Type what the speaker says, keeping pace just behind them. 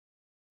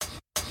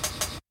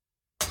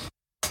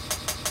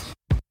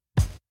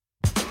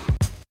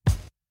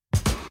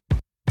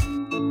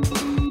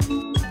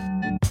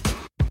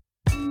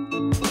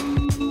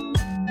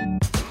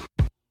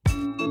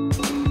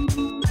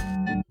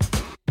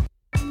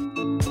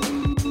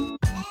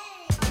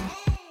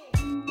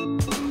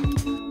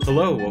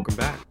Hello, welcome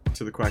back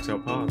to the Quacks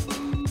Out Pod.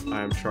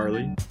 I'm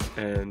Charlie,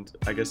 and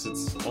I guess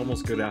it's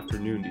almost good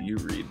afternoon to you,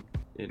 Reed,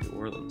 in New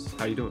Orleans.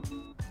 How you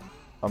doing?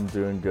 I'm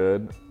doing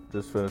good.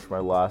 Just finished my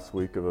last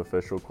week of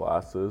official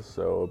classes,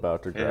 so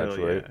about to Hell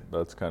graduate. yeah.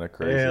 That's kind of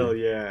crazy. Hell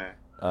yeah.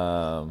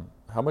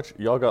 How much?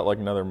 Y'all got like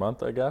another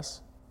month, I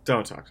guess?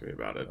 Don't talk to me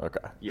about it.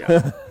 Okay.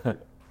 Yeah.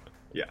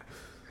 Yeah.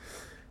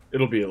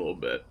 It'll be a little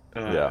bit.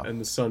 Yeah. And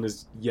the sun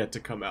is yet to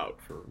come out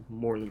for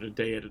more than a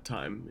day at a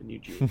time in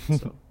Eugene.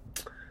 So,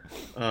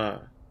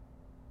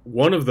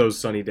 one of those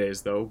sunny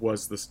days, though,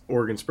 was the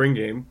Oregon Spring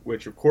game,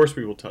 which, of course,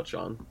 we will touch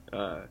on.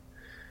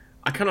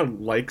 I kind of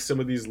like some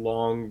of these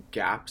long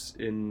gaps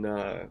in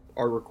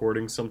our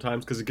recordings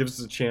sometimes because it gives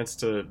us a chance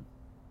to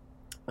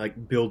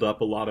like build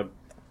up a lot of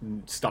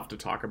stuff to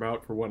talk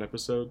about for one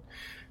episode,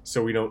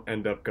 so we don't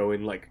end up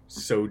going like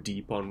so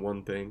deep on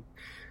one thing.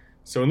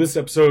 So in this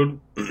episode,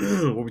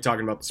 we'll be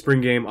talking about the spring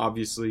game,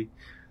 obviously,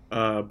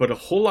 but a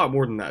whole lot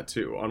more than that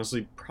too.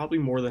 Honestly, probably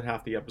more than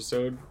half the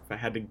episode, if I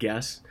had to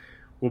guess,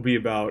 will be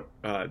about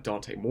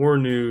Dante Moore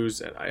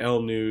news,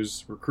 NIL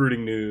news,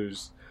 recruiting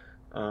news,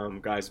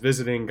 guys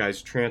visiting,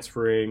 guys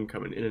transferring,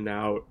 coming in and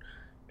out,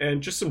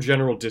 and just some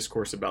general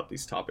discourse about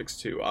these topics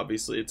too.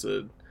 Obviously, it's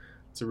a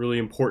really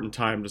important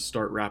time to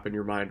start wrapping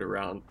your mind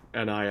around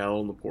NIL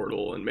and the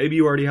portal, and maybe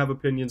you already have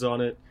opinions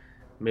on it.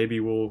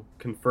 Maybe we'll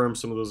confirm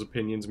some of those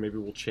opinions. Maybe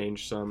we'll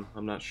change some.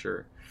 I'm not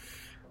sure.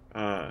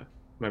 Am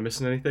I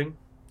missing anything?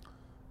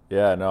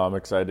 Yeah, no, I'm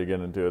excited to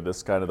get into it. This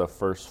is kind of the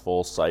first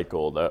full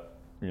cycle that,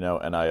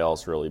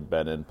 NIL's really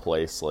been in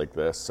place like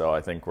this. So I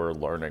think we're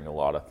learning a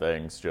lot of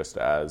things just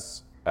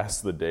as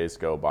the days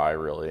go by,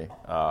 really.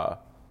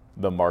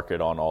 The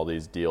market on all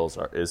these deals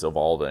is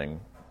evolving,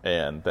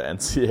 and the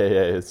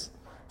NCAA is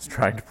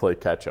trying to play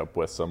catch up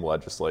with some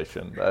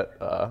legislation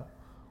that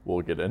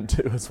we'll get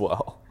into as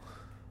well.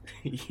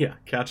 Yeah,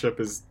 catch up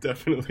is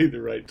definitely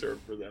the right term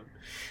for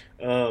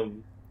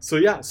them. So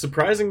yeah,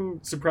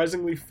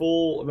 surprisingly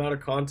full amount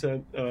of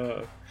content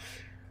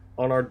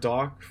on our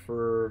doc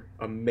for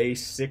a May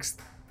 6th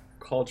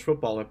college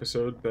football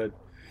episode, but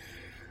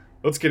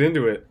let's get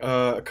into it.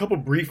 A couple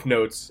brief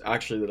notes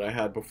actually that I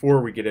had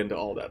before we get into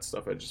all that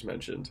stuff I just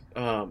mentioned.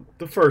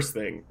 The first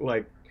thing,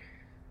 like,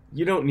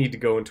 you don't need to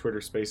go in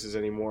Twitter Spaces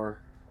anymore.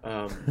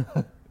 I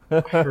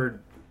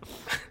heard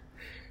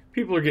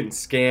people are getting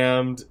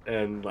scammed,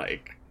 and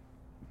like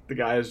the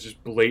guy is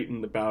just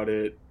blatant about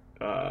it.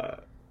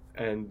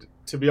 And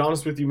to be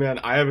honest with you, man,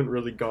 I haven't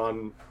really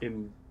gone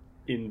in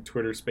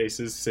Twitter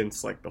Spaces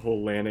since like the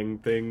whole Lanning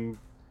thing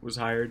was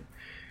hired.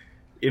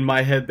 In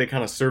my head, they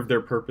kind of served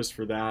their purpose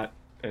for that,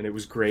 and it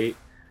was great.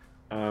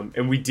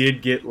 And we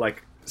did get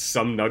like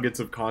some nuggets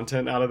of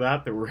content out of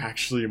that were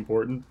actually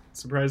important,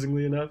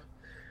 surprisingly enough.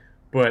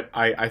 But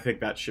I think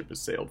that ship has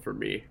sailed for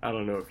me. I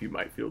don't know if you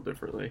might feel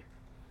differently.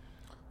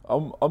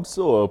 I'm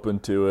still open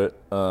to it.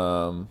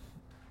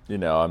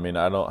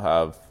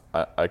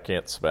 I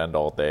can't spend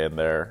all day in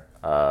there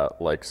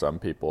like some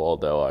people,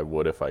 although I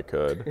would if I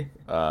could.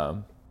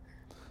 I'm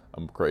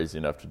crazy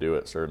enough to do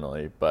it,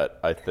 certainly, but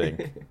I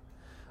think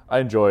I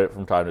enjoy it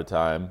from time to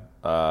time,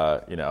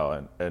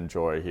 and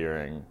enjoy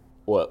hearing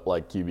what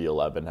like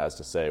QB11 has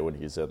to say when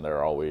he's in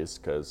there always,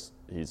 because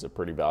he's a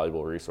pretty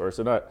valuable resource,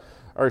 and I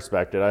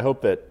respect it. I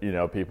hope that,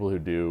 people who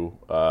do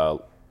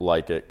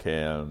like it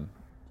can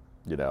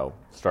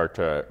start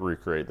to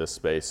recreate this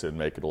space and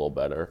make it a little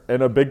better.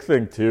 And a big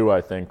thing too,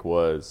 I think,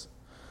 was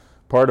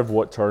part of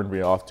what turned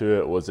me off to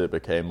it was it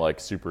became like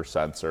super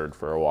censored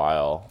for a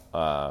while,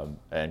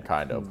 and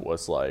kind of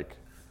was like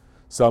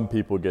some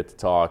people get to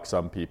talk,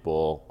 some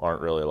people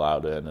aren't really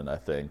allowed in. And I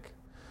think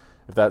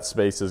if that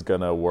space is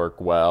going to work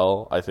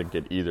well, I think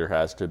it either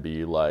has to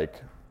be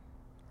like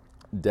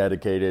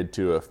dedicated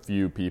to a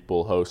few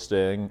people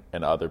hosting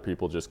and other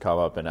people just come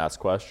up and ask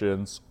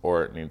questions,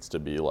 or it needs to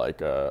be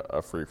like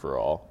a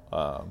free-for-all.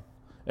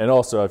 And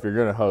also, if you're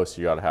going to host,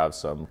 you got to have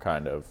some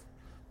kind of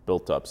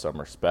built up some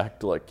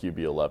respect like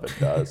QB11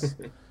 does.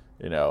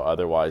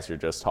 Otherwise you're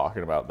just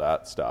talking about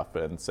that stuff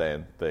and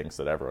saying things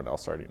that everyone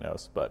else already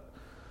knows, but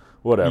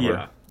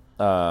whatever.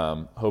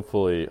 Yeah.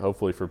 Hopefully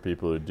for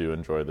people who do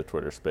enjoy the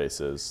Twitter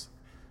Spaces,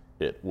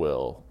 it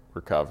will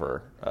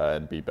recover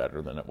and be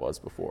better than it was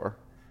before.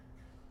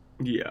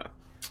 Yeah.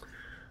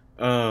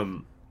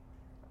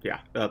 Yeah,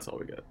 that's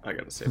all I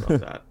got to say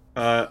about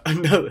that.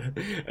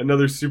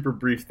 Another super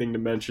brief thing to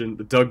mention,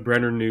 the Doug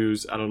Brenner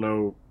news. I don't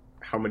know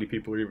how many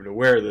people are even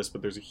aware of this,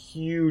 but there's a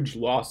huge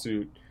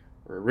lawsuit,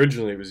 or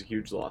originally it was a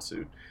huge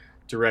lawsuit,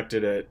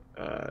 directed at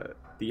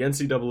the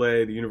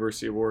NCAA, the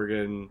University of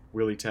Oregon,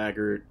 Willie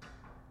Taggart,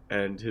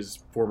 and his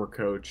former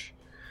coach,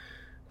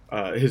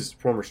 his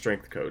former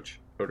strength coach,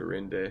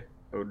 Odurinde.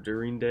 I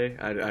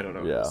don't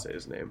know how to say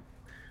his name.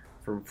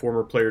 From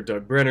former player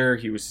Doug Brenner,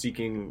 he was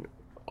seeking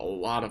a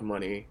lot of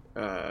money,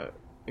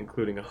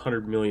 including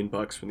 $100 million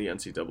from the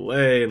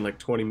NCAA and like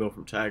 $20 million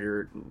from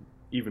Taggart, and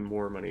even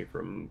more money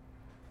from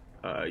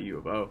U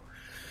of O.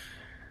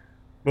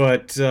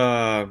 But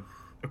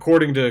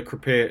according to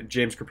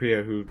James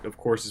Crepea, who of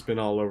course has been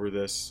all over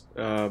this,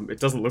 it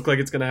doesn't look like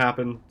it's going to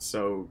happen.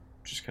 So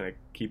just kind of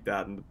keep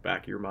that in the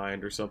back of your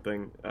mind or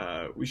something.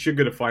 We should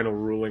get a final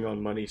ruling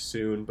on money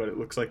soon, but it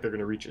looks like they're going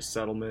to reach a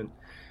settlement.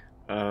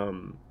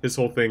 His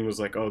whole thing was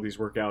like, oh, these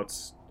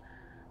workouts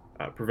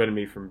prevented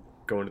me from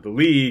going to the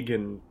league,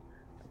 and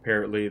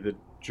apparently the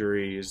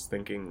jury is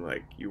thinking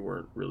like you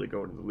weren't really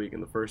going to the league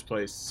in the first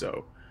place.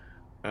 So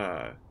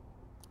I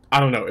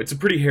don't know. It's a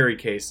pretty hairy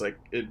case. Like,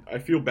 I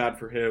feel bad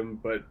for him,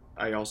 but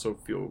I also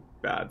feel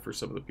bad for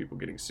some of the people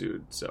getting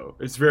sued. So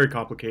it's very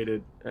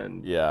complicated,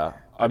 and Yeah,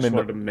 I just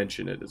wanted to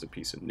mention it as a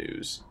piece of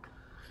news.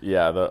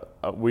 yeah.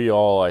 We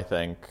all, I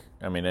think,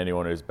 I mean,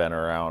 anyone who's been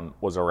around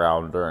was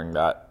around during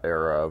that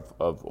era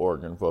of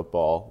Oregon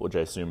football, which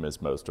I assume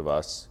is most of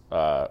us,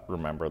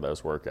 remember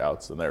those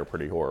workouts, and they were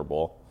pretty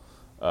horrible.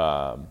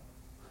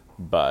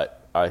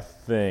 But I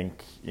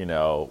think,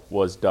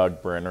 was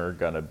Doug Brenner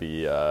going to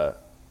be a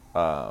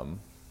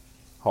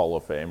Hall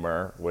of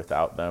Famer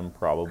without them?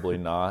 Probably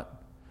not.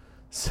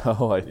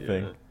 So I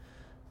think,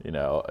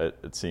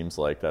 it seems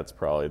like that's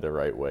probably the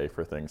right way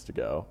for things to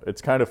go.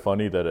 It's kind of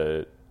funny that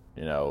a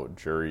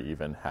jury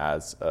even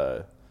has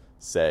a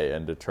say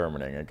in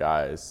determining a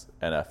guy's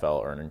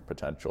NFL earning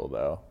potential,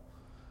 though.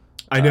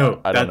 I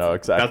know. I don't know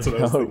exactly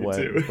that's what I was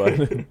how it thinking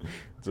went, too. but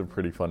it's a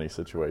pretty funny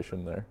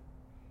situation there.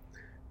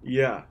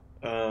 Yeah.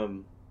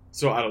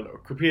 So I don't know.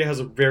 Crepea has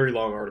a very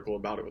long article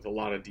about it with a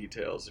lot of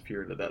details if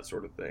you're into that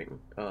sort of thing.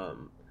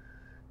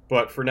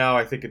 But for now,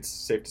 I think it's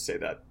safe to say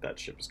that that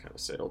ship has kind of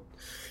sailed.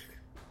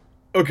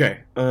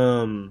 Okay.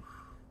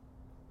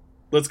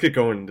 Let's get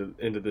going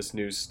into this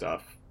news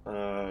stuff.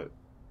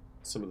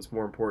 Some of this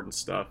more important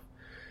stuff.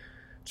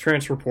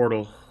 Transfer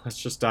portal. Let's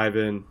just dive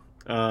in.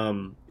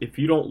 If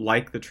you don't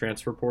like the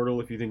transfer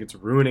portal, if you think it's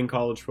ruining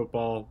college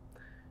football,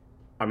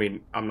 I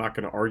mean, I'm not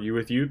going to argue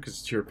with you because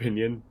it's your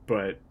opinion,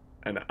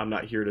 and I'm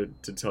not here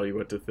to tell you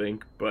what to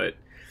think, but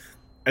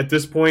at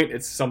this point,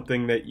 it's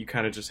something that you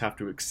kind of just have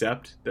to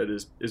accept that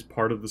is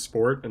part of the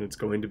sport, and it's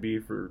going to be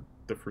for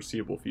the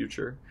foreseeable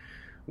future.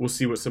 We'll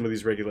see what some of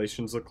these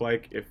regulations look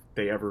like if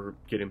they ever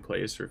get in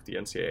place or if the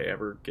NCAA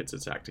ever gets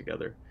its act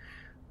together.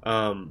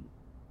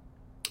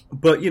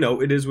 But,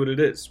 it is what it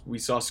is. We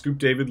saw Scoop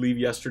David leave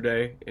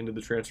yesterday into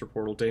the transfer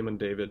portal, Damon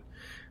David.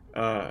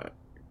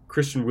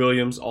 Christian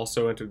Williams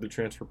also entered the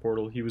transfer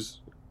portal. He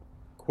was,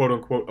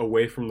 quote-unquote,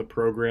 away from the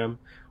program,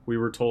 we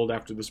were told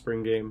after the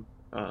spring game.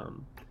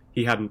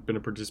 He hadn't been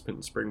a participant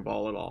in spring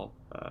ball at all.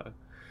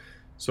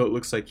 So it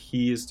looks like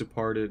he is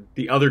departed.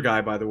 The other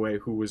guy, by the way,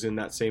 who was in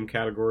that same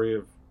category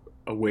of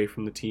away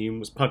from the team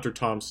was punter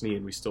Tom Snee,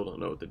 and we still don't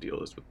know what the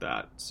deal is with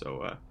that.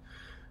 So,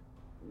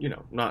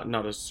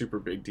 not a super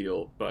big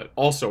deal. But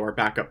also our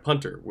backup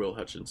punter, Will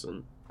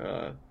Hutchinson,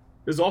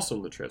 is also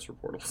in the transfer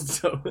portal.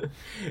 So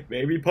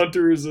maybe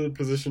punter is a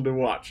position to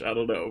watch. I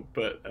don't know,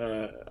 but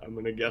I'm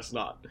going to guess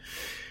not.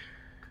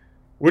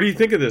 What do you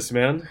think of this,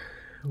 man?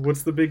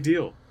 What's the big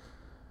deal?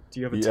 Do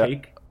you have a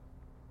take?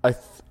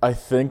 I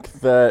think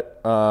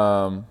that,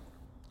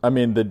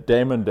 the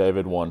Damon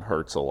David one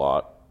hurts a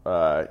lot.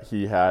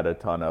 He had a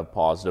ton of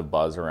positive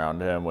buzz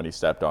around him when he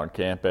stepped on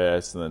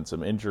campus, and then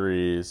some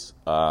injuries,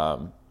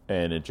 and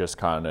it just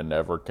kind of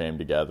never came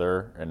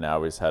together, and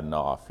now he's heading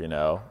off, and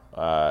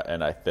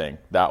I think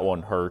that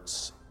one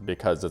hurts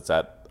because it's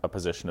at a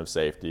position of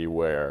safety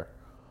where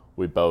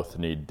we both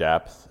need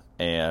depth,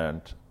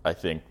 and I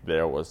think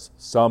there was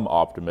some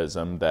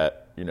optimism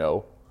that,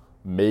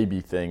 maybe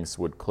things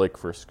would click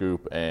for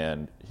Scoop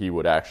and he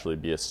would actually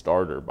be a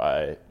starter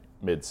by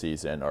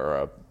midseason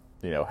or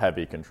a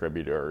heavy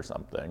contributor or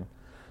something.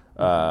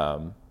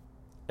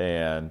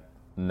 And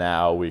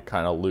now we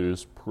kind of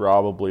lose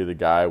probably the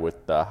guy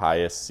with the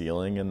highest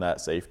ceiling in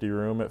that safety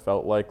room, it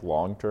felt like,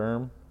 long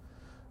term.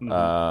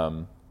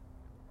 And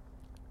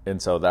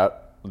so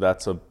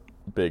that's a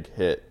big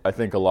hit. I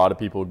think a lot of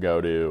people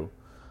go to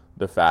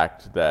the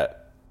fact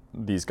that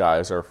these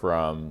guys are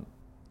from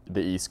the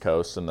East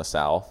Coast and the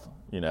South,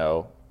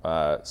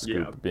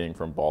 Scoop being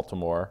from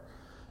Baltimore.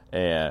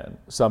 And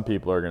some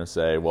people are going to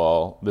say,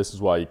 well, this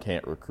is why you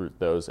can't recruit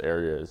those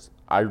areas.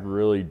 I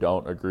really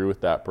don't agree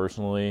with that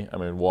personally. I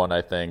mean, one,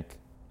 I think,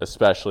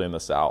 especially in the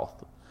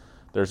South,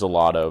 there's a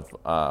lot of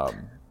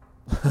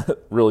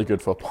really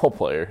good football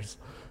players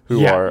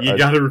who are you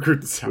got to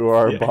recruit the South. Who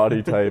are a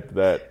body type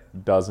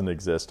that doesn't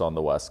exist on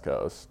the West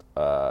Coast.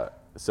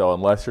 So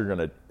unless you're going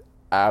to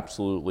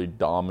absolutely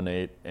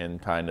dominate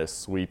and kind of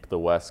sweep the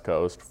West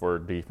Coast for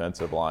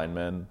defensive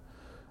linemen,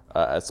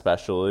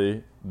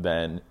 especially,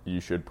 then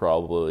you should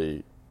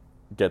probably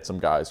get some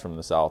guys from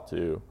the South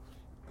too.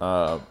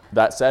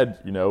 That said,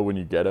 when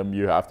you get them,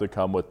 you have to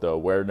come with the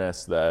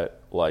awareness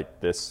that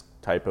this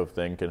type of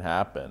thing can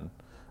happen,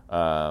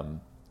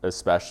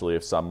 especially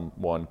if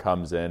someone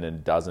comes in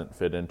and doesn't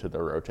fit into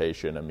the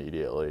rotation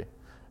immediately,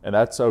 and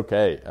that's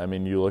okay. I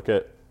mean, you look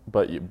at,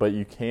 but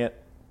you can't.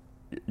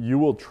 You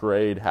will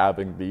trade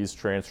having these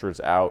transfers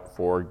out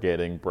for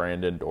getting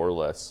Brandon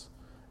Dorless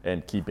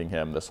and keeping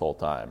him this whole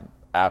time.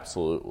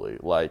 Absolutely.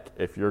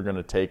 If you're going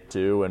to take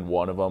two and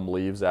one of them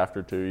leaves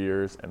after 2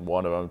 years and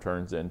one of them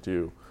turns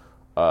into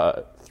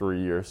a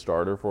 3-year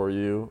starter for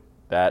you,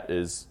 that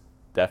is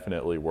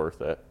definitely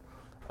worth it.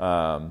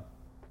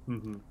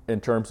 Mm-hmm.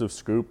 In terms of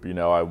Scoop,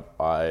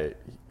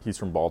 he's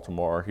from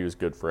Baltimore. He was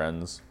good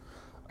friends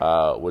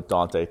with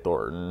Dante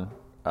Thornton,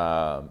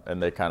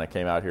 and they kind of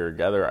came out here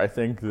together. I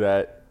think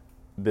that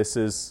this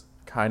is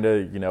kind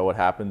of, what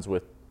happens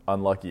with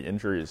unlucky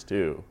injuries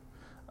too.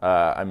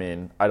 I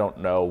don't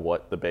know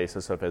what the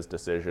basis of his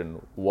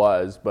decision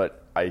was,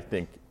 but I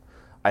think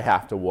I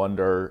have to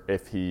wonder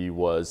if he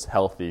was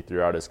healthy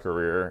throughout his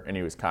career and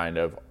he was kind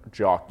of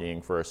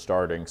jockeying for a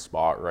starting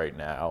spot right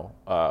now,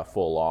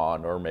 full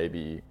on, or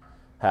maybe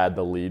had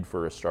the lead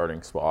for a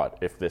starting spot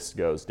if this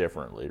goes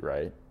differently,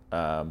 right?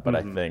 But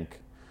I think,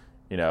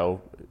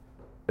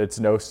 it's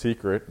no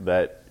secret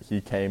that he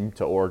came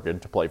to Oregon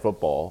to play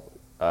football.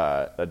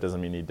 That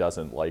doesn't mean he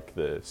doesn't like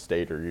the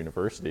state or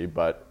university,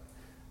 but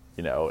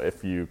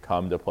if you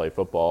come to play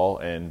football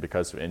and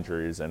because of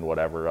injuries and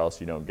whatever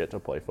else you don't get to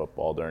play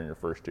football during your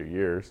first 2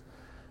 years,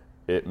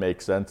 it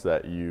makes sense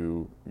that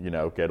you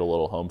get a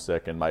little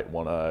homesick and might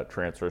want to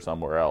transfer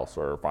somewhere else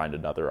or find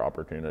another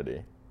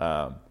opportunity.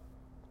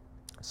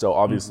 So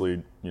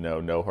obviously,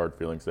 no hard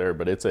feelings there,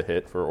 but it's a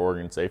hit for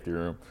Oregon safety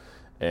room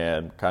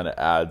and kind of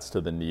adds to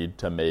the need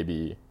to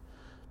maybe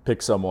pick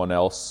someone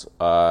else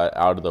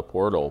out of the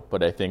portal.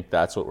 But I think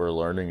that's what we're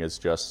learning is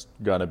just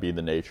going to be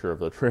the nature of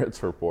the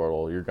transfer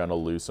portal. You're going to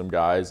lose some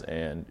guys,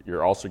 and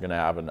you're also going to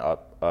have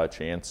a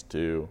chance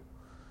to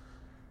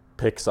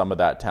pick some of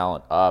that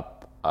talent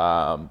up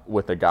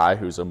with a guy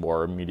who's a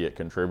more immediate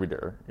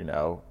contributor,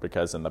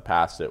 because in the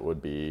past it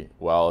would be,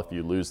 well, if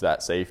you lose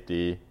that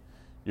safety,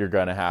 you're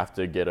going to have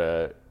to get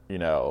a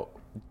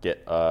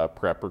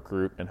prep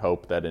recruit and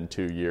hope that in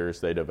 2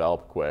 years they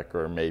develop quick,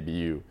 or maybe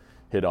you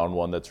hit on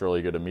one that's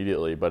really good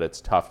immediately, but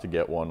it's tough to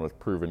get one with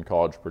proven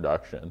college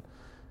production.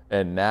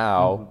 And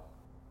now,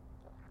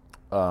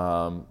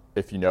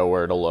 if you know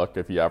where to look,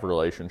 if you have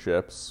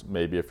relationships,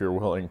 maybe if you're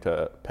willing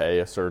to pay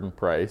a certain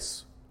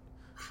price,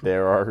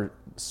 there are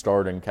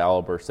starting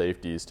caliber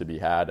safeties to be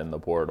had in the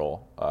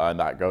portal, and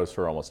that goes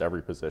for almost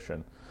every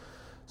position.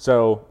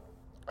 So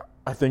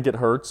I think it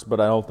hurts, but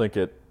I don't think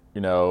it,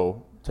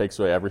 takes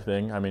away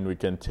everything.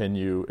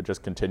 It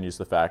just continues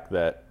the fact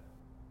that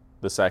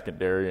the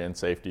secondary and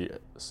safety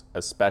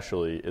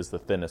especially is the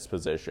thinnest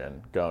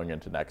position going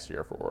into next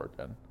year for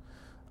Oregon.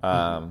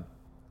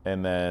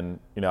 And then,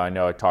 I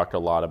know I talked a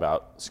lot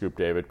about Scoop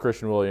David.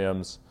 Christian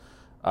Williams,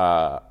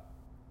 I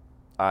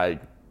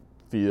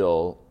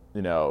feel,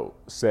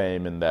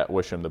 same in that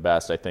wish him the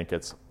best. I think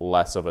it's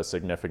less of a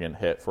significant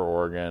hit for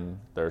Oregon.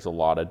 There's a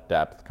lot of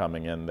depth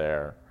coming in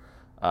there.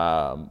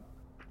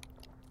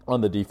 On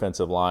the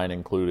defensive line,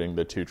 including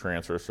the 2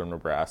 transfers from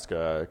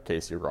Nebraska,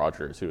 Casey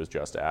Rogers, who was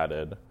just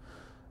added,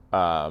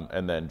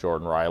 and then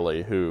Jordan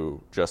Riley,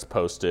 who just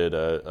posted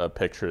a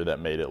picture that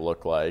made it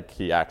look like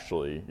he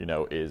actually,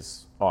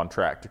 is on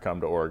track to come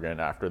to Oregon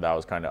after that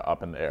was kind of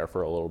up in the air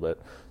for a little bit.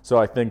 So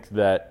I think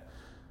that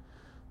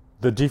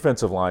the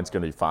defensive line's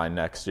going to be fine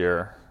next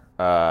year,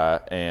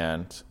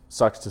 and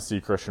sucks to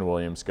see Christian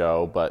Williams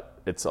go, but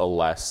it's a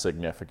less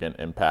significant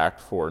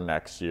impact for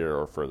next year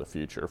or for the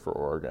future for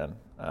Oregon.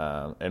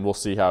 And we'll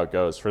see how it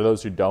goes. For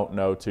those who don't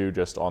know, too,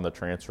 just on the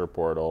transfer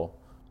portal,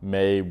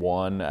 May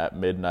 1 at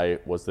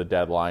midnight was the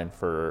deadline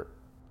for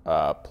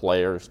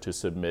players to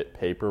submit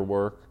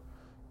paperwork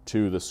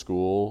to the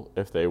school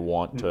if they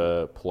want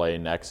to play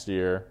next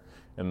year.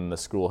 And the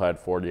school had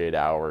 48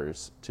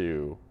 hours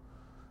to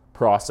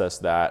process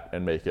that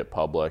and make it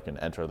public and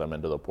enter them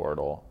into the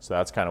portal. So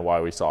that's kind of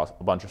why we saw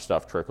a bunch of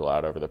stuff trickle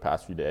out over the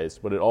past few days.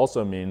 But it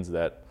also means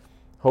that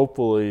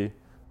hopefully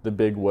the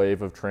big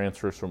wave of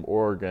transfers from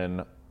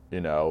Oregon,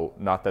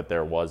 not that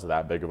there was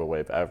that big of a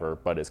wave ever,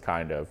 but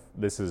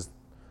this is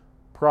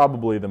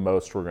probably the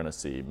most we're going to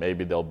see.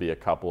 Maybe there'll be a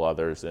couple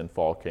others in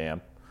fall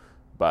camp,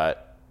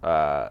 but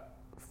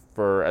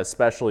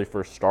especially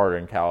for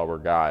starting caliber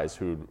guys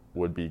who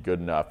would be good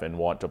enough and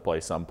want to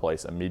play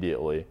someplace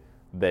immediately,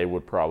 they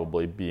would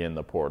probably be in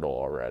the portal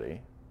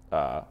already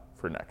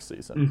for next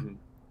season. Mm-hmm.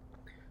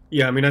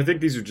 Yeah, I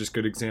think these are just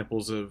good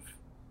examples of,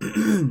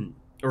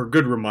 or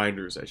good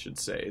reminders, I should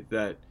say,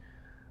 that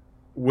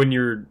when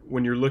you're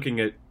looking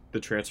at the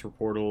transfer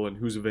portal and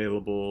who's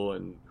available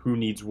and who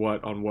needs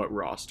what on what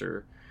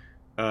roster,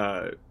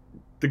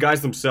 the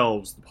guys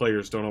themselves, the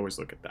players, don't always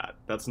look at that.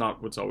 That's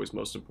not what's always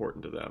most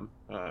important to them.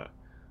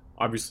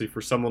 Obviously, for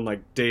someone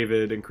like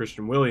David and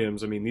Christian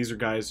Williams, these are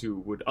guys who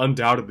would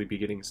undoubtedly be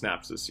getting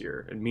snaps this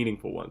year, and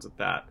meaningful ones at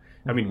that.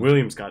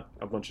 Williams got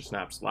a bunch of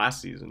snaps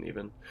last season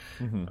even.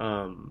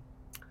 Mm-hmm.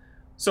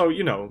 So,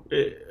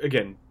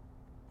 again,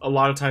 a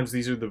lot of times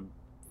these are the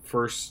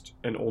first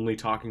and only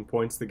talking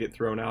points that get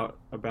thrown out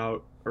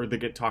about, or that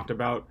get talked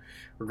about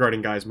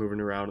regarding guys moving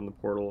around in the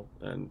portal.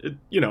 And,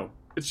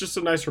 it's just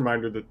a nice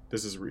reminder that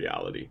this is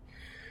reality.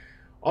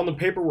 On the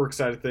paperwork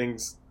side of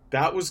things,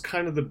 that was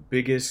kind of the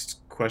biggest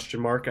question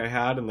mark I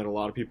had, and that a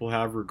lot of people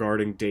have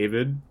regarding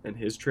David and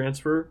his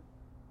transfer,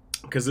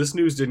 because this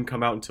news didn't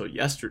come out until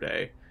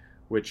yesterday,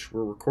 which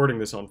we're recording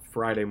this on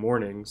Friday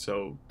morning,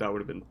 so that would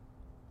have been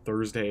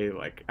Thursday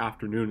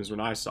afternoon is when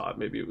I saw it.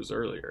 Maybe it was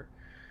earlier.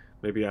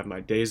 maybe I have my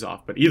days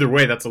off. But either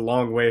way, that's a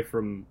long way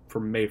from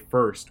May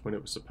 1st when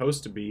it was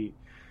supposed to be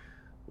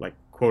like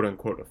quote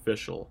unquote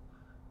official.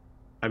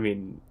 I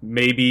mean,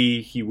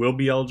 maybe he will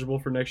be eligible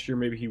for next year.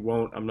 Maybe he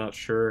won't. I'm not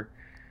sure.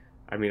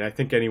 I mean, I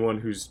think anyone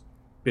who's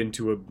been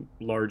to a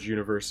large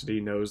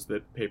university knows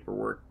that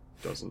paperwork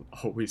doesn't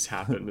always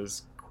happen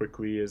as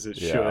quickly as it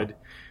should.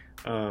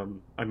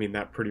 I mean,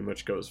 that pretty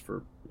much goes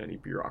for any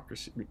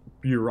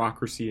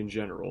bureaucracy in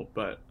general.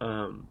 But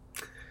I'm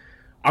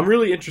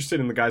really interested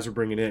in the guys we're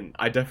bringing in.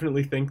 I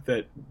definitely think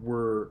that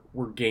we're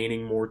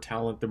gaining more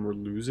talent than we're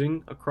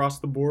losing across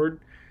the board.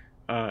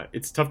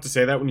 It's tough to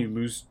say that when you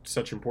lose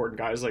such important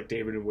guys like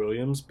David and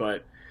Williams,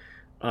 but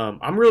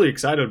I'm really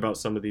excited about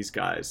some of these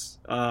guys.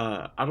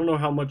 I don't know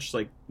how much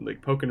like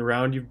poking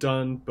around you've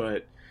done,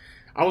 but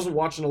I wasn't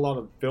watching a lot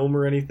of film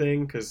or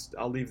anything because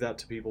I'll leave that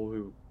to people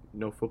who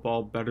know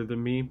football better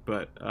than me.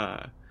 But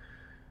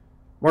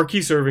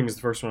Marquise Irving is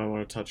the first one I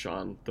want to touch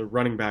on, the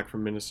running back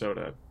from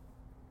Minnesota.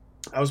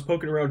 I was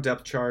poking around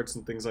depth charts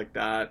and things like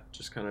that,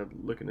 just kind of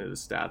looking at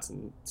his stats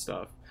and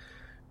stuff.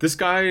 This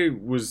guy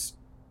was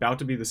about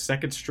to be the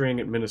second string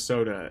at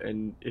Minnesota,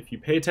 and if you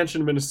pay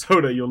attention to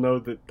Minnesota, you'll know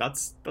that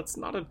that's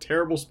not a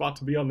terrible spot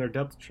to be on their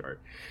depth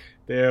chart.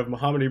 They have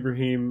Mohamed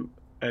Ibrahim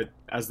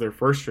as their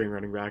first string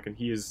running back, and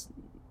he is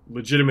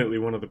legitimately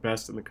one of the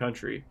best in the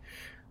country.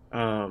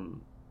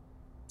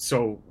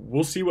 So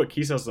we'll see what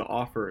Keys has to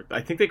offer.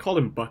 I think they called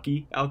him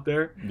Bucky out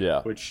there,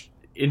 which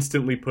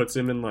instantly puts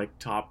him in like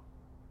top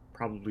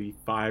probably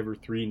 5 or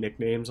 3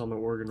 nicknames on the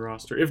Oregon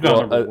roster, if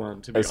not number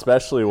one. To be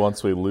especially honest,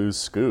 once we lose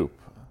Scoop.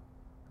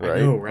 Right? I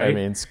know, right? I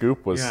mean,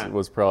 Scoop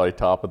was probably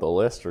top of the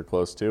list or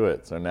close to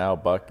it. So now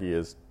Bucky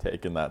is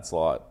taking that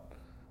slot.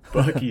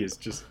 Bucky is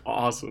just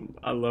awesome.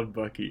 I love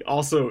Bucky.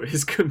 Also,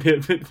 his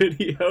commitment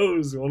video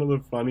is one of the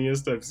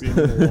funniest I've seen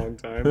in a long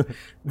time.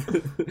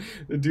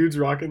 The dude's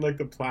rocking like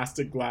the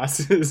plastic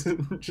glasses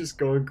and just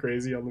going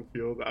crazy on the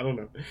field. I don't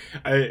know.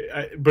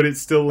 But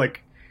it's still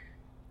like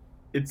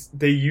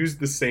they used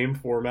the same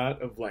format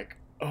of like,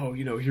 oh,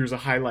 here's a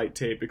highlight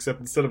tape, except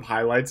instead of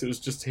highlights, it was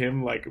just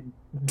him like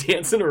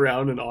dancing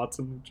around in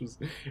autumn,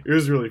 it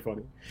was really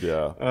funny.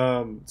 Yeah.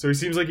 So he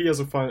seems like he's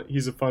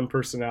a fun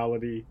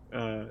personality.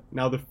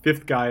 Now the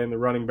 5th guy in the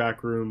running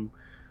back room,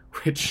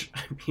 which,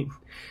 I mean,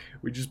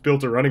 we just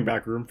built a running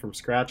back room from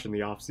scratch in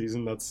the off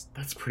season. That's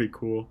pretty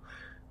cool.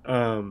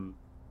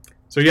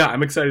 So yeah,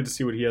 I'm excited to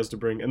see what he has to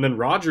bring. And then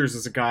Rogers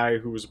is a guy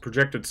who was a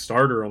projected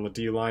starter on the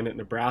D line at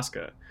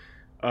Nebraska.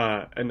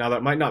 And now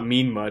that might not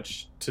mean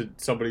much to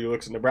somebody who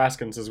looks at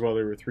Nebraska and says, well,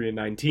 they were a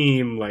 3-9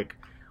 team. Like,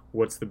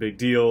 what's the big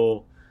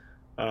deal?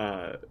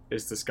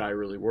 Is this guy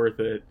really worth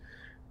it?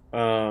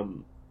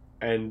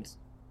 And,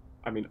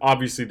 I mean,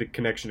 obviously the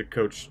connection to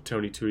Coach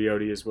Tony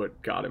Tuioti is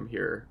what got him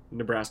here.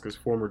 Nebraska's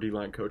former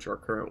D-line coach, our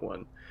current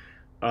one.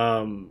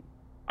 I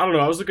don't know.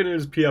 I was looking at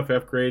his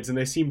PFF grades, and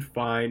they seemed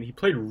fine. He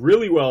played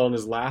really well in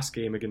his last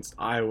game against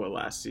Iowa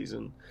last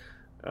season,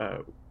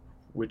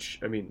 which,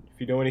 I mean, if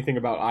you know anything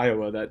about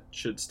Iowa, that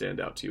should stand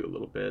out to you a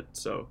little bit.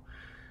 So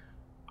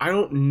I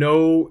don't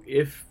know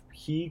if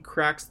he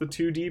cracks the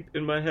 2 deep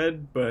in my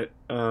head, but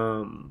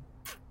and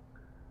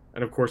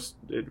of course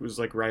it was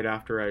like right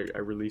after I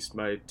released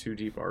my 2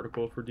 deep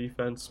article for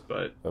defense,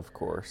 but of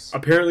course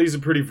apparently he's a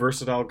pretty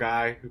versatile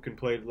guy who can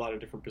play a lot of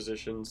different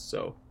positions,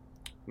 so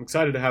I'm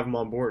excited to have him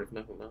on board if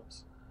nothing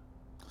else.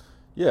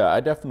 Yeah, I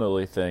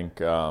definitely think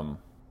I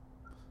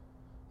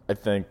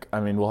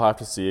mean, we'll have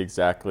to see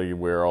exactly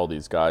where all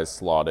these guys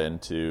slot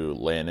into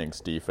Lanning's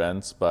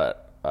defense,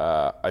 but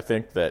I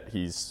think that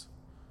he's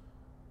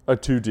a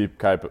 2 deep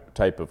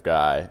type of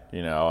guy,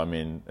 I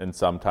mean, and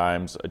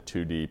sometimes a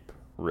 2 deep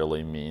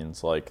really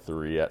means like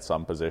 3 at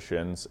some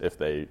positions if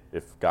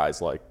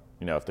guys like,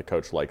 if the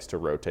coach likes to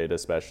rotate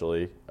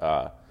especially,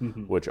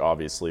 which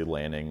obviously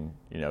Lanning,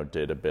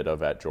 did a bit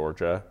of at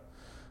Georgia.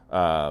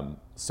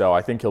 So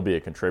I think he'll be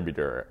a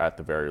contributor at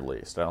the very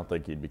least. I don't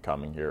think he'd be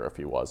coming here if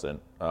he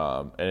wasn't.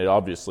 And it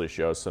obviously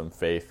shows some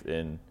faith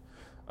in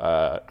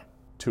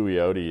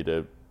Tuioti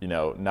to,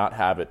 not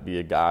have it be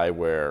a guy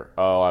where,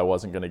 I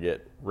wasn't going to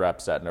get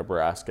reps at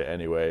Nebraska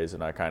anyways,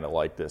 and I kind of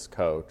like this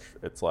coach.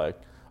 It's like,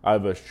 I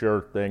have a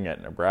sure thing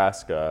at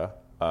Nebraska,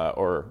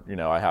 or,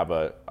 I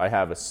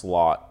have a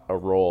slot, a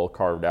role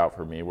carved out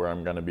for me where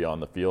I'm going to be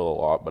on the field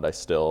a lot, but I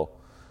still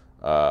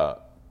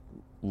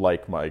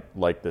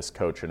like this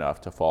coach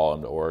enough to fall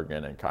into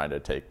Oregon and kind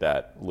of take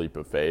that leap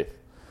of faith.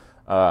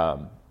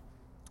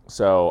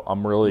 So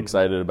I'm really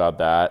excited about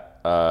that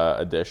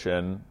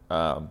addition.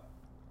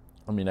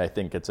 I mean, I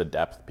think it's a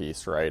depth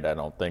piece, right? I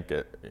don't think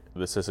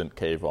this isn't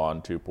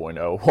Kayvon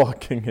 2.0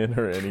 walking in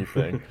or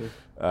anything.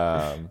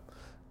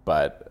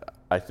 But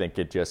I think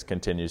it just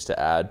continues to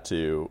add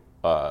to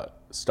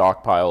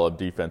stockpile of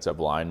defensive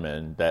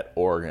linemen that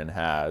Oregon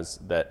has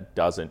that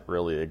doesn't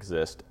really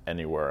exist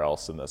anywhere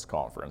else in this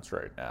conference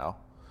right now.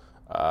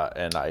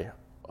 And I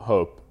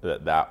hope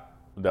that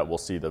we'll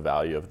see the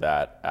value of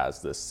that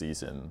as this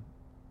season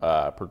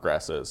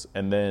progresses.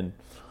 And then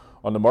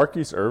on the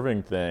Marquise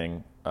Irving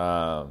thing,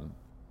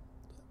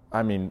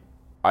 I mean,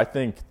 I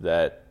think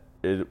that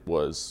it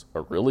was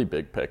a really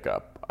big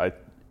pickup.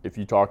 If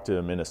you talk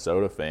to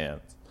Minnesota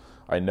fans,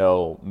 I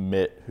know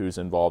Mitt, who's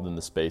involved in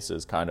the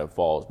Spaces, kind of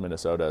follows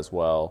Minnesota as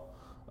well.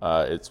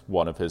 It's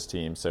one of his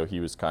teams, so he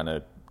was kind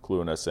of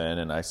cluing us in,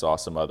 and I saw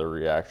some other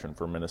reaction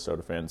from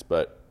Minnesota fans.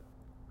 But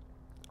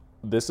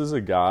this is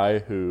a guy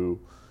who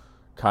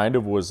kind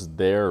of was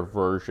their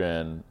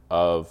version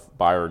of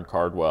Byron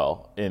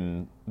Cardwell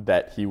in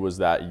that he was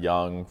that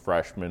young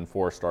freshman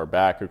 4-star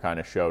back who kind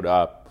of showed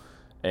up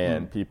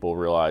and people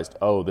realized,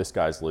 oh, this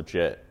guy's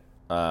legit.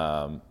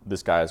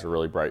 This guy has a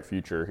really bright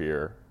future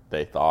here,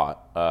 they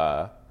thought.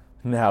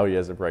 Now he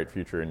has a bright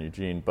future in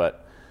Eugene.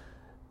 But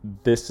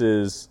this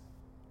is,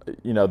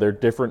 they're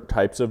different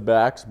types of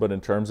backs, but in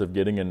terms of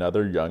getting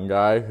another young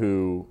guy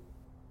who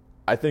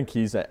I think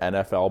he's an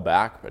NFL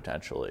back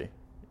potentially.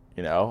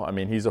 He's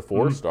a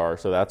 4-star,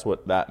 so that's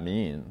what that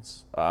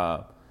means,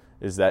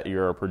 is that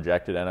you're a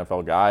projected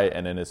NFL guy.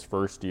 And in his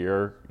first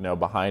year,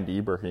 behind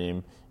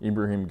Ibrahim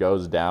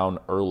goes down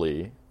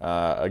early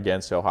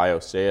against Ohio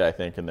State, I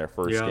think, in their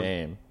first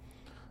game,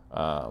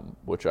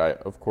 which I,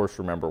 of course,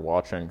 remember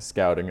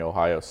scouting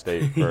Ohio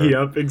State for,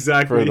 yep,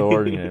 exactly. for the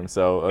Oregon game.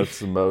 So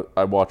that's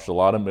I watched a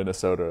lot of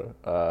Minnesota,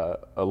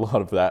 a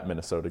lot of that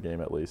Minnesota game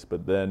at least.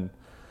 But then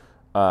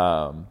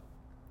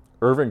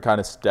Irving kind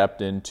of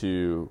stepped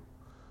into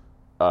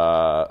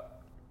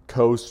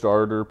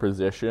co-starter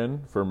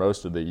position for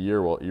most of the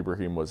year while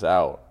Ibrahim was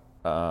out,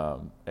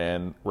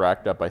 and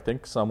racked up, I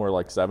think, somewhere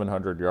like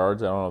 700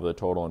 yards. I don't have the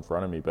total in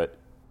front of me, but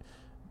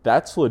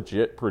that's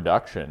legit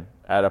production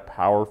at a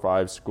Power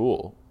 5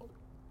 school.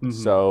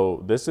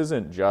 So this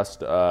isn't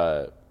just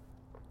a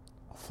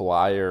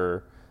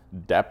flyer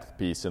depth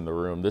piece in the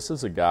room. This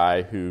is a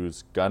guy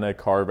who's going to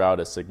carve out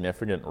a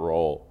significant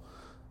role.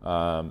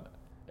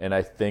 And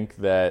I think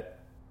that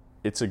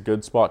it's a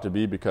good spot to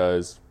be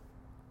because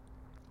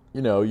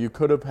you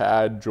could have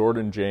had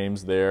Jordan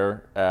James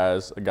there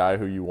as a guy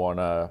who you want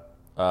to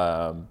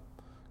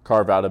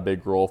carve out a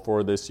big role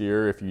for this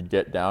year if you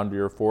get down to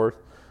your fourth.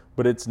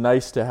 But it's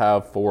nice to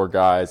have 4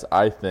 guys,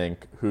 I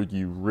think, who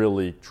you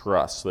really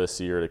trust this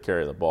year to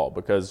carry the ball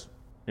because,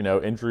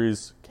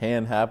 injuries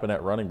can happen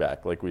at running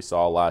back like we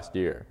saw last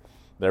year.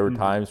 There were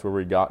times where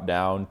we got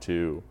down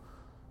to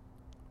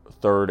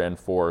 3rd and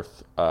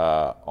 4th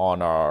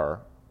on our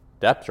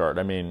depth chart.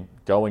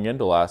 Going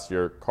into last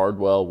year,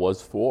 Cardwell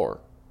was 4.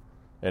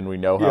 And we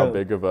know how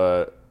big of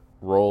a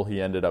role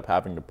he ended up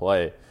having to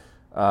play.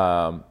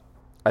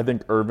 I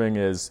think Irving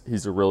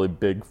he's a really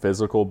big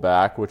physical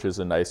back, which is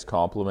a nice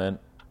compliment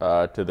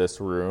to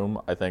this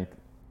room. I think,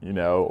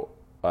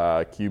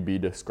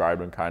 QB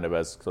described him kind of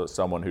as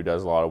someone who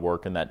does a lot of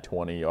work in that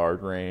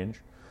 20-yard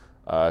range,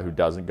 who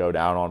doesn't go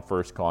down on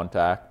first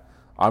contact.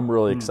 I'm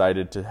really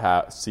excited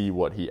to see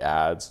what he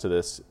adds to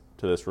this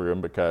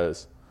room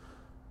because,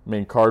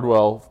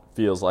 Cardwell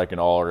feels like an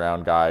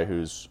all-around guy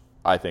who's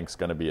I think is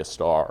going to be a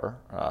star.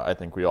 I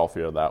think we all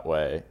feel that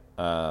way.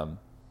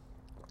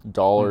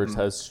 Dollars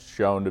has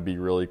shown to be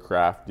really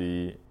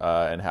crafty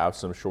and have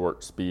some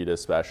short speed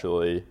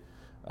especially,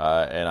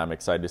 and I'm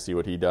excited to see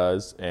what he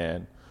does.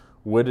 And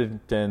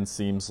Whittington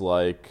seems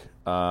like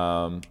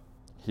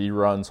he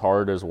runs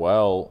hard as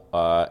well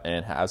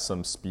and has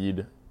some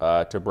speed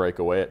to break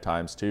away at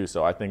times too.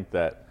 So I think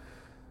that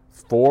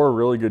 4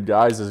 really good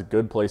guys is a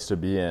good place to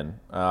be in.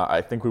 I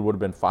think we would have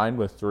been fine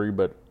with 3,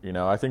 but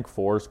I think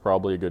 4 is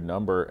probably a good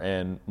number.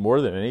 And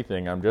more than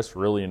anything, I'm just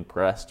really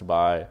impressed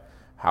by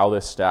how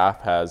this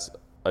staff has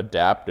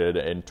adapted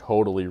and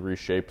totally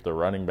reshaped the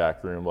running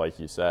back room, like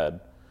you said.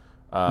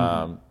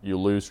 You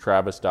lose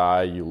Travis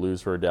Dye, you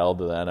lose Riddell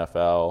to the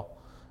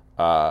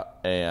NFL,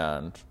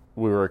 and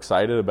we were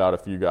excited about a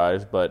few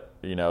guys, but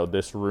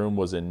this room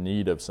was in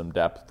need of some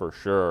depth for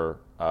sure.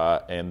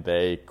 And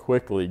they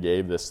quickly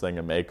gave this thing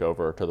a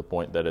makeover to the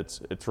point that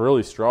it's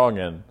really strong.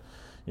 And,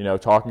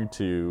 talking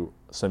to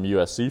some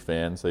USC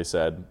fans, they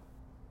said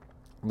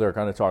they're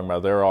kind of talking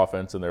about their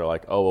offense, and they're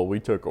like, oh, well, we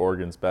took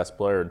Oregon's best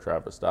player in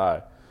Travis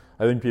Dye.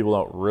 I think people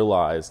don't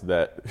realize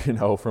that,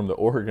 from the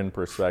Oregon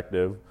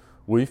perspective,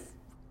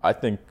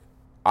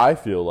 I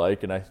feel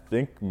like, and I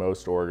think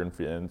most Oregon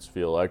fans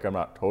feel like, I'm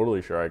not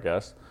totally sure, I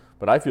guess,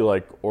 but I feel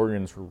like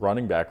Oregon's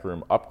running back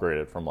room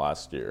upgraded from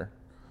last year.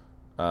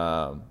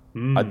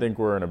 I think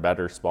we're in a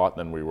better spot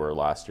than we were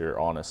last year,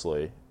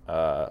 honestly.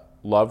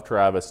 Love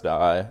Travis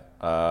Dye,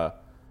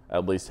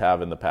 at least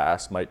have in the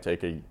past. Might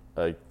take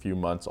a few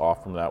months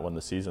off from that when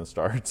the season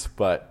starts,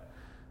 but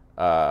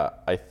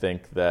I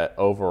think that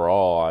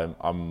overall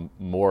I'm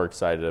more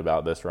excited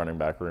about this running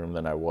back room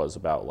than I was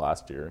about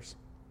last year's.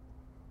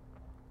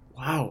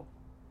 Wow.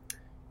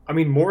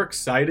 More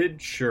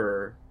excited,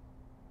 sure.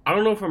 I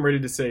don't know if I'm ready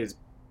to say it's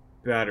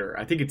better.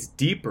 I think it's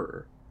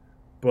deeper.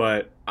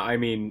 But,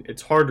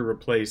 it's hard to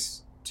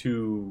replace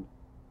 2,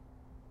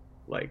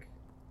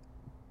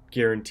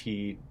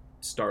 guaranteed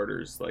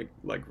starters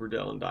like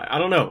Riddell and Dye. I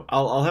don't know.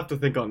 I'll have to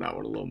think on that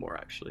one a little more,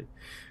 actually.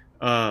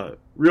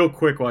 Real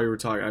quick while you were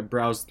talking, I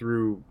browsed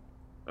through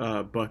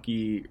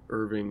Bucky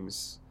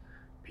Irving's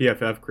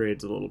PFF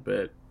grades a little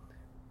bit.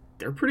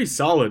 They're pretty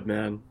solid,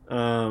 man.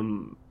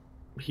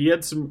 he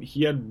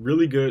had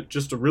really good,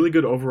 just a really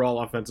good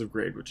overall offensive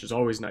grade, which is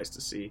always nice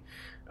to see.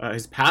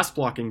 His pass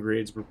blocking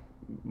grades were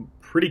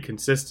pretty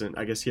consistent.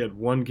 I guess he had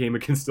one game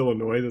against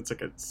Illinois that's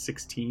like a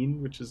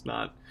 16, which is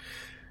not.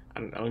 I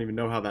don't even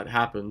know how that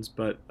happens,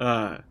 but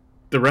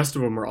the rest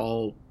of them are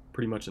all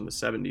pretty much in the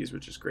 70s,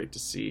 which is great to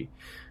see.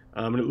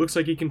 And it looks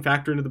like he can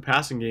factor into the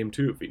passing game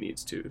too if he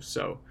needs to.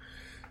 So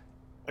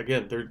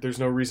again, there's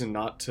no reason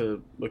not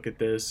to look at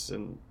this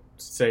and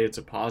say it's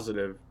a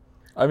positive.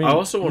 I mean, I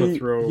also want to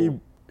throw.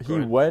 He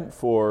went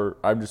for.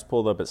 I'm just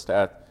pulled up his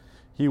stats.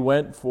 He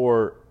went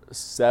for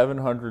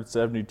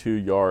 772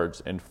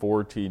 yards and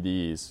 4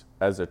 TDs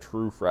as a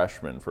true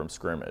freshman from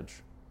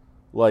scrimmage.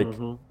 Like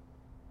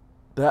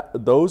that.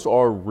 Those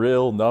are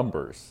real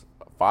numbers.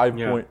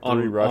 5.3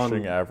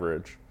 rushing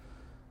average.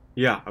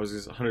 Yeah, I was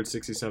just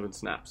 167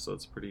 snaps, so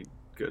it's a pretty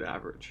good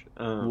average.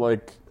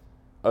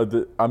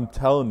 I'm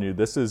telling you,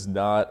 this is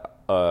not.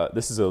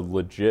 This is a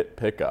legit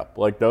pickup.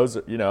 Like those,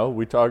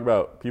 we talk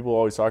about. People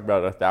always talk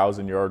about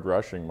 1,000-yard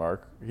rushing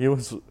mark. He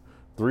was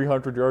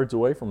 300 yards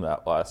away from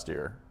that last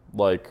year.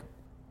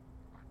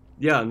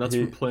 Yeah, and that's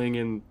from playing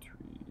in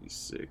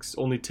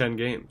only 10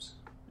 games.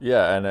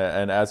 Yeah,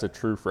 and as a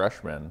true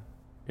freshman,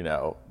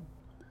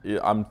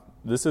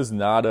 This is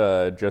not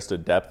just a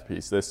depth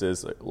piece. This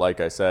is,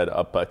 like I said,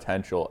 a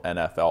potential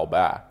NFL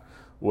back,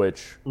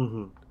 which.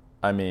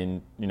 I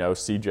mean,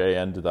 CJ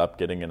ended up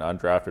getting an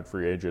undrafted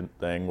free agent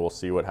thing. We'll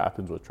see what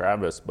happens with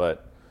Travis.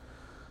 But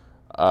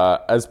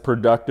as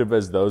productive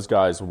as those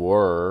guys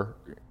were,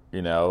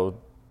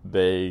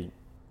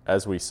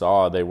 as we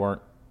saw, they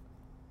weren't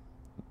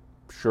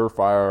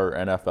surefire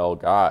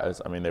NFL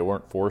guys. I mean, they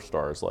weren't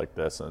 4-stars like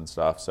this and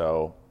stuff.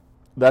 So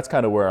that's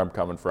kind of where I'm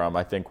coming from.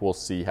 I think we'll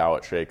see how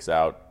it shakes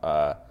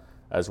out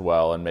as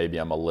well. And maybe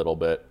I'm a little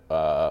bit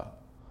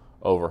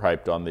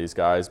overhyped on these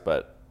guys.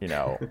 But,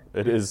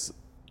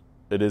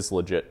 it is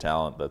legit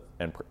talent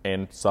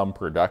and some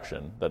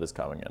production that is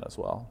coming in as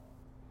well.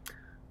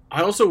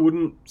 I also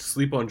wouldn't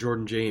sleep on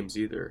Jordan James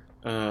either.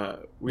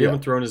 We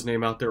haven't thrown his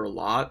name out there a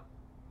lot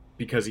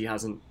because he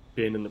hasn't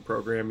been in the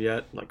program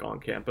yet, like on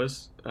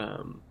campus.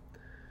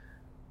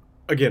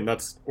 Again,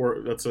 that's a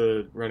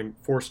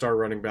 4-star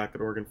running back that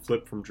Oregon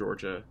flipped from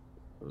Georgia.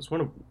 It was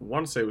I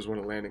want to say it was one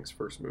of Lanning's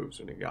first moves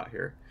when he got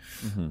here,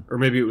 or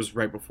maybe it was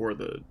right before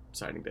the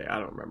signing day. I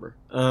don't remember.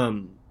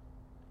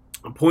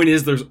 The point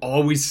is, there's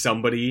always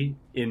somebody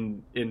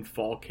in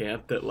fall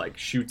camp that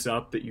shoots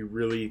up that you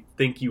really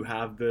think you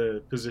have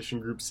the position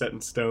group set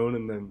in stone,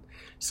 and then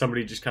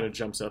somebody just kind of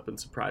jumps up and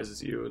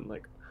surprises you, and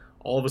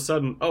all of a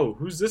sudden, oh,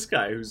 who's this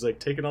guy who's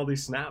taking all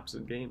these snaps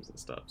in games and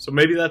stuff? So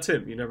maybe that's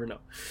him. You never know.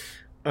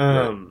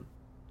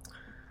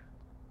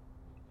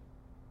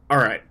 All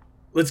right,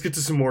 let's get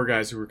to some more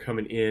guys who are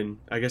coming in.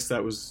 I guess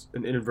that was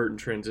an inadvertent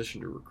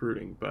transition to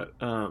recruiting, but.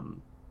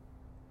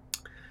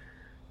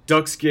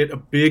 Ducks get a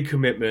big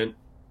commitment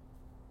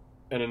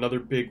and another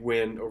big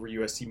win over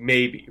USC.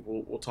 Maybe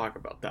we'll talk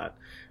about that.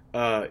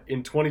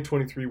 In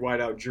 2023,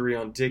 wideout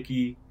Jurion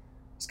Dickey.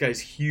 This guy's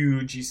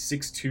huge. He's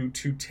 6'2",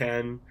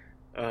 210,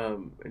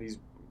 and he's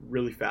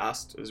really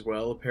fast as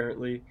well.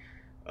 Apparently,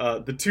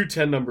 the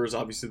 210 number is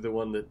obviously the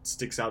one that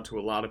sticks out to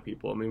a lot of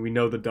people. I mean, we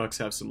know the Ducks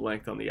have some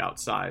length on the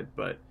outside,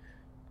 but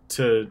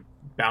to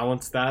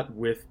balance that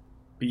with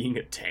being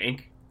a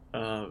tank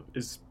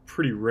is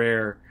pretty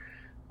rare.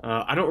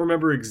 I don't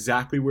remember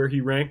exactly where he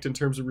ranked in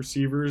terms of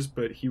receivers,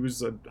 but he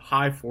was a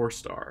high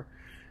 4-star.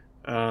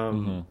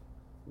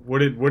 What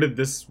did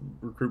this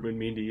recruitment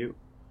mean to you?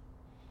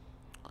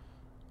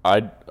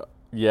 I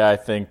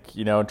think,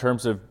 in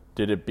terms of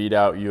did it beat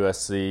out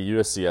USC?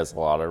 USC has a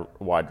lot of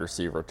wide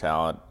receiver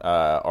talent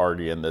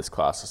already in this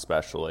class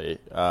especially.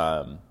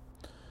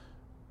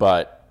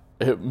 But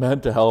it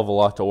meant a hell of a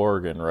lot to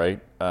Oregon, right?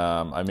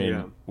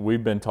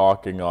 We've been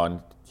talking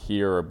on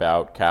here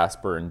about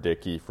Casper and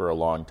Dickey for a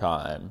long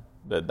time,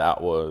 that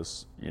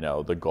was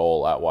the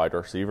goal at wide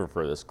receiver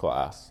for this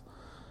class.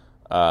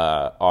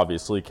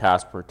 Obviously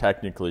Casper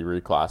technically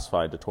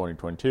reclassified to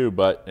 2022,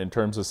 but in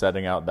terms of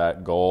setting out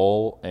that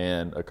goal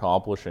and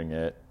accomplishing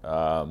it,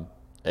 A+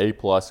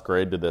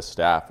 grade to this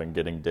staff and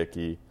getting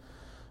Dickey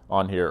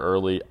on here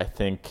early. I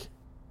think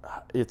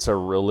it's a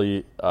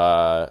really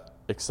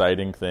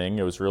exciting thing.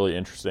 It was really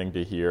interesting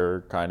to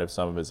hear kind of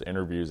some of his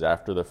interviews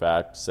after the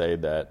fact say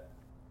that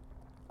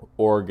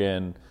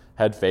Oregon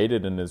had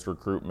faded in his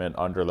recruitment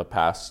under the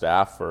past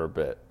staff for a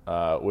bit,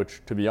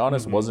 which, to be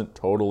honest, wasn't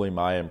totally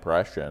my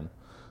impression.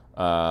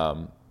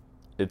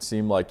 It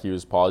seemed like he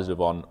was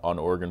positive on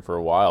Oregon for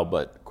a while,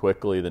 but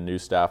quickly the new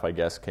staff, I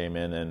guess, came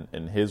in and,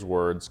 in his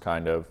words,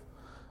 kind of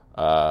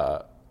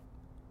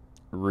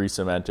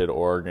re-cemented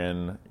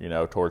Oregon,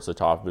 towards the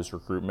top of his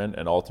recruitment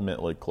and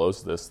ultimately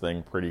closed this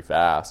thing pretty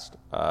fast.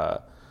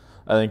 I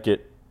think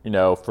it,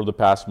 for the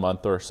past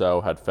month or so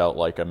had felt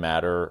like a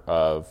matter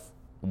of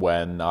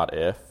when, not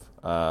if.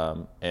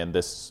 And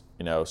this,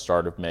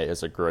 start of May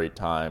is a great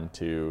time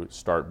to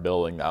start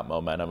building that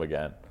momentum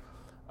again.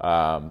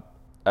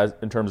 As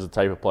in terms of the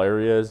type of player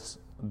he is,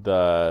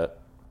 the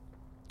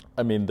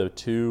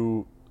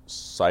two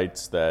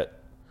sites that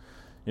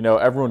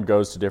everyone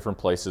goes to different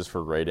places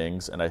for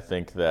ratings, and I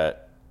think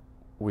that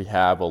we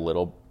have a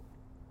little.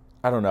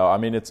 I don't know. I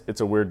mean,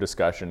 it's a weird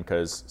discussion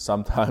because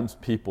sometimes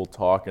people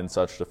talk in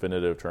such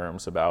definitive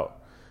terms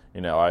about,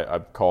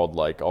 I've called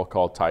I'll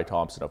call Ty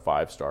Thompson a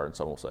 5-star, and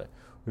someone will say,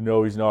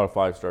 no, he's not a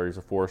 5-star, he's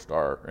a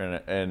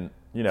 4-star, and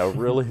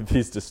really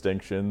these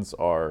distinctions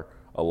are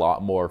a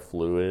lot more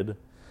fluid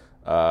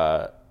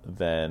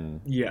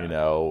than they're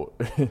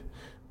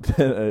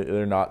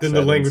not than set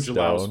the language in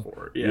allows stone.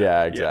 for.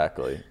 Yeah,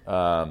 exactly.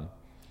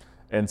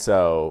 And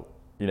so,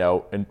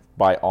 and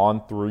by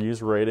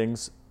On3's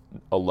ratings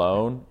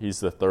alone,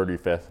 he's the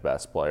 35th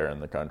best player in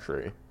the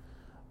country.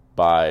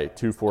 By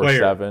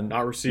 247,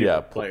 not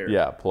receiver,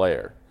 player.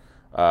 Player.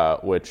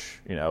 Which,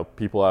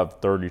 people have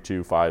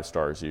 32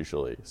 5-stars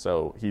usually.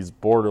 So he's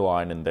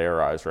borderline in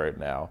their eyes right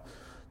now.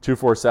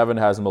 247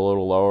 has him a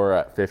little lower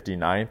at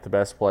 59th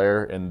best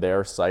player in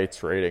their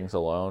site's ratings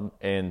alone.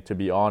 And to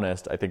be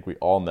honest, I think we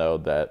all know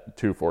that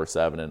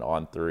 247 and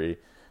On3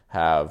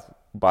 have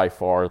by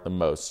far the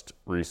most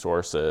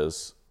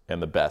resources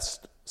and the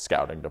best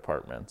scouting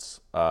departments.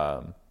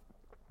 So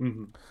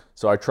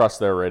I trust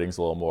their ratings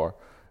a little more.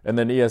 And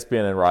then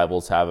ESPN and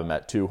Rivals have him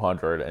at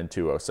 200 and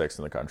 206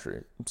 in the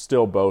country.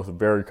 Still both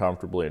very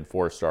comfortably in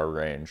 4-star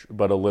range,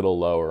 but a little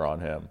lower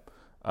on him.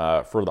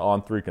 For the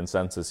On3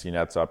 consensus, he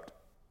nets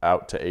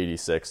out to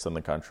 86th in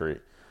the country.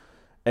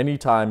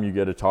 Anytime you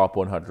get a top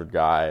 100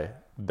 guy,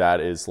 that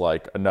is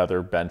like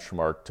another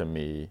benchmark to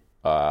me,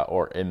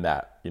 or in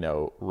that,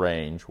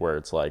 range where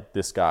it's like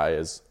this guy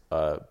is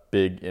a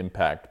big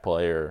impact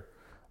player,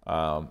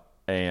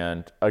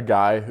 and a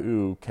guy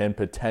who can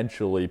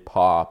potentially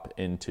pop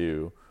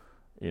into,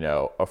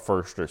 a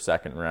first or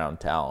second round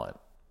talent.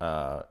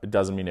 It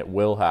doesn't mean it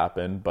will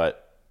happen,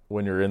 but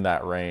when you're in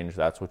that range,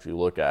 that's what you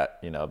look at.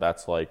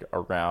 That's like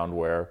around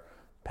where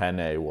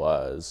Penne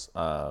was.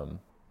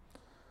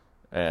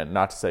 And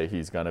not to say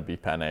he's going to be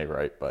Penne,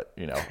 right? But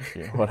you know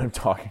what I'm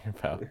talking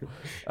about.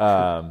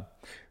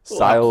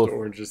 Style of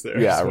oranges there.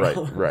 Yeah,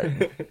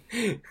 right.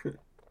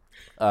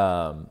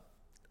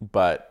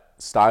 But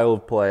style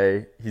of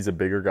play, he's a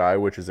bigger guy,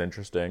 which is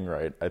interesting,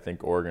 right? I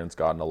think Oregon's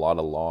gotten a lot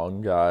of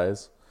long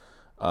guys.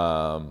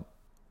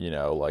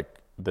 Like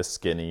the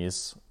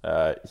skinnies.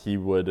 He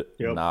would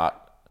not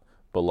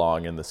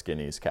belong in the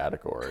skinnies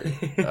category.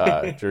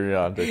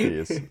 Jurion Dickey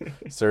is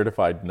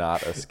certified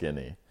not a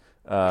skinny.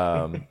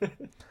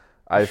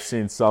 I've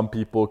seen some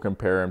people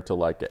compare him to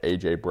like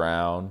AJ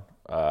Brown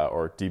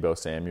or Deebo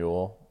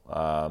Samuel,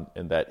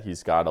 in that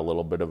he's got a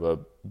little bit of a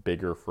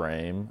bigger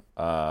frame,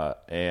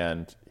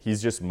 and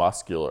he's just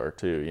muscular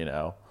too,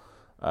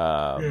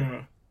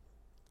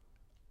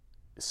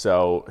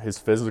 So his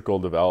physical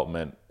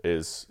development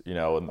is,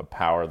 and the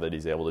power that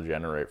he's able to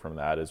generate from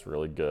that is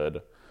really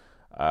good.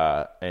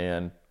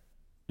 And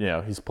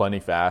he's plenty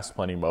fast,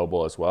 plenty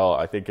mobile as well.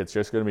 I think it's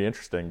just going to be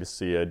interesting to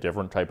see a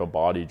different type of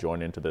body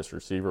join into this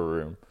receiver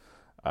room.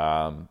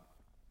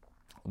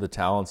 The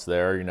talent's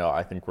there,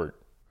 I think we're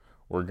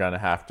going to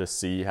have to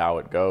see how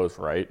it goes,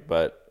 right?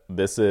 But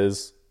this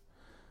is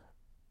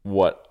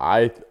what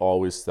I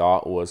always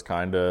thought was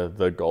kind of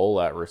the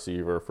goal at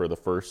receiver for the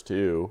first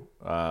two,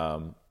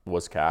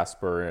 was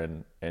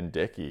Casper and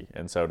Dickey.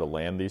 And so to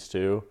land these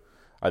two,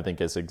 I think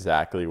is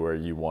exactly where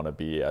you want to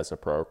be as a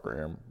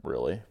program,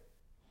 really.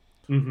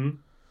 Mm-hmm.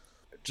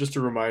 Just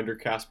a reminder,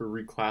 Casper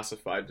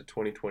reclassified to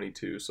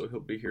 2022, so he'll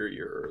be here a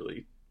year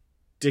early.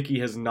 Dickey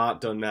has not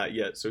done that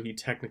yet, so he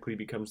technically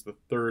becomes the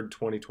third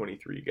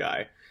 2023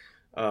 guy.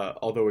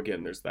 Although,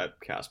 again, there's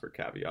that Casper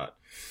caveat.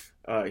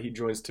 He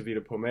joins Tavita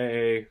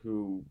Pomee,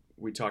 who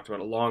we talked about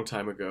a long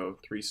time ago,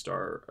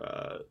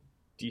 3-star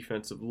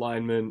defensive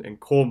lineman, and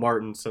Cole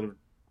Martin, son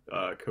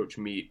of Coach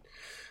Meat,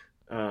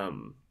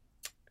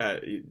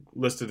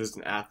 listed as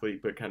an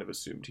athlete, but kind of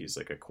assumed he's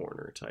like a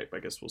corner type. I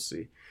guess we'll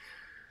see.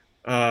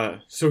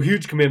 So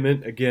huge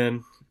commitment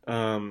again.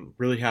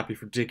 Really happy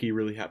for Dickey,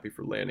 really happy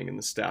for Lanning and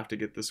the staff to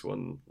get this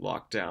one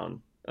locked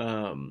down.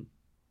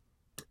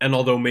 And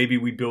although maybe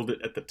we build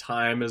it at the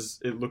time as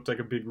it looked like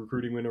a big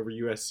recruiting win over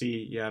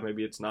USC, yeah,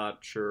 maybe it's not,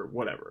 sure,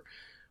 whatever.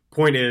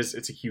 Point is,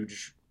 it's a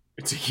huge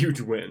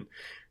win.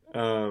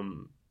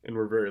 And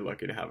we're very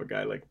lucky to have a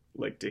guy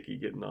like Dickey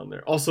getting on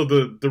there. Also,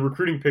 the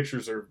recruiting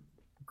pictures are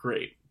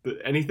great.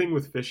 Anything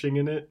with fishing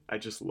in it, I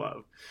just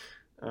love.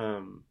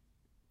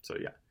 So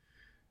yeah,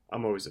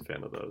 I'm always a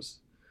fan of those.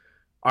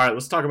 All right,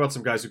 let's talk about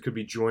some guys who could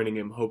be joining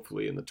him,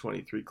 hopefully, in the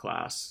 23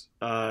 class.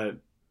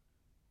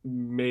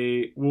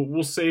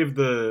 We'll save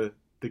the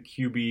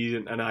QB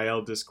and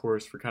NIL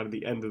discourse for kind of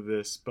the end of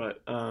this,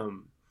 but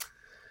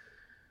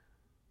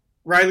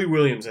Riley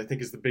Williams, I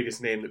think, is the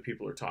biggest name that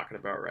people are talking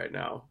about right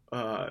now.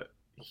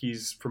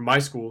 He's from my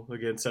school,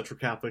 again, Central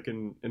Catholic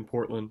in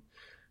Portland.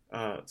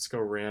 Let's go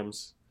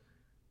Rams.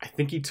 I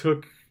think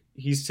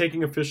he's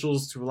taking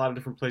officials to a lot of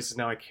different places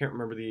now. I can't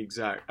remember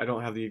I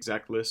don't have the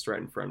exact list right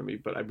in front of me,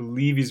 but I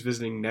believe he's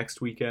visiting next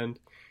weekend,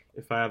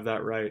 if I have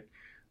that right.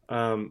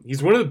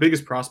 He's one of the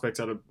biggest prospects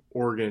out of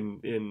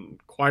Oregon in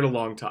quite a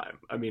long time.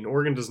 I mean,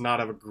 Oregon does not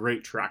have a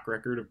great track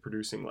record of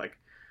producing like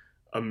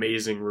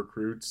amazing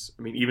recruits.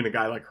 I mean, even a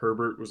guy like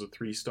Herbert was a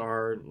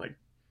 3-star, and like,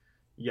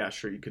 yeah,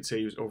 sure, you could say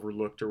he was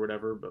overlooked or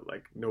whatever, but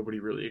like nobody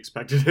really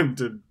expected him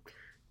to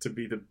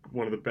be the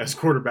one of the best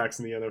quarterbacks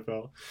in the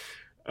NFL.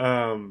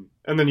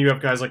 And then you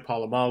have guys like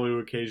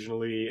Palomalu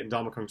occasionally, and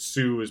Ndamukong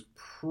Suh is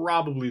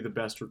probably the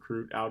best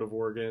recruit out of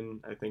Oregon,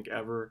 I think,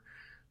 ever.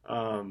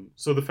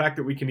 So the fact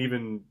that we can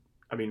even,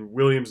 I mean,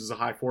 Williams is a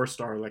high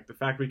 4-star. Like, the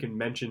fact we can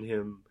mention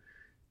him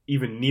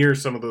even near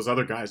some of those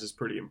other guys is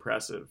pretty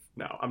impressive.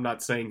 Now, I'm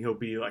not saying he'll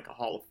be like a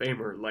Hall of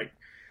Famer like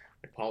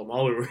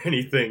Palomalu or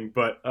anything,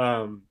 but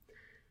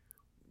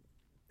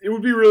it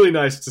would be really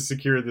nice to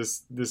secure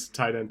this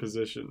tight end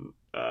position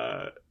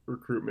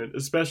recruitment,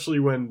 especially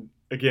when,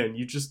 again,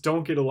 you just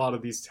don't get a lot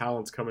of these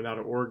talents coming out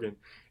of Oregon.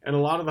 And a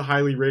lot of the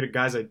highly rated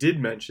guys I did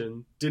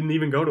mention didn't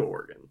even go to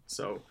Oregon.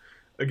 So,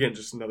 again,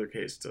 just another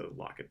case to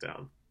lock it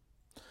down.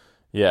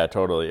 Yeah,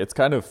 totally. It's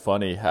kind of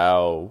funny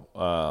how,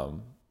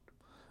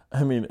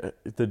 I mean,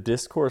 the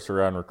discourse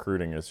around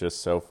recruiting is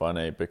just so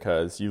funny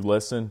because you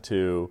listen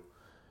to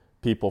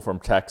people from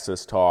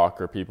Texas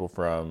talk or people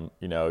from,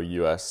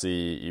 USC,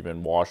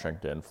 even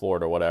Washington,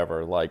 Florida,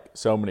 whatever. Like,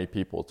 so many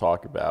people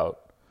talk about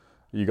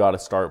you got to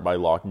start by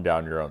locking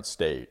down your own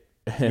state.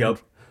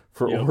 And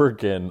for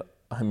Oregon,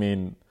 I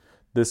mean,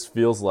 this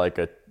feels like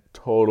a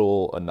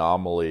total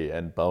anomaly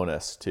and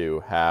bonus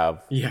to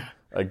have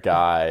a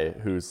guy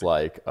who's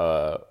like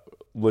a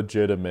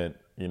legitimate,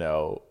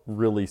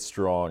 really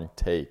strong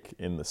take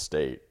in the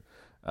state.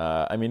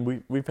 I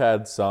mean, we've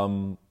had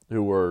some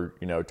who were,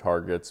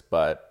 targets,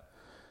 but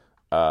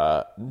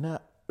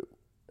not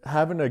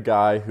having a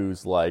guy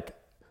who's like,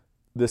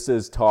 this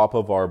is top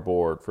of our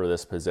board for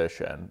this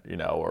position,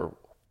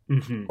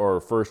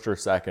 or first or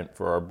second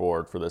for our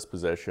board for this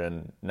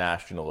position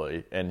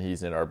nationally, and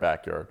he's in our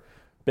backyard,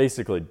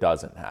 basically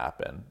doesn't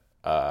happen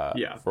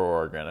for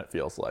Oregon, it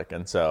feels like.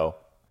 And so,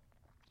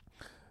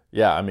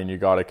 yeah, I mean, you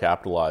got to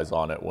capitalize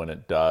on it when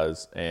it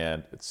does,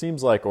 and it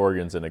seems like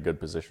Oregon's in a good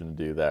position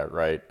to do that,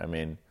 right? I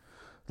mean,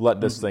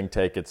 let this thing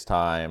take its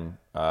time.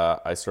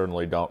 I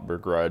certainly don't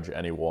begrudge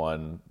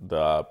anyone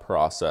the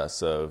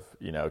process of,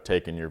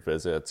 taking your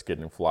visits,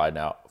 getting flown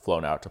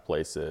out to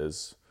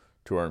places,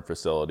 touring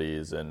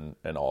facilities and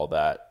all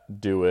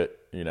that. Do it,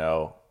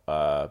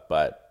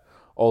 but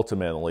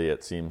ultimately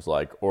it seems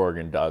like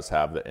Oregon does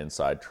have the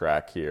inside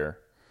track here.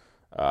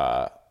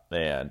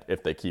 And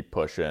if they keep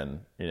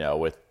pushing,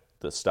 with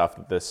the stuff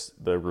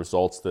the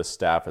results this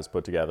staff has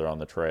put together on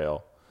the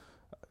trail,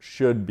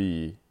 should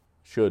be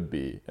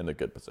in a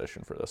good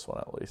position for this one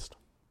at least.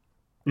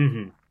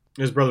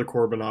 His brother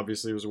Corbin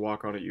obviously was a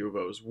walk-on at U of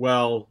O as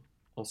well.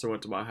 Also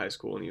went to my high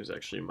school, and he was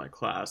actually in my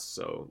class,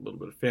 so a little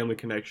bit of family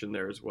connection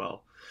there as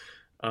well.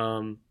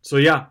 So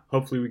yeah,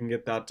 hopefully we can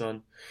get that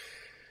done.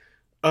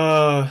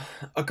 A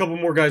couple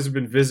more guys have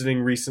been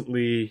visiting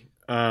recently.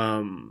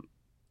 Leona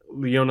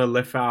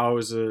Lefau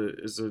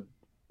is a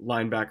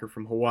linebacker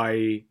from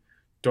Hawaii.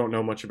 Don't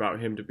know much about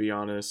him, to be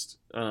honest.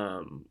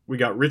 We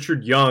got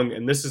Richard Young,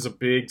 and this is a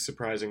big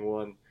surprising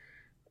one.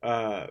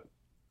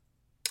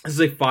 This is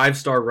a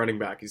 5-star running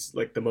back. He's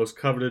like the most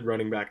coveted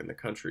running back in the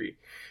country.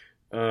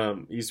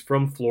 He's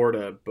from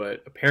Florida,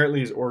 but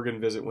apparently his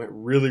Oregon visit went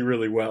really,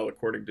 really well,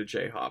 according to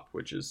J-Hop,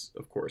 which is,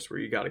 of course, where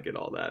you got to get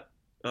all that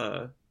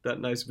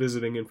nice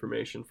visiting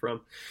information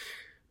from.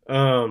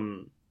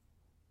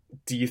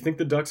 Do you think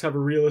the Ducks have a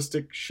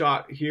realistic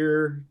shot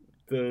here?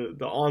 The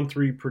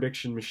On3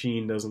 prediction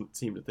machine doesn't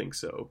seem to think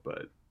so,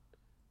 but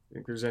I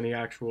think there's any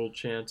actual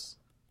chance.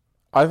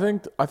 I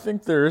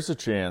think there is a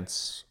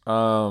chance.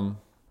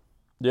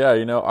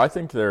 Yeah, I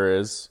think there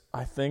is.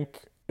 I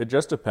think it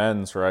just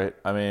depends, right?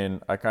 I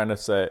mean, I kind of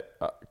say,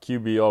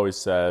 QB always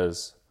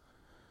says,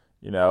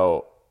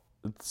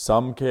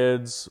 some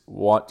kids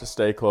want to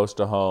stay close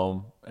to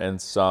home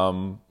and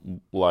some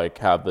like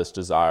have this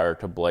desire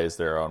to blaze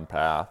their own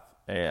path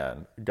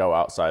and go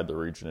outside the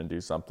region and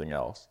do something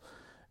else.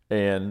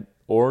 And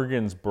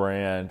Oregon's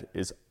brand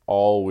is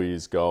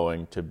always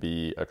going to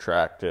be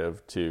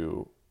attractive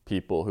to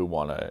people who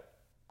want to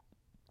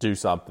do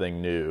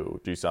something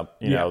new,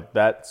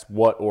 that's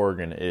what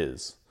Oregon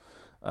is.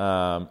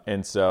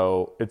 And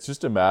so it's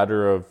just a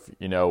matter of,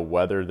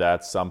 whether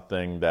that's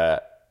something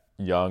that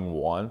Young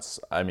wants.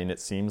 I mean, it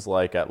seems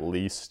like at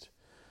least,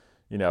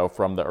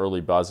 from the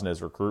early buzz in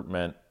his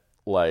recruitment,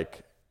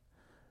 like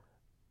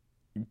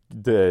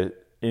the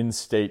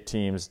in-state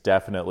teams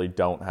definitely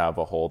don't have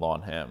a hold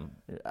on him.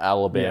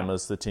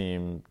 Alabama's the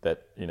team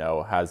that,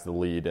 has the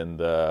lead in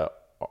the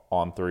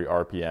On3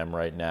 RPM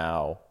right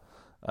now.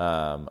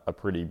 A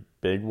pretty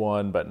big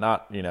one, but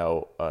not,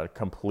 a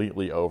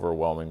completely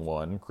overwhelming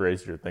one.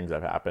 Crazier things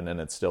have happened,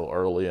 and it's still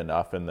early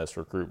enough in this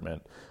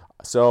recruitment.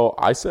 So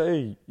I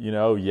say,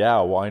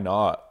 why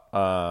not?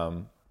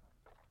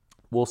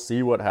 We'll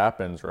see what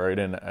happens, right?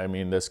 And I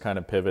mean, this kind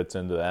of pivots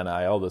into the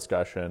NIL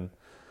discussion.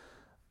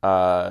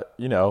 I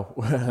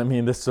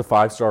mean, this is a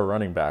 5-star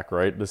running back,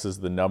 right? This is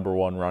the number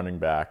 1 running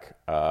back,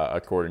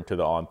 according to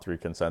the On3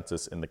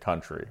 consensus in the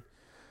country.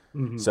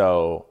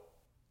 So,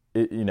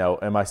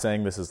 am I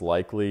saying this is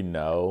likely?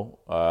 No.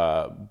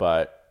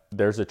 But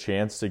there's a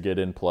chance to get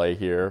in play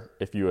here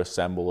if you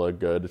assemble a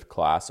good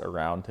class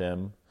around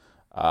him.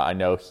 I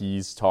know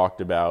he's talked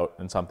about,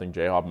 and something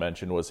J-Hob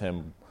mentioned was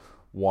him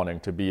wanting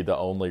to be the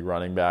only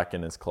running back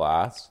in his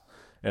class.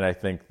 And I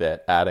think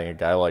that adding a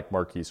guy like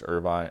Marquise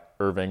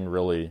Irving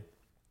really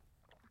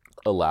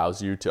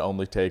allows you to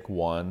only take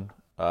one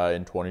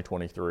in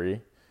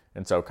 2023.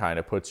 And so kind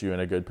of puts you in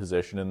a good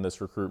position in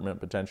this recruitment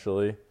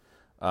potentially,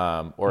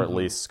 or at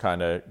least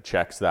kind of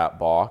checks that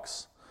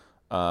box.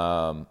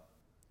 And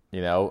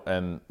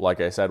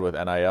like I said, with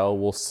NIL,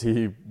 we'll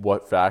see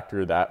what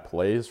factor that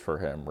plays for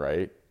him,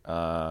 right?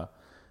 That's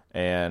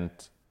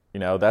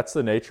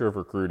the nature of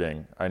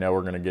recruiting. I know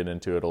we're going to get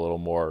into it a little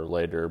more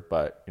later,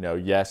 but,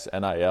 yes,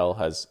 NIL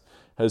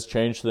has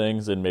changed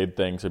things and made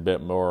things a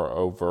bit more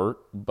overt.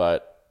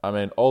 But,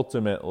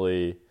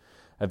 ultimately,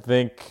 I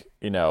think,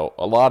 a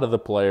lot of the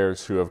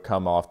players who have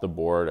come off the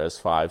board as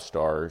 5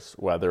 stars,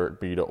 whether it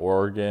be to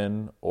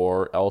Oregon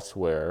or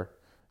elsewhere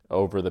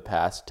over the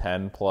past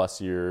 10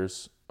 plus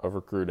years of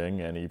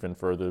recruiting and even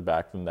further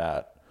back than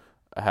that,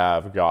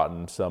 have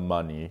gotten some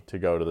money to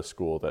go to the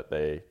school that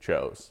they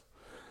chose.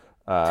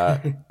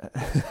 I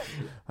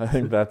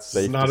think that's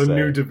safe to say. It's not a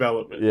new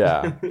development.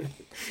 Yeah.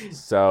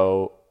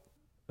 So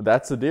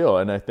that's the deal.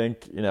 And I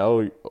think,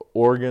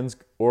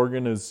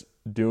 Oregon is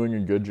doing a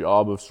good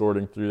job of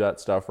sorting through that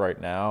stuff right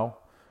now.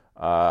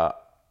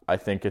 I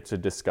think it's a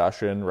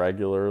discussion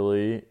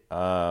regularly.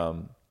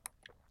 And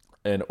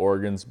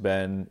Oregon's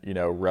been,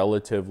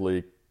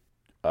 relatively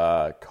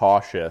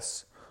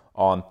cautious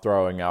on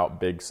throwing out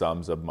big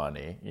sums of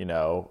money.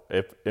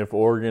 If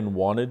Oregon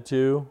wanted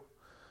to,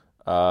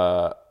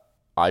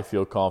 I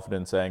feel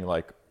confident saying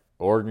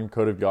Oregon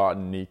could have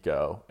gotten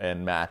Nico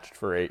and matched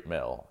for $8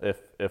 million.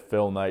 If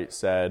Phil Knight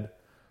said,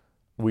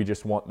 we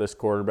just want this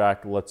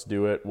quarterback, let's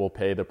do it, we'll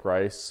pay the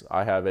price,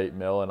 I have $8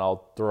 million and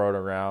I'll throw it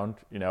around,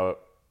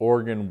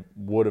 Oregon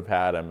would have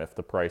had him if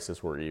the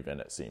prices were even,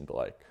 it seemed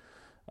like.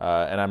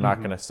 And I'm not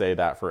going to say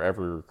that for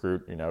every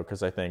recruit,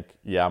 because I think,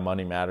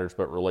 money matters,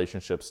 but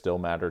relationships still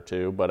matter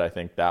too. But I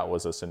think that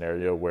was a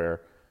scenario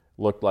where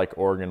looked like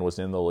Oregon was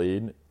in the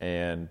lead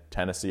and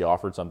Tennessee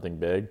offered something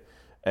big.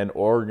 And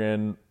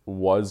Oregon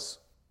was,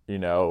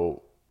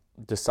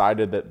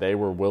 decided that they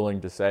were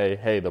willing to say,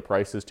 hey, the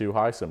price is too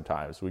high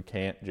sometimes. We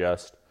can't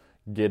just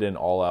get in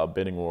all-out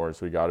bidding wars.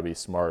 We got to be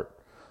smart.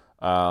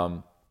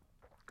 But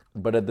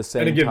at the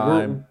same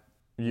time...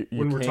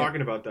 When we're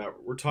talking about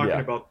that, we're talking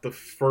about the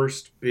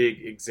first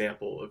big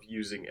example of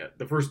using it.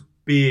 The first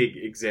big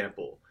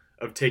example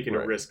of taking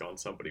a risk on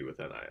somebody with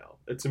NIL.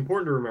 It's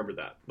important to remember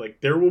that.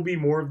 There will be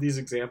more of these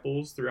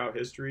examples throughout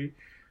history.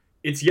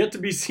 It's yet to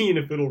be seen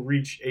if it'll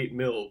reach $8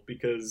 million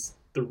because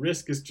the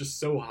risk is just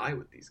so high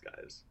with these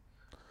guys.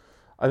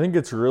 I think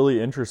it's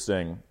really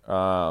interesting.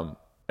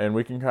 And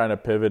we can kind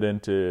of pivot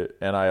into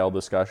NIL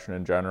discussion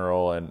in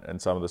general and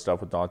some of the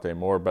stuff with Dante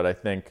Moore. But I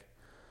think...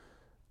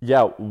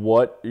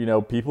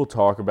 people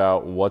talk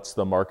about what's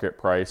the market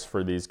price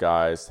for these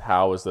guys,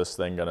 how is this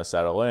thing going to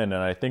settle in?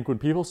 And I think when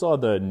people saw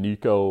the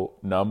Nico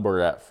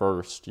number at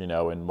first,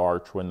 in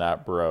March when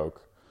that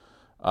broke,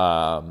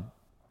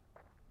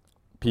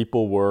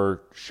 people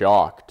were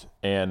shocked.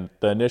 And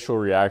the initial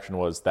reaction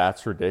was,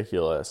 that's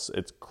ridiculous.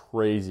 It's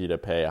crazy to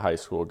pay a high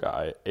school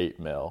guy $8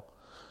 million.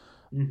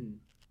 Mm-hmm.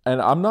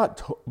 And I'm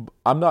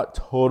not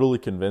totally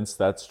convinced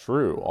that's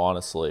true,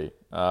 honestly.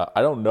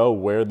 I don't know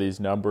where these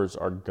numbers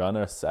are going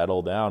to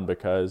settle down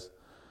because,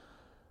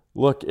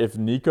 look, if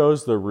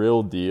Nico's the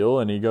real deal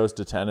and he goes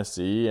to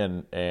Tennessee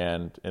and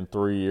in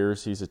 3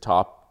 years he's a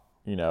top,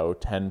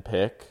 10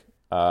 pick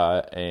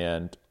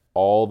and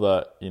all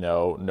the,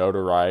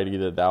 notoriety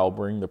that'll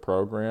bring the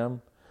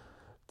program,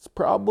 it's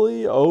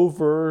probably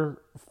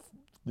over,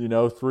 3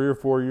 or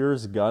 4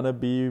 years going to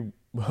be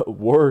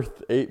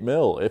worth $8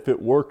 million if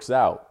it works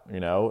out,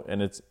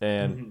 and it's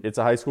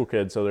a high school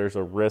kid, so there's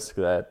a risk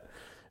that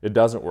it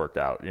doesn't work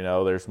out.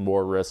 There's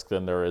more risk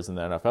than there is in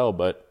the NFL,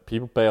 but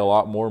people pay a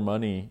lot more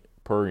money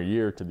per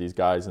year to these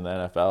guys in the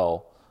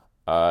NFL,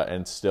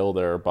 and still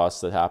there are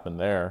busts that happen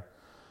there.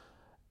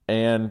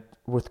 And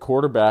with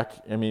quarterback,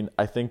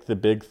 I think the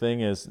big thing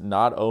is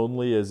not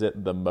only is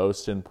it the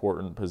most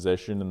important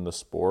position in the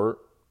sport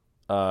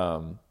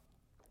on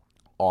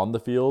the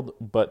field,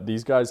 but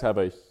these guys have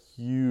a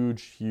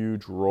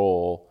huge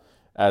role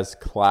as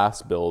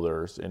class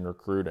builders in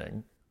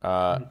recruiting.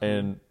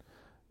 And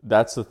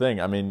that's the thing.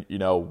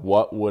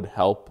 What would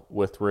help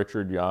with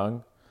Richard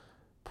Young?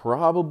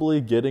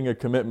 Probably getting a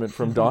commitment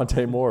from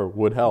Dante Moore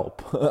would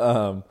help.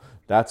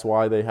 That's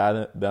why they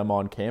had them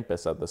on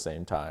campus at the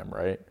same time,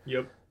 right?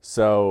 Yep.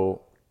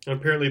 So and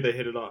apparently they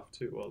hit it off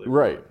too while they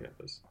were on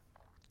campus.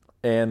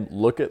 And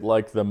look at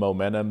the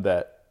momentum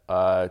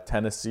that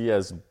Tennessee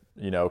has,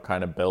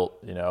 kind of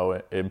built,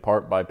 in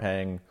part by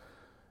paying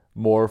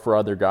more for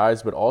other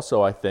guys, but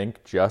also I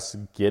think just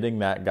getting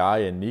that guy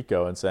in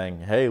Nico and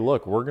saying, hey,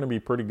 look, we're going to be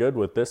pretty good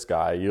with this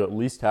guy. You at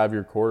least have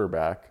your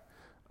quarterback.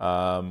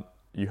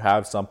 You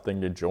have something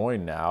to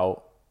join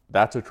now.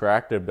 That's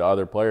attractive to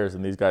other players,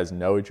 and these guys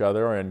know each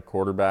other, and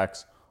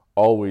quarterbacks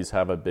always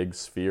have a big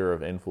sphere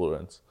of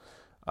influence.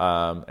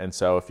 And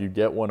so if you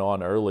get one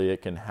on early,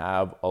 it can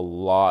have a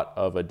lot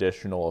of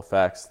additional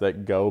effects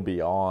that go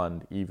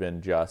beyond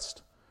even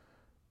just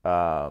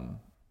the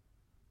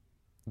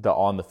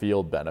on the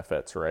field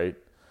benefits, right?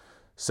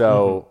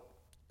 So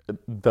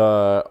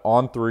the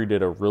On3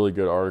 did a really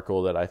good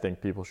article that I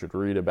think people should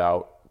read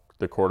about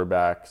the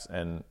quarterbacks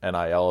and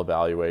NIL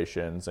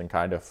evaluations and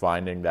kind of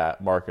finding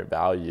that market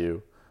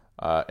value.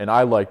 And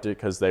I liked it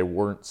because they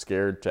weren't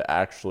scared to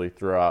actually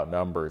throw out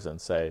numbers and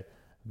say,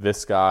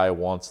 this guy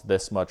wants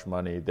this much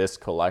money, this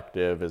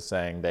collective is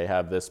saying they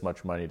have this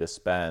much money to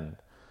spend.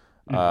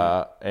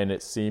 And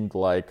it seemed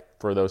like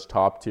for those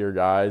top tier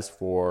guys,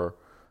 for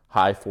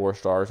high 4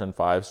 stars and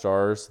 5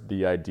 stars,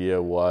 the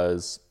idea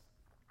was,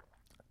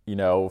 you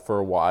know, for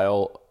a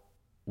while,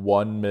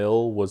 1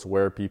 mil was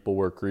where people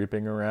were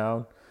creeping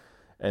around.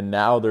 And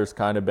now there's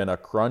kind of been a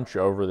crunch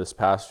over this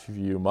past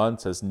few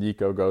months as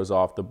Nico goes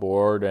off the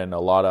board and a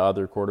lot of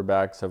other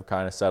quarterbacks have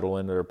kind of settled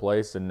into their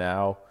place. And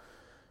now,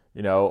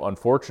 you know,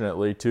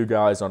 unfortunately, 2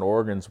 guys on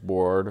Oregon's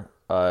board,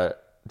 Jaden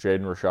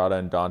Rashada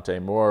and Dante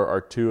Moore,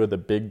 are 2 of the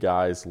big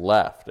guys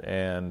left.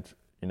 And,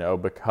 you know,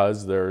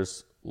 because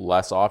there's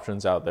less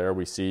options out there,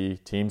 we see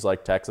teams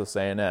like Texas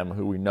A&M,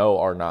 who we know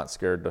are not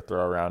scared to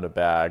throw around a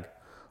bag,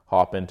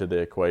 hop into the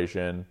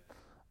equation,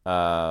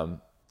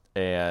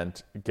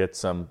 and get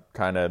some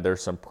kind of,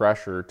 there's some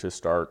pressure to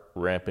start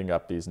ramping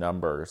up these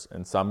numbers.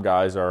 And some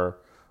guys are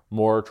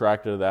more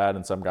attracted to that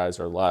and some guys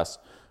are less.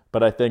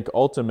 But I think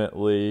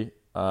ultimately,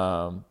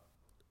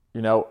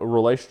 you know,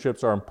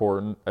 relationships are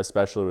important,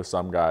 especially with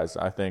some guys.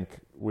 I think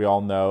we all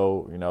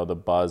know, you know, the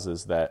buzz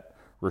is that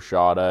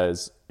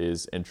Rashada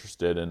is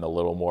interested in a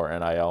little more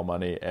NIL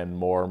money, and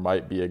Moore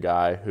might be a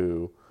guy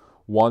who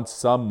wants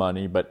some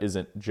money but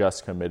isn't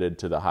just committed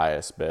to the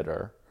highest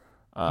bidder.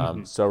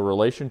 So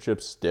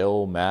relationships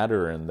still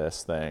matter in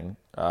this thing.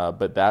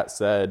 But that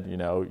said, you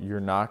know, you're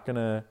not going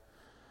to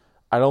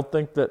 – I don't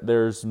think that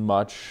there's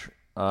much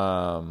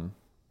you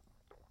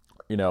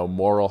know,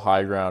 moral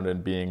high ground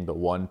in being the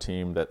one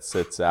team that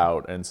sits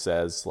out and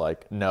says,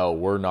 like, no,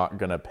 we're not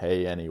going to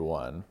pay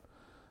anyone.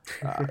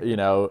 You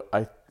know,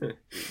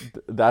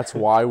 that's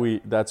why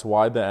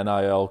the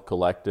NIL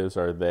collectives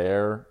are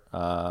there,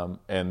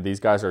 and these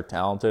guys are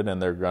talented and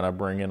they're gonna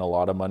bring in a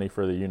lot of money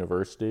for the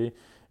university.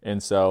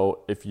 And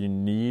so, if you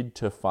need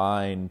to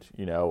find,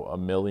 you know, $1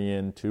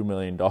 million, $2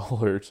 million,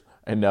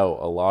 I know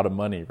a lot of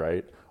money,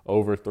 right,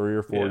 over 3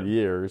 or 4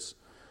 years,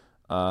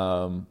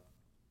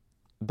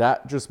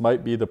 that just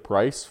might be the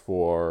price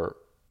for,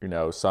 you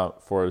know, some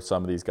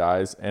of these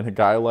guys. And a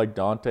guy like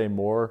Dante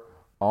Moore,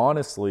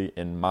 honestly,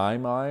 in my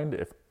mind,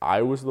 if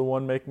I was the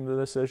one making the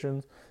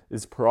decisions,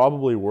 is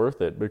probably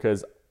worth it,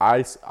 because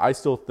I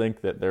still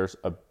think that there's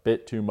a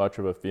bit too much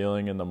of a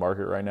feeling in the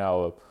market right now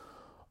of,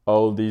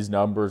 oh, these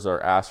numbers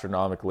are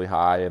astronomically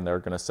high and they're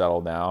going to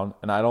settle down.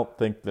 And I don't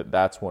think that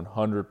that's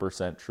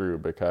 100% true,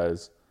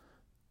 because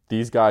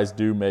these guys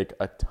do make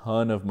a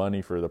ton of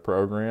money for the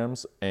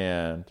programs.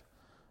 And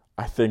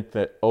I think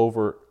that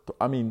 2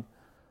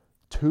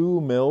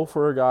 mil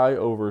for a guy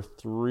over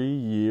 3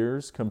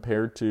 years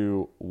compared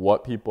to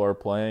what people are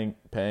paying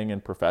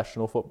in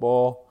professional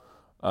football.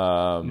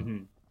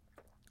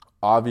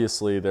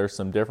 Obviously there's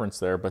some difference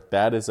there, but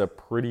that is a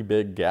pretty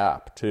big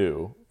gap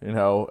too, you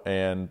know,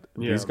 and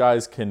these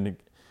guys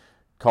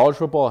college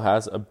football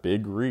has a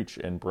big reach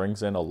and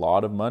brings in a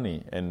lot of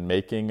money, and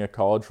making a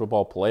college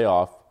football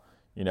playoff,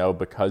 you know,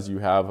 because you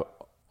have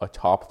a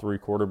top 3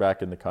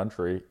 quarterback in the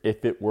country,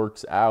 if it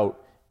works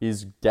out,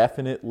 is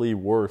definitely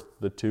worth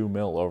the 2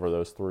 mil over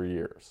those 3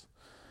 years,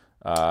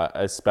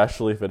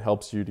 especially if it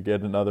helps you to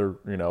get another,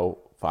 you know,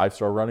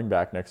 5-star running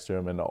back next to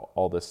him and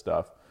all this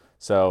stuff.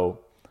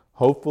 So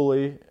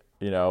hopefully,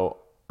 you know,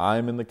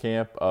 I'm in the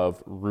camp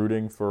of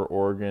rooting for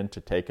Oregon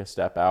to take a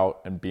step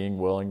out and being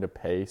willing to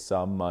pay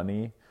some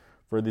money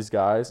for these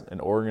guys.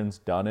 And Oregon's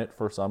done it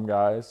for some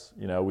guys.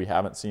 You know, we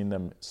haven't seen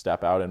them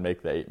step out and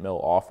make the 8 mil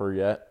offer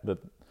yet that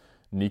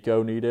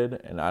Nico needed,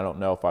 and I don't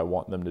know if I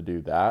want them to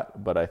do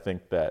that, but I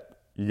think that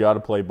you got to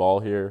play ball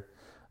here,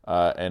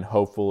 and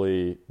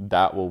hopefully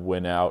that will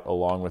win out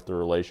along with the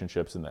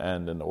relationships in the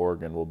end, and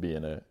Oregon will be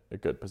in a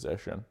good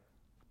position.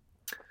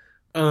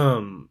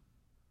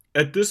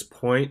 At this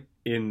point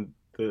in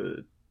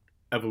the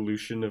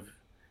evolution of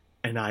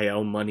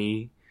NIL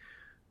money,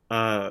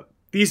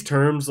 these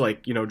terms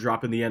like, you know,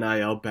 dropping the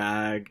NIL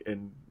bag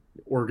and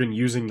Oregon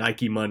using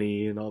Nike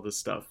money and all this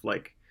stuff,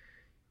 like,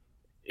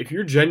 if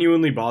you're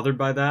genuinely bothered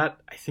by that,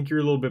 I think you're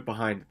a little bit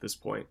behind at this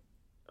point.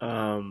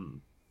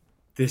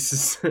 This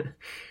is,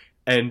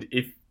 and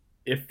if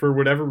for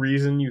whatever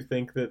reason you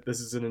think that this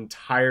is an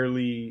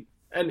entirely,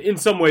 and in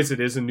some ways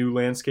it is a new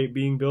landscape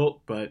being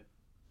built, but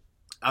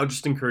I'll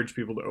just encourage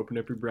people to open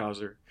up your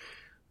browser,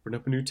 open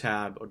up a new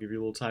tab. I'll give you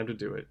a little time to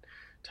do it.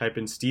 Type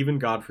in Stephen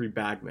Godfrey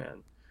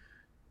Bagman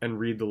and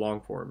read the long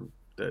form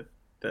that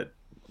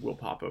will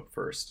pop up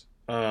first.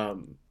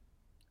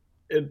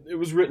 It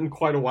was written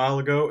quite a while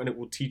ago, and it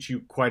will teach you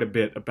quite a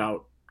bit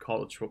about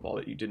college football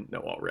that you didn't know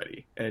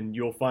already. And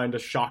you'll find a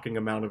shocking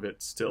amount of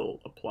it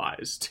still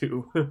applies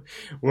to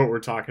what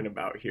we're talking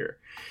about here.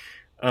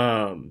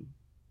 Um,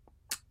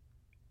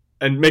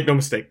 and make no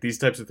mistake, these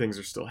types of things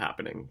are still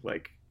happening.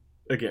 Like,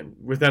 again,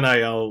 with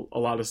NIL, a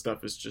lot of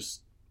stuff is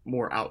just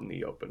more out in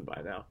the open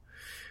by now.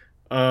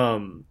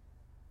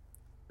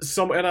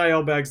 Some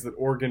NIL bags that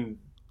Oregon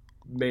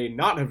may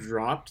not have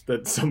dropped,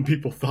 that some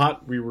people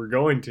thought we were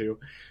going to,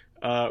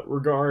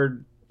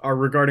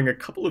 regarding a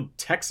couple of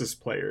Texas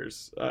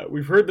players.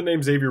 We've heard the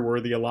name Xavier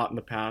Worthy a lot in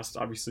the past.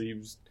 Obviously, he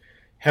was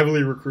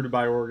heavily recruited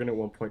by Oregon at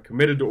one point,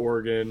 committed to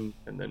Oregon,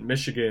 and then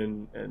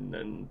Michigan, and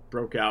then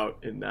broke out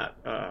in that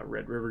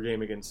Red River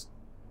game against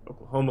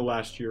Oklahoma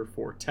last year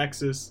for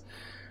Texas.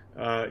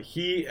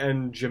 He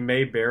and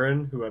Jahmai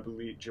Barron,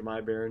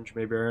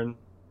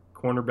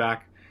 cornerback.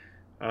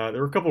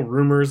 There were a couple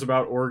rumors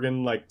about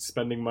Oregon like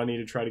spending money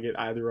to try to get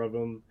either of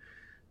them.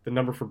 The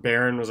number for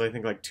Barron was, I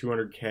think, like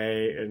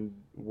 $200K, and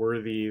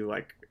Worthy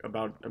like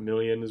about $1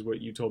 million is what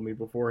you told me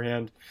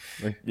beforehand.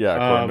 Yeah,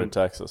 according to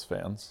Texas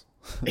fans.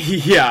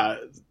 Yeah,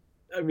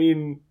 I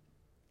mean,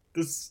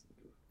 this,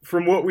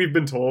 from what we've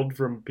been told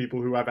from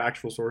people who have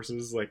actual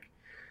sources, like,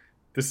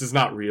 this is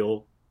not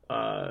real.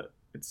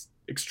 It's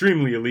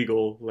extremely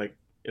illegal, like,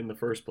 in the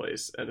first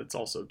place, and it's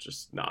also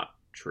just not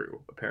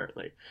true,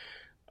 apparently.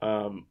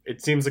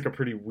 It seems like a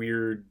pretty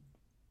weird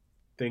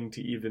thing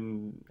to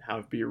even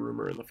have be a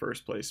rumor in the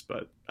first place,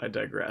 but I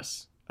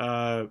digress.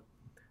 Do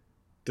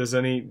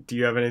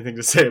you have anything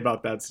to say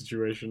about that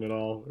situation at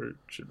all, or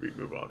should we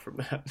move on from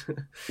that?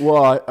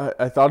 Well,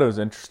 I thought it was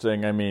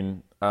interesting. I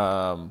mean,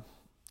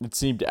 it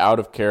seemed out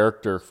of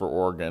character for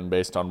Oregon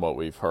based on what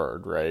we've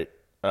heard, right?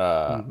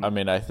 I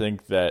mean, I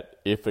think that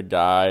if a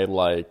guy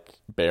like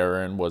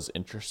Barron was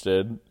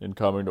interested in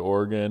coming to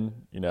Oregon,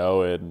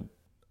 and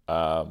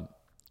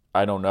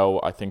I don't know,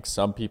 I think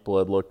some people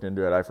had looked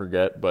into it, I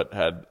forget, but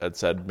had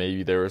said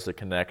maybe there was a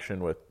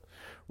connection with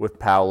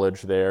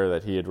Powledge there,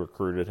 that he had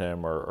recruited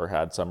him or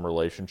had some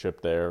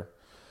relationship there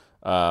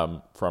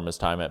from his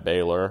time at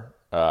Baylor,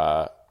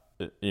 and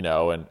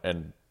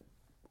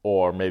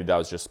or maybe that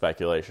was just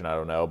speculation, I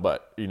don't know.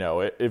 But,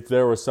 if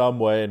there was some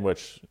way in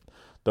which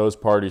those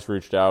parties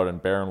reached out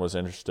and Barron was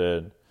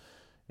interested,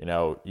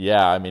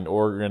 I mean,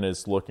 Oregon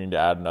is looking to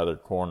add another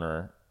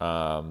corner.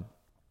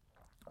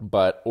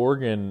 But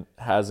Oregon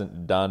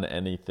hasn't done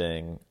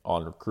anything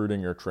on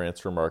recruiting or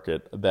transfer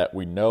market that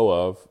we know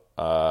of.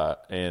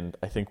 And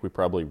I think we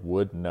probably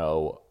would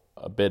know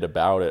a bit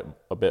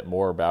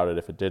more about it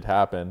if it did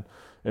happen,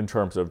 in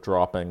terms of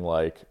dropping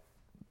like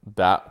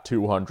that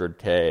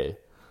 $200K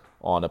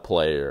on a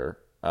player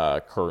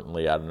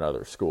currently at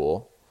another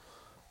school.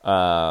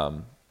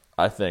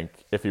 I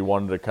think if he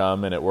wanted to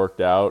come and it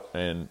worked out,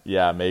 and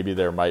maybe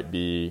there might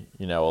be,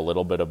 a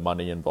little bit of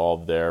money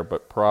involved there,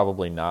 but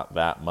probably not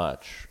that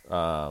much.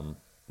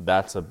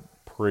 That's a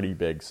pretty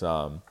big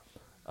sum.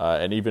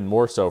 And even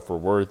more so for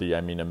Worthy.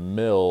 I mean, $1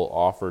 million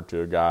offered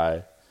to a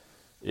guy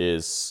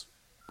is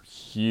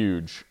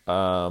huge.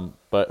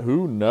 But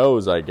who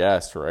knows, I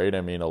guess, right?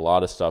 I mean, a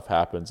lot of stuff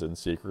happens in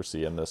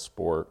secrecy in this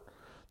sport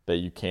that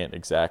you can't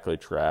exactly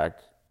track.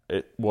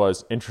 It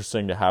was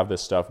interesting to have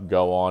this stuff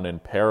go on in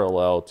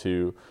parallel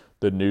to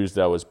the news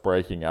that was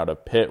breaking out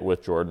of Pitt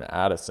with Jordan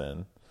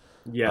Addison.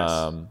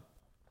 Yes.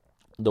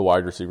 The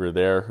wide receiver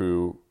there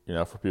who,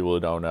 for people who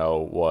don't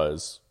know,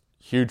 was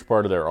a huge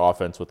part of their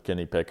offense with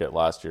Kenny Pickett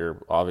last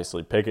year.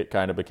 Obviously, Pickett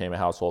kind of became a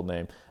household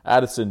name.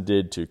 Addison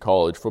did to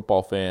college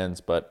football fans,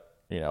 but,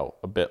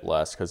 a bit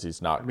less because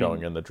he's not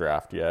going in the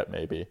draft yet,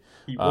 maybe.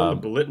 He won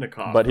the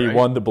Biletnikoff, But he right?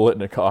 won the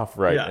Biletnikoff,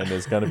 right, Yeah. and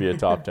is going to be a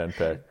top 10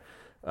 pick.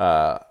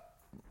 I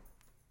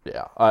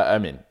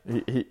mean,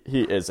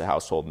 he is a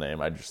household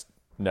name. I just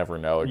never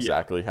know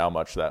exactly how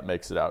much that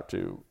makes it out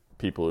to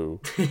people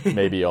who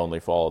maybe only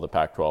follow the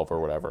Pac-12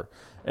 or whatever.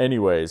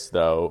 Anyways,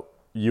 though,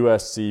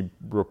 USC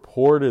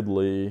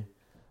reportedly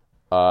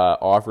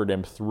offered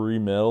him $3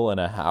 million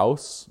and a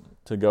house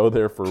to go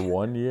there for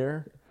 1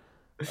 year.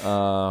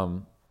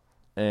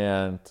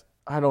 And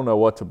I don't know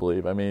what to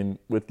believe. I mean,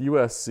 with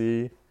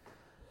USC,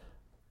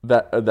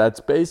 that's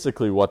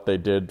basically what they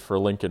did for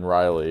Lincoln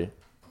Riley.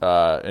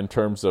 In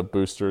terms of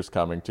boosters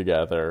coming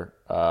together,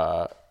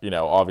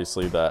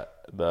 obviously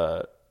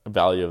the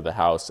value of the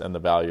house and the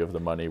value of the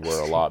money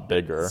were a lot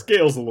bigger.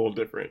 Scale's a little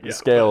different. Yeah.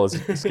 Scale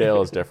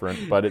is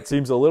different, but it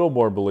seems a little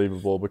more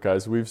believable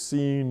because we've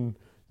seen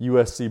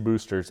USC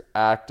boosters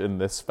act in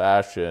this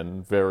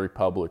fashion very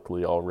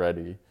publicly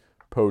already,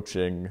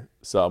 poaching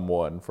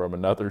someone from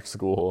another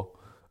school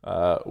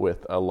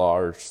with a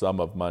large sum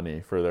of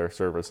money for their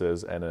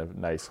services and a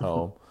nice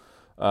home.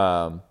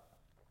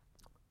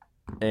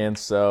 And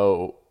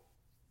so,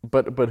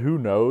 but who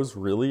knows,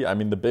 really? I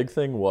mean, the big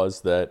thing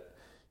was that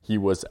he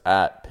was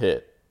at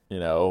Pitt,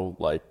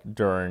 like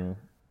during,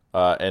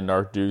 and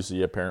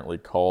Narduzzi apparently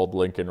called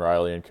Lincoln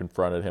Riley and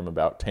confronted him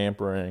about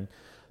tampering.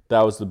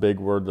 That was the big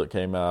word that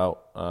came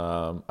out.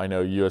 I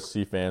know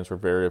USC fans were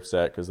very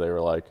upset because they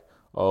were like,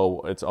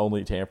 oh, it's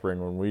only tampering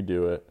when we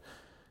do it.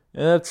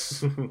 And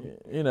that's,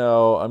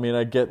 I mean,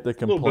 I get the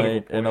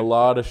complaint, and a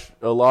lot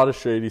of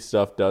shady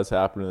stuff does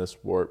happen in this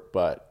sport,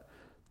 but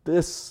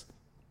this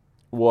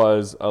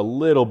was a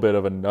little bit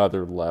of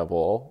another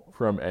level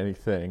from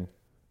anything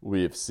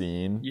we have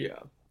seen Yeah.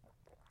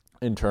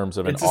 in terms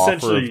of an It's offer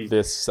essentially of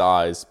this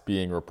size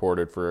being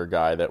reported for a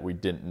guy that we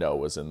didn't know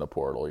was in the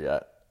portal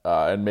yet.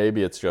 And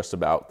maybe it's just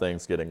about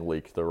things getting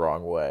leaked the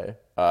wrong way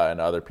and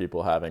other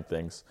people having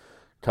things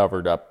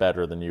covered up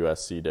better than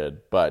USC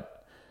did.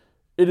 But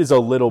it is a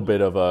little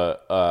bit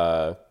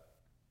of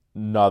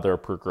another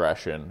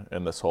progression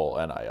in this whole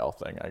NIL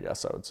thing, I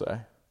guess I would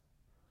say.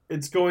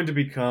 it's going to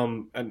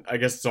become, and I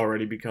guess it's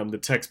already become, the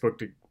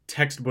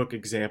textbook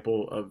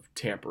example of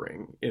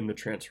tampering in the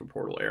transfer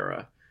portal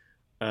era.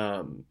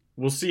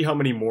 We'll see how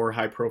many more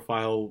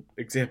high-profile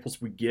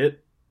examples we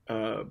get.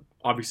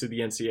 Obviously,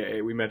 the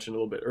NCAA, we mentioned a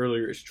little bit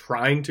earlier, is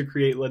trying to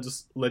create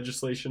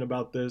legislation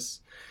about this.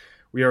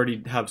 We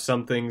already have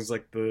some things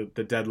like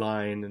the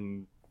deadline,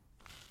 and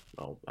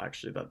well,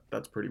 actually,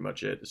 that's pretty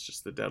much it. It's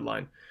just the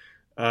deadline,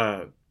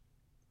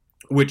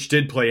 which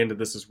did play into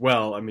this as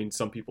well. I mean,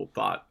 some people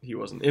thought he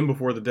wasn't in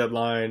before the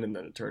deadline, and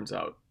then it turns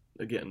out,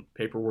 again,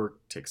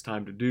 paperwork takes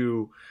time to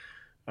do.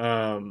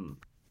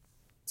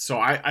 So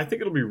I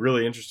think it'll be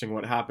really interesting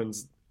what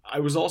happens. I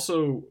was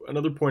also,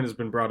 another point has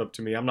been brought up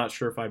to me. I'm not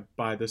sure if I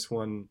buy this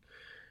one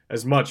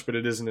as much, but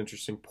it is an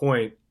interesting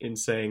point in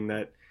saying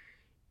that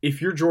if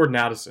you're Jordan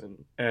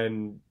Addison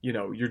and,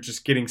 you're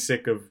just getting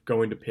sick of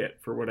going to Pitt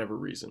for whatever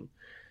reason,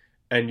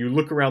 and you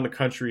look around the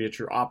country at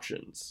your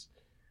options,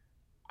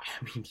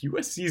 I mean,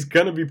 USC is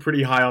going to be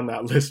pretty high on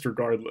that list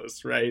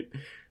regardless, right?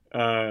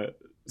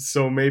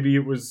 So maybe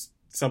it was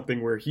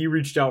something where he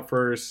reached out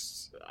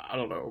first. I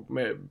don't know.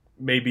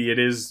 Maybe it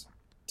is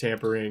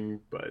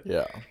tampering, but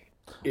yeah,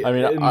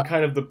 in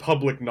kind of the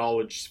public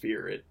knowledge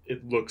sphere,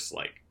 it looks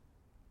like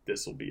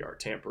this will be our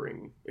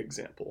tampering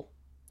example.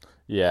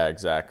 Yeah,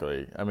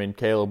 exactly. I mean,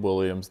 Caleb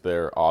Williams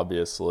there,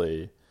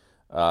 obviously,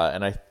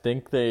 and I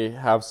think they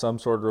have some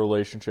sort of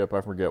relationship.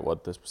 I forget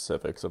what the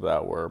specifics of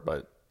that were,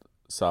 but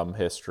some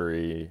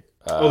history.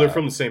 They're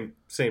from the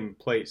same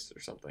place or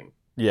something.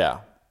 Yeah.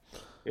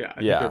 Yeah, I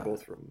think they're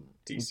both from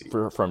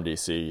DC. From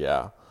DC,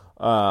 yeah.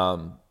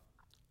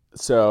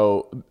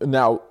 So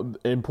now,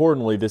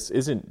 importantly, this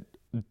isn't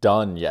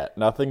done yet.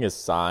 Nothing is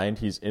signed.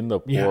 He's in the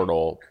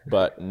portal,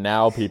 but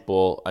now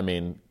people, I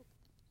mean,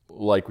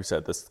 like we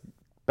said, this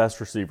best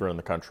receiver in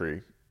the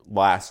country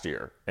last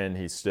year, and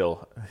he's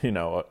still,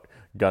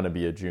 going to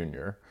be a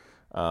junior,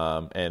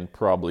 and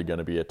probably going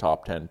to be a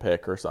top 10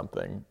 pick or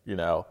something,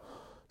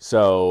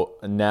 So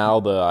now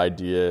the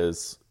idea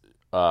is,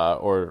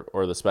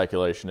 or the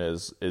speculation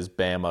is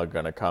Bama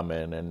going to come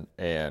in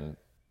and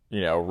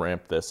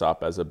ramp this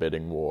up as a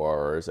bidding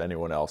war, or is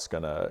anyone else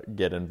going to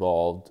get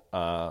involved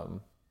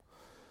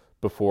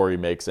before he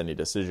makes any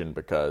decision,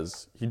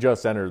 because he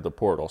just entered the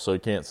portal, so he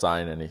can't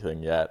sign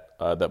anything yet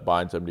that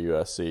binds him to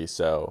USC.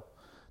 So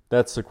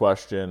that's the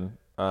question.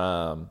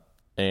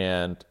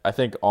 And I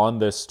think on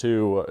this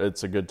too,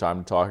 it's a good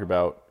time to talk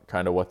about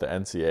kind of what the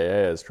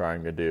NCAA is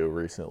trying to do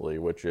recently,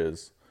 which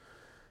is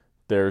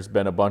there's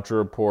been a bunch of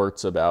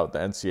reports about the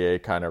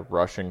NCAA kind of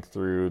rushing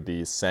through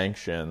these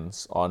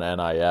sanctions on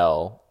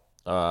NIL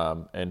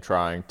and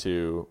trying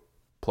to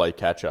play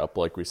catch up,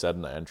 like we said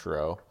in the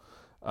intro.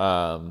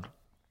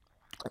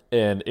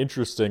 And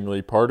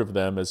interestingly, part of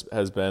them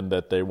has been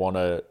that they want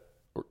to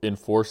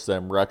enforce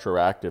them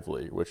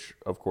retroactively, which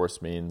of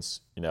course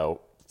means,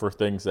 for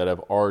things that have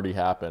already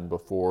happened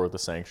before the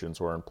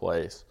sanctions were in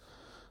place.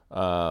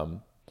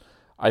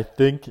 I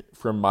think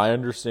from my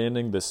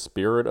understanding, the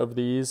spirit of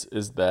these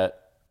is that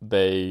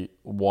they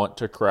want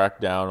to crack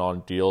down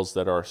on deals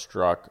that are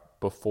struck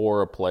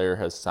before a player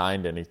has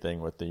signed anything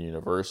with the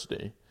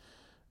university.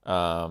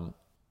 And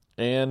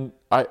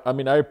I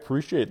mean, I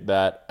appreciate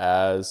that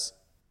as,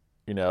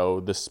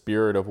 the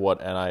spirit of what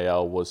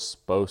NIL was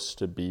supposed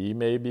to be,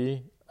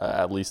 maybe.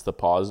 At least the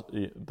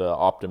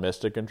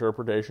optimistic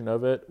interpretation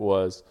of it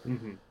was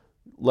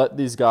let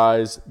these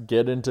guys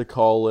get into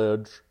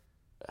college,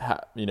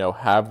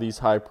 have these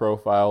high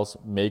profiles,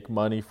 make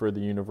money for the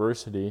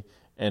university,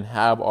 and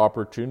have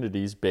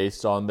opportunities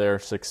based on their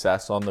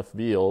success on the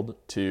field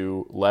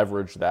to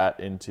leverage that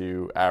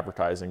into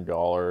advertising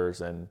dollars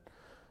and,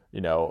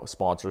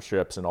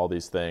 sponsorships and all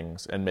these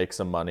things, and make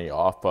some money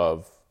off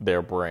of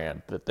their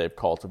brand that they've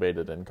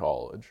cultivated in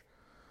college.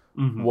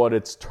 Mm-hmm. What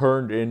it's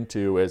turned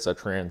into is a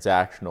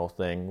transactional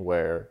thing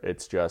where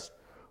it's just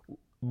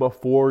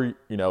before,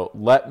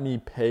 let me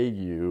pay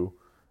you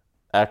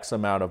X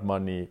amount of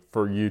money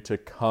for you to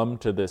come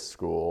to this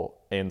school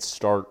and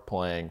start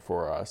playing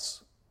for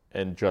us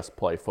and just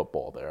play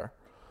football there.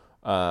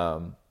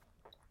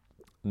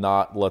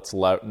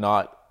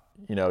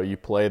 You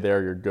play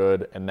there, you're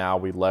good, and now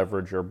we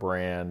leverage your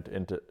brand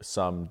into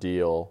some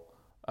deal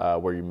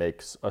where you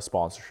make a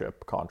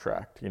sponsorship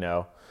contract,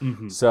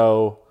 Mm-hmm.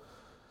 So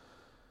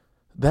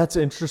that's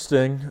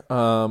interesting.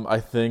 I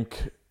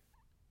think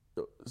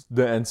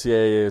the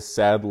NCAA is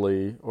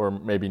sadly, or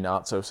maybe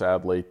not so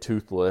sadly,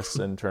 toothless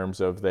in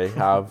terms of they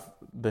have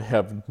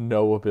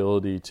no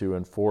ability to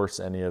enforce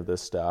any of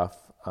this stuff.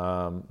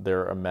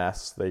 They're a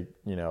mess. They,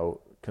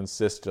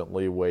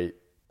 consistently wait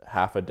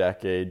half a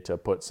decade to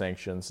put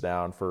sanctions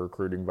down for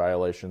recruiting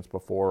violations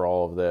before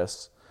all of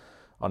this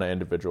on an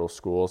individual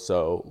school.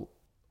 So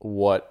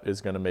what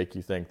is going to make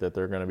you think that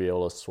they're going to be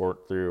able to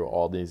sort through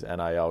all these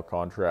NIL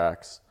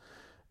contracts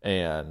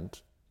and,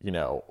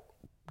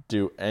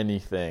 do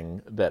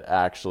anything that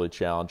actually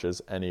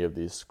challenges any of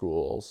these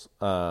schools?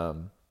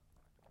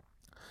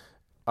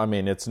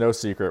 It's no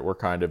secret we're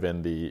kind of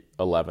in the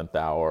 11th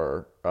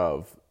hour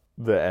of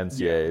the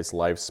NCAA's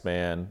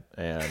lifespan,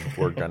 and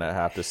we're going to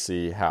have to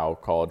see how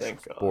college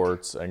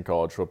sports and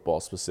college football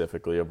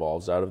specifically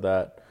evolves out of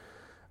that.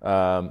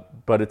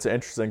 But it's an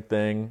interesting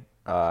thing.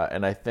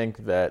 And I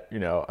think that,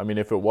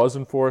 if it was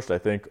enforced, I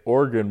think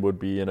Oregon would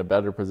be in a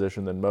better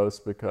position than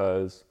most,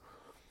 because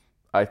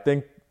I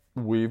think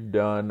we've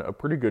done a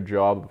pretty good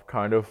job of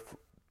kind of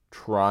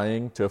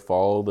trying to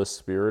follow the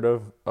spirit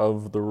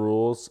of the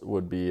rules,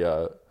 would be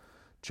a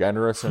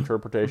generous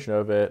interpretation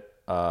of it.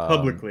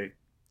 Publicly,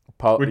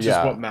 which is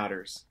what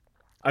matters.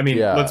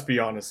 Let's be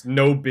honest.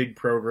 No big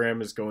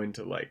program is going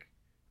to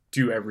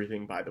do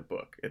everything by the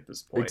book at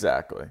this point.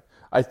 Exactly.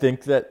 I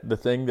think that the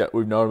thing that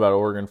we've known about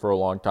Oregon for a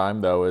long time,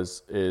 though,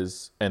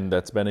 is and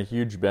that's been a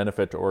huge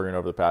benefit to Oregon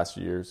over the past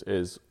few years,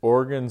 is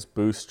Oregon's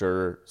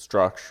booster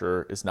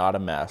structure is not a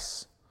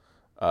mess.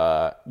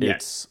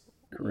 It's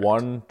correct.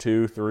 1,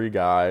 2, 3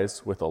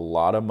 guys with a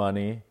lot of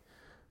money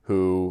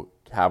who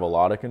have a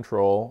lot of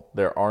control.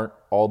 There aren't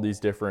all these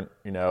different,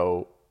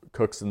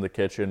 cooks in the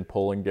kitchen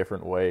pulling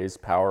different ways,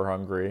 power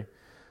hungry.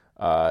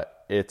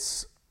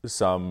 It's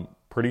some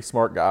pretty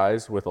smart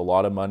guys with a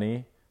lot of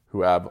money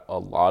who have a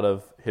lot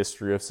of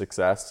history of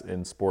success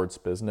in sports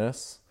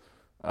business.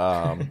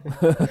 Nike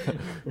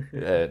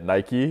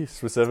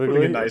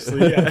specifically.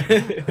 Nicely,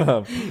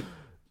 yeah.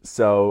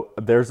 So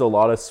there's a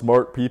lot of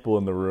smart people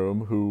in the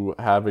room who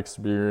have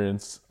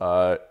experience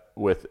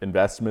with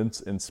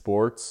investments in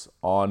sports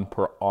on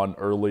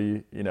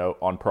early,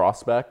 on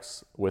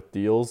prospects with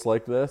deals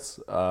like this,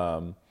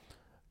 that,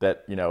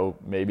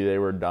 maybe they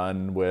were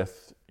done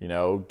with,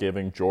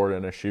 giving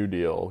Jordan a shoe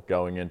deal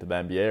going into the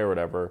NBA or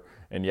whatever.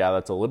 And yeah,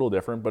 that's a little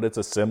different, but it's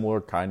a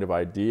similar kind of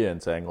idea in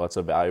saying, let's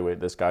evaluate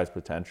this guy's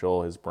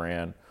potential, his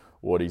brand,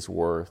 what he's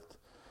worth,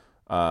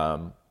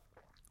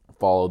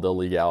 follow the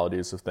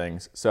legalities of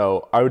things.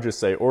 So I would just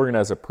say Oregon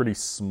has a pretty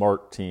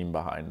smart team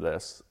behind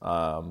this,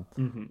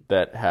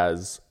 that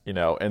has,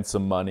 and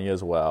some money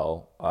as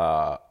well.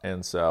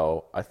 And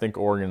so I think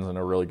Oregon's in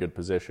a really good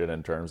position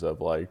in terms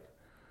of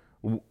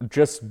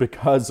just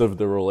because of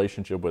the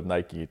relationship with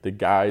Nike, the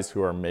guys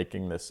who are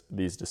making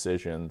these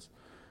decisions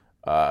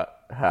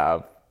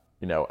have,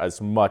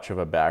 as much of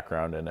a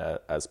background in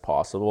it as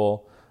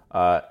possible.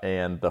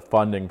 And the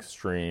funding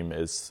stream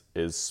is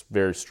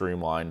very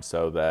streamlined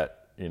so that,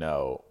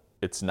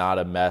 it's not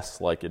a mess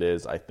like it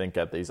is, I think,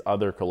 at these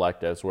other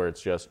collectives where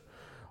it's just,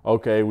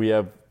 okay, we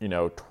have,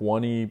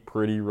 20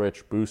 pretty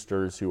rich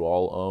boosters who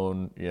all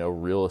own,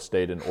 real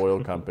estate and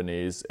oil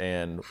companies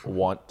and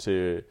want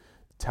to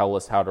tell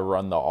us how to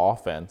run the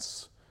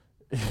offense,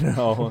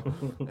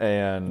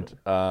 and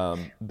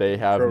they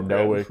have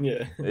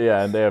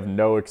and they have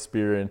no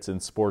experience in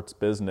sports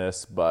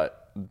business,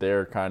 but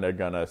they're kind of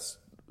going to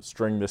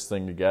string this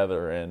thing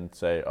together and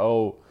say,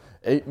 oh,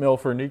 $8 million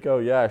for Nico?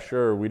 Yeah,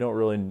 sure. We don't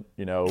really,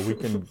 we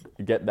can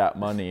get that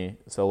money,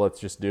 so let's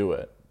just do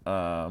it.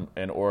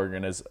 And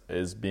Oregon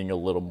is being a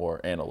little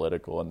more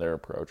analytical in their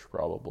approach,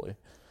 probably.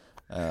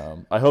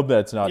 I hope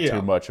that's not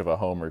too much of a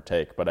homer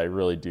take, but I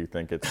really do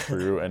think it's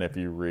true. And if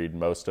you read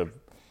most of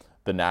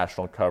the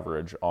national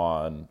coverage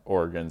on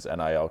Oregon's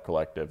NIL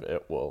collective,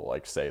 it will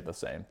say the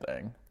same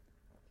thing.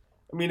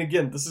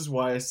 Again, this is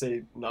why I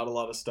say not a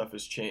lot of stuff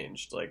has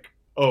changed.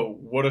 Oh,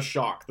 what a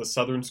shock. The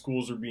Southern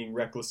schools are being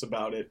reckless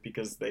about it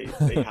because they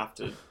have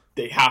to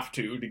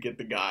get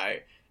the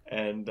guy.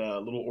 And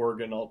little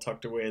Oregon, all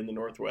tucked away in the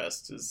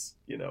Northwest, is,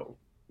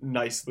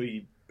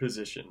 nicely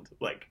positioned.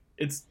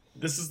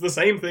 This is the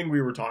same thing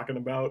we were talking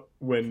about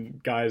when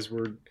guys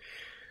were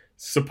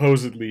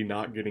supposedly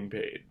not getting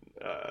paid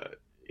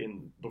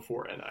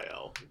before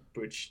NIL,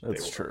 which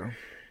that's true.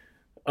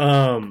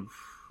 I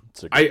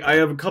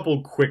have a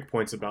couple quick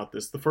points about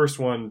this. The first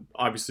one,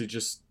 obviously,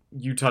 just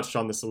you touched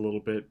on this a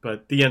little bit,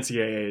 but the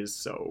NCAA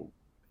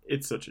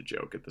it's such a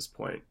joke at this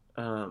point.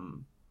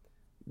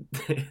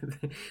 They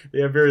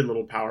have very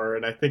little power,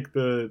 and I think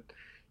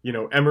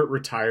Emmert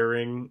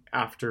retiring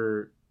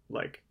after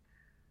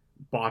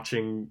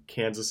botching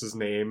Kansas's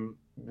name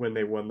when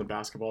they won the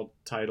basketball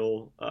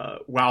title,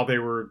 while they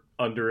were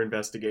under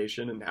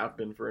investigation and have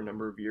been for a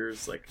number of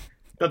years,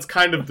 that's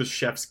kind of the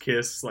chef's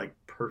kiss,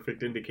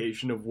 perfect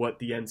indication of what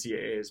the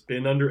NCAA has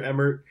been under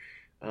Emmert.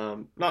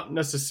 Not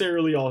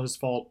necessarily all his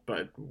fault,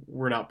 but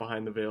we're not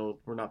behind the veil.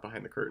 We're not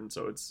behind the curtain,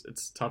 so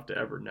it's tough to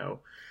ever know.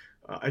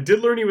 I did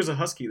learn he was a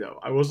Husky, though.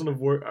 I wasn't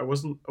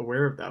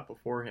aware of that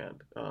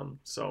beforehand.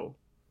 So,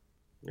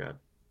 yeah,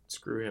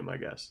 screw him, I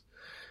guess.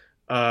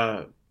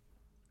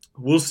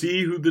 We'll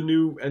see who the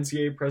new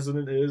NCAA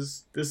president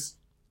is. This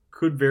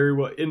could very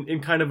well, in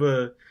kind of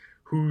a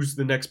who's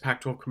the next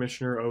Pac-12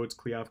 commissioner? Oh, it's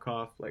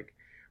Kliavkoff.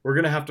 We're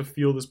gonna have to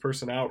feel this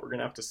person out. We're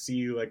gonna have to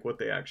see what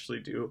they actually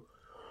do.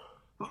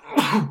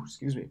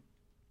 Excuse me.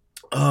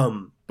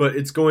 But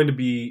it's going to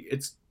be,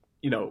 if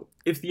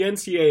the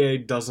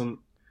NCAA doesn't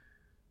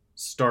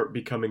start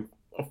becoming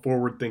a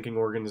forward-thinking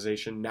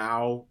organization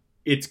now,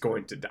 it's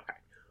going to die.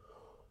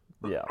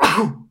 Yeah.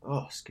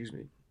 Oh, excuse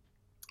me.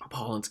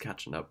 Pollen's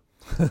catching up.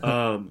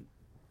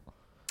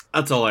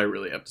 That's all I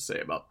really have to say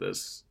about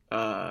this.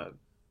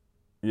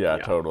 Yeah,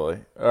 totally.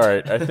 All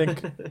right, I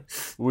think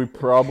we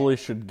probably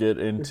should get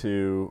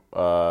into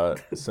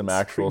some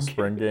actual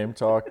spring game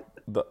talk.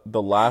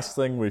 The last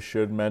thing we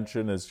should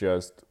mention is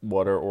just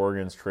what are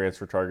Oregon's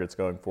transfer targets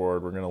going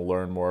forward. We're going to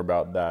learn more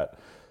about that.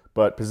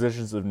 But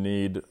positions of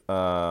need,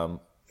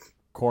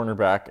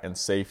 cornerback and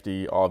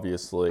safety,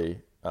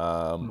 obviously,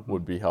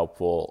 would be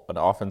helpful. An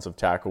offensive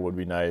tackle would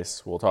be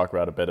nice. We'll talk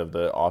about a bit of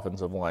the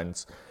offensive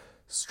line's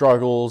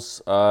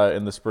struggles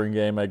in the spring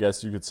game, I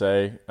guess you could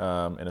say,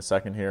 in a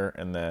second here.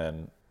 And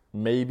then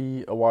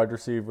maybe a wide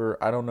receiver.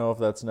 I don't know if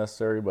that's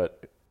necessary,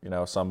 but,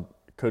 some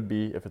could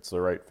be if it's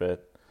the right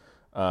fit.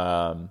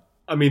 I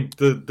mean,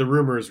 the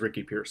rumor is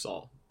Ricky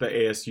Pearsall, the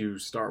ASU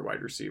star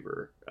wide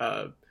receiver.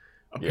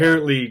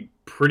 Apparently,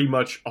 pretty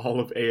much all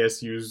of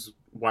ASU's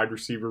wide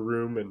receiver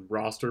room and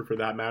roster, for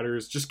that matter,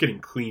 is just getting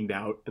cleaned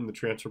out in the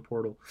transfer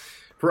portal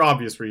for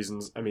obvious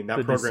reasons. I mean,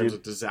 that program's a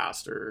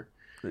disaster.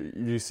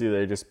 You see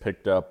they just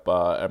picked up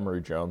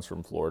Emory Jones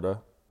from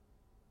Florida.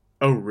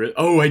 Oh, really?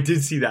 Oh, I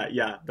did see that.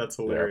 Yeah, that's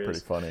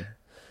hilarious. Yeah, pretty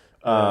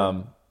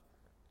funny.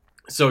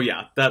 So,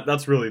 yeah,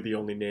 that's really the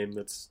only name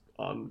that's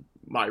on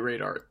my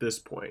radar at this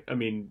point. I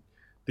mean,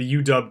 the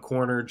UW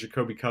corner,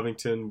 Jacoby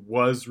Covington,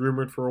 was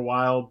rumored for a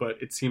while,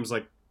 but it seems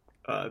like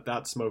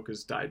that smoke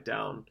has died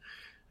down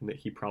and that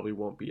he probably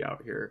won't be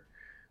out here.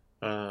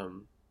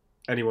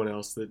 Anyone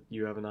else that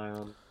you have an eye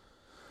on?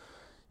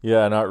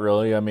 Yeah, not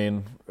really. I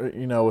mean,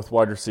 with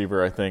wide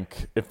receiver, I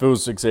think if it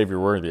was Xavier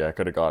Worthy, I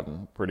could have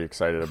gotten pretty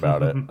excited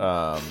about it.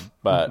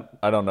 But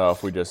I don't know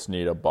if we just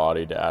need a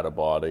body to add a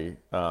body.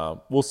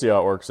 We'll see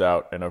how it works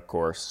out. And, of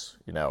course,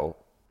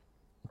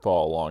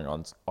 follow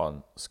along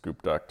on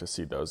Scoop Duck to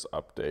see those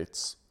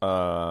updates.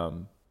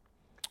 All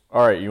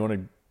right, you want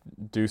to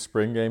do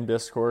spring game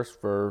discourse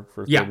for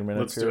 30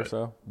 minutes here or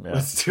so? Yeah,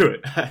 let's do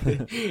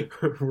it.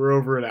 We're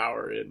over an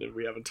hour in, and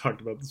we haven't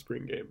talked about the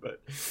spring game, but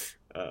it's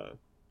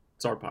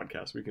our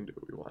podcast. We can do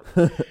what we want.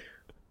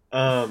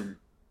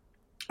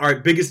 All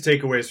right, biggest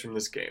takeaways from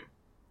this game.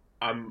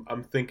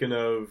 I'm thinking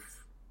of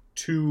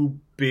two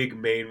big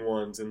main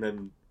ones, and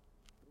then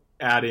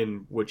add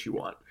in what you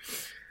want.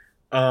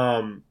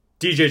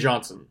 DJ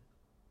Johnson,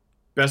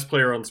 best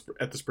player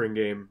at the spring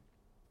game.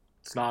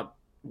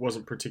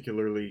 Wasn't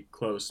particularly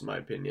close in my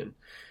opinion.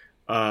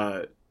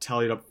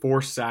 Tallied up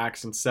 4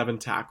 sacks and 7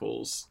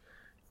 tackles,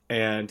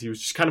 and he was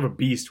just kind of a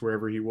beast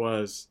wherever he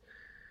was.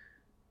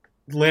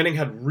 Lanning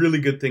had really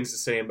good things to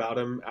say about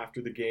him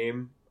after the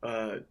game.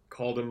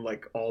 Called him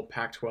like all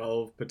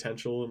Pac-12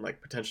 potential and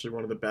like potentially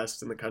one of the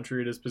best in the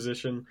country at his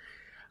position.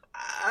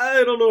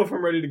 I don't know if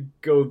I'm ready to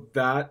go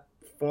that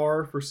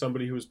far for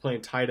somebody who was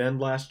playing tight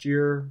end last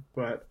year,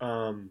 but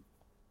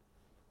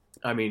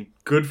I mean,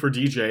 good for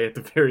DJ at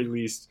the very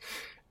least,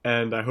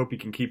 and I hope he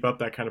can keep up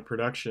that kind of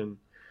production.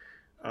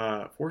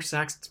 4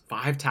 sacks,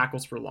 5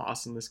 tackles for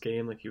loss in this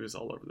game. Like, he was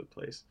all over the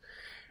place.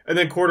 And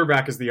then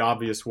quarterback is the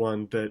obvious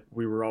one that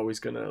we were always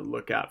going to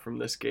look at from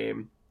this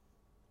game.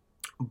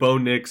 Bo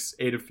Nix,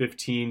 8 of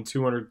 15,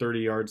 230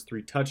 yards,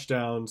 3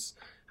 touchdowns.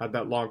 Had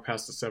that long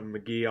pass to Seven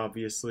McGee,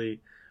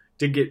 obviously.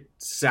 Did get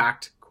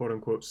sacked,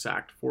 quote-unquote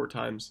sacked, 4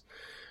 times.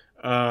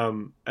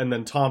 And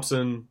then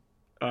Thompson,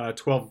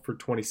 12 for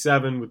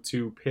 27 with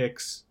 2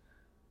 picks.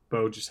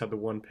 Bo just had the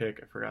 1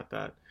 pick. I forgot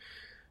that.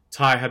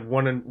 Ty had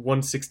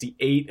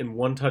 168 and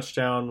 1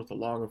 touchdown with a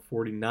long of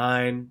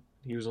 49.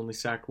 He was only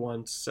sacked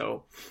once.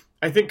 So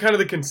I think kind of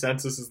the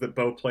consensus is that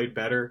Bo played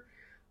better,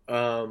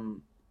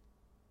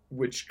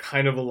 which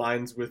kind of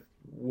aligns with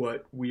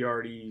what we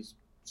already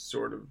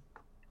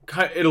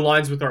it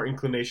aligns with our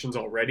inclinations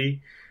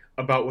already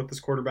about what this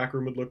quarterback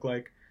room would look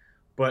like.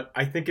 But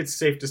I think it's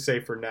safe to say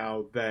for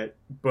now that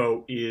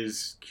Bo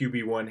is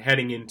QB1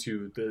 heading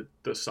into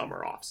the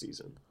summer off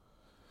season.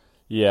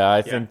 Yeah,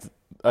 I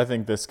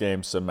think this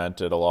game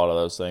cemented a lot of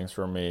those things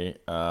for me.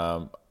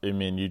 I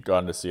mean, you'd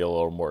gotten to see a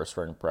little more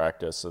spring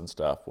practice and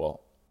stuff.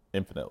 Well,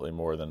 infinitely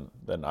more than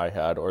I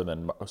had or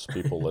than most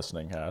people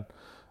listening had.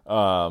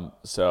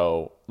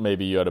 So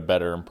maybe you had a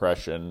better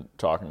impression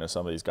talking to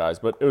some of these guys.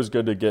 But it was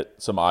good to get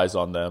some eyes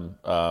on them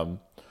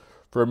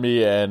for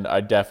me, and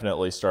I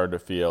definitely started to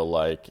feel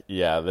like,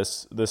 yeah,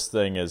 this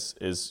thing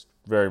is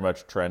very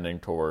much trending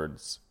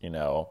towards,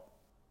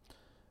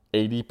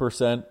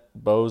 80%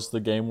 Bo's the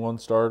game 1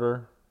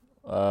 starter.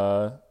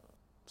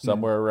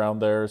 Somewhere around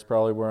there is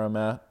probably where I'm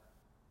at.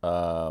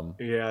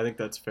 Yeah, I think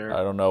that's fair.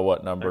 I don't know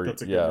what number.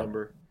 That's a good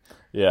number.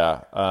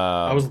 Yeah.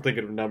 I wasn't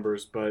thinking of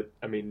numbers, but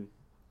I mean,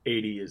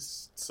 80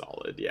 is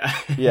solid. Yeah.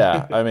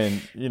 Yeah. I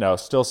mean,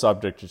 still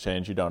subject to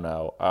change. You don't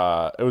know.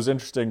 It was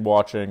interesting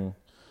watching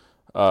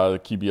the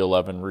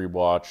QB11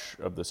 rewatch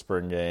of the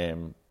spring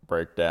game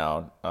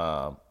breakdown.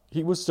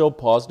 He was still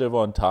positive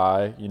on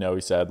Ty. He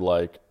said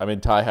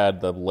Ty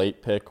had the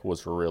late pick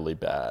was really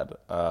bad.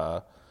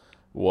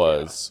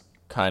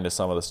 Kind of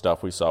some of the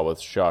stuff we saw with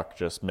Shuck,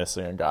 just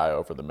missing a guy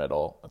over the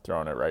middle,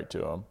 throwing it right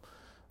to him.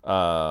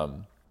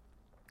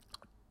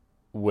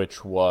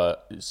 which was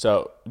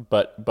so.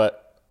 But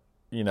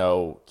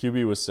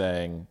QB was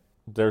saying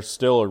there's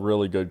still a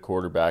really good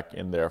quarterback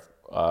in there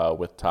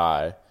with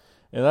Ty,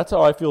 and that's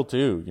how I feel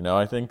too.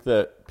 I think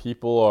that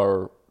people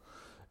are.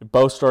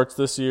 Bo starts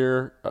this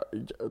year.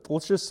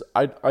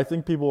 I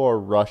think people are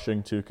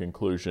rushing to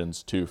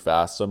conclusions too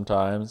fast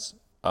sometimes.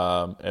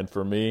 And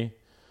for me,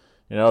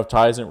 if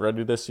Ty isn't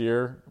ready this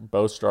year,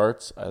 Bo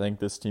starts. I think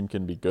this team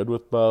can be good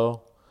with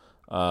Bo.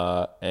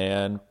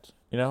 And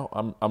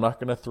I'm not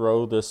going to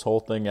throw this whole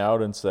thing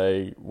out and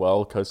say,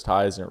 well, because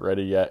Ty isn't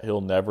ready yet, he'll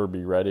never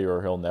be ready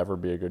or he'll never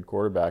be a good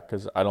quarterback,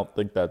 because I don't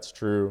think that's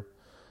true.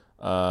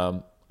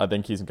 I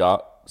think he's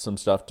got some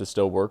stuff to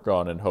still work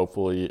on, and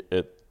hopefully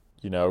it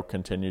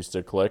continues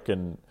to click,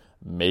 and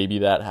maybe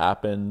that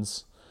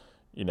happens,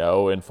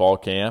 in fall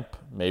camp.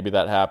 Maybe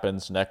that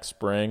happens next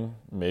spring.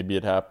 Maybe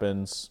it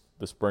happens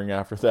the spring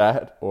after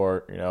that,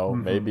 or,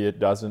 maybe it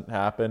doesn't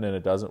happen and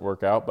it doesn't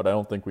work out, but I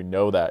don't think we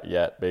know that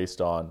yet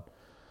based on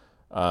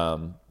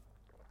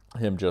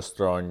him just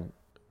throwing,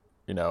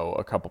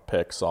 a couple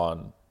picks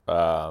on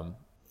a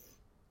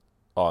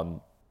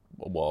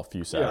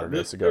few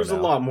Saturdays ago. There's now.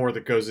 A lot more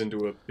that goes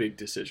into a big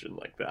decision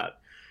like that.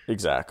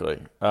 Exactly.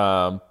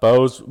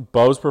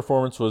 Bo's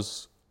performance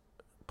was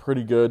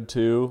pretty good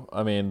too.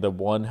 I mean, the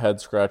one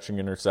head-scratching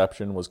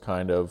interception was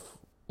kind of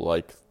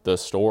like the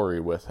story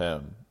with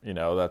him.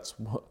 That's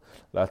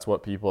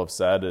what people have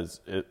said. Is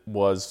it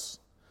was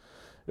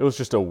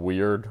just a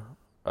weird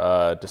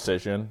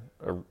decision,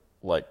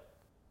 like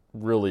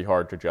really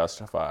hard to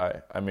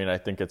justify. I mean, I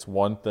think it's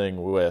one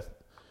thing with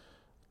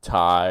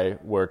Ty,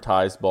 where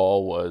Ty's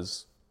ball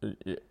was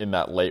in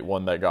that late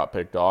one that got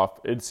picked off.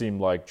 It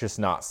seemed like just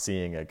not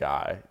seeing a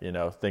guy,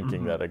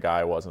 thinking that a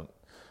guy wasn't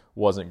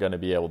going to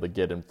be able to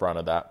get in front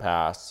of that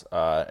pass,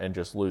 and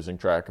just losing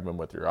track of him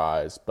with your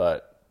eyes.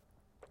 But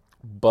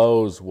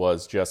Bo's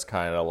was just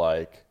kind of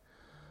like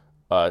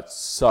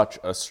such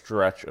a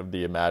stretch of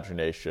the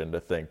imagination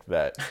to think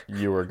that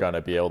you were going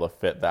to be able to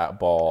fit that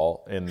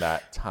ball in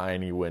that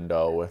tiny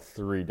window with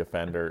three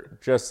defenders.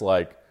 Just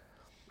like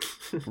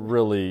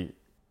really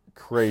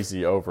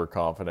crazy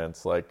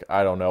overconfidence. Like,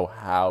 I don't know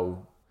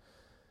how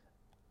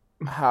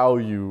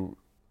you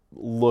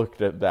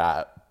looked at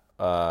that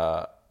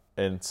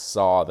and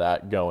saw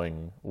that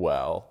going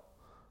well.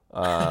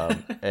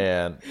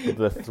 And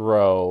the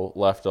throw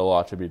left a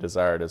lot to be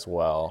desired as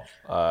well,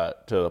 to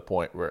the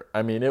point where,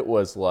 I mean, it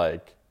was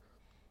like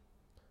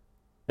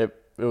it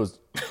was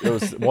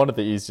one of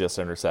the easiest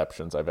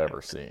interceptions I've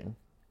ever seen.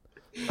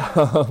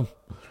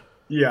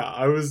 Yeah,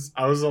 I was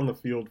on the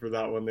field for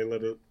that one.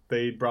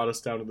 They brought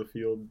us down to the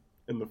field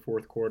in the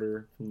fourth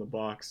quarter from the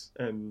box,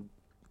 and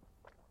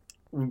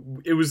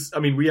it was, I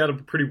mean, we had a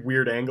pretty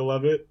weird angle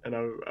of it, and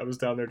I was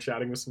down there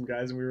chatting with some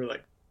guys, and we were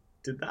like,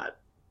 did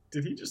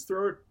he just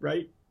throw it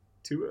right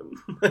to him?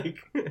 Like,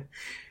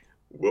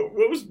 what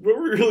were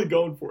we really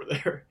going for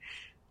there?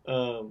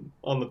 On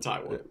the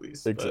Ty one, at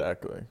least.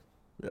 Exactly.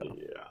 But,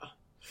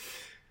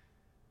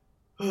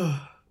 yeah.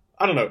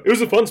 I don't know. It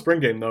was a fun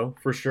spring game, though,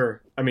 for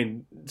sure. I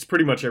mean, it's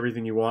pretty much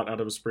everything you want out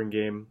of a spring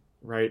game,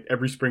 right?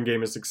 Every spring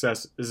game is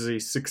a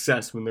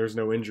success when there's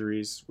no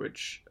injuries,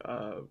 which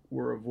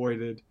were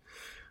avoided.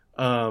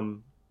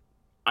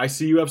 I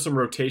see you have some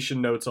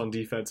rotation notes on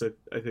defense. I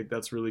think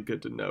that's really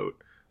good to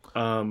note.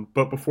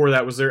 But before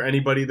that, was there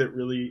anybody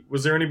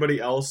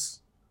else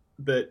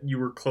that you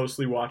were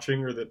closely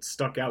watching or that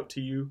stuck out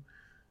to you?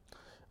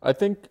 I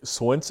think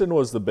Swinson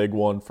was the big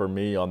one for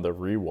me on the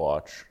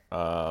rewatch.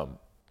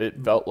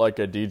 It felt like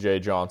a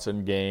DJ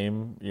Johnson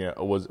game. He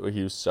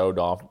was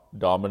so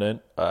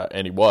dominant,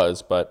 and he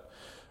was. But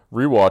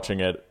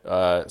rewatching it,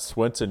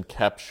 Swinson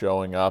kept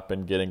showing up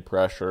and getting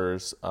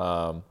pressures,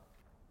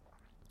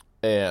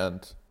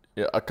 and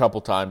a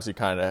couple times he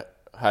kind of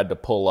had to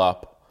pull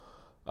up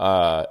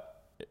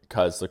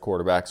because the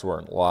quarterbacks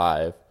weren't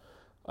live,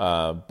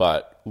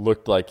 but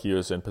looked like he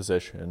was in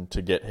position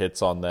to get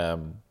hits on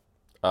them.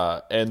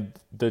 And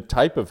the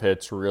type of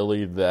hits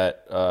really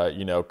that,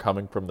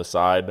 coming from the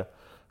side,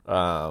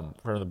 from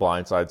the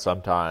blind side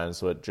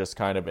sometimes, but just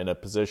kind of in a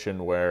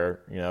position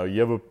where,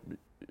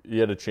 you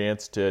had a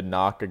chance to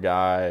knock a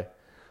guy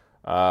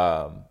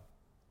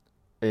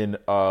in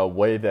a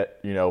way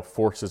that,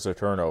 forces a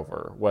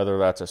turnover, whether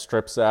that's a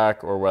strip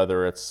sack or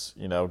whether it's,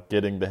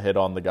 getting the hit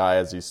on the guy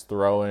as he's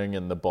throwing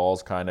and the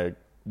ball's kind of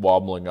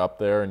wobbling up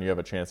there and you have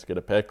a chance to get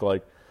a pick.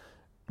 Like,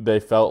 they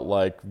felt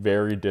like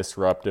very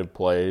disruptive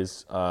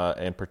plays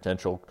and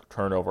potential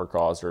turnover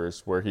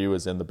causers where he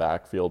was in the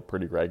backfield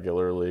pretty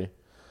regularly.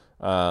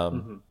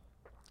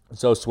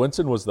 So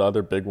Swinson was the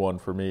other big one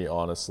for me,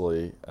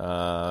 honestly.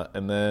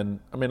 And then,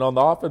 I mean, on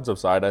the offensive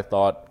side, I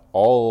thought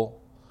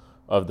all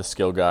of the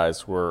skill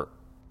guys were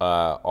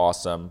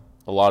awesome.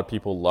 A lot of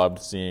people loved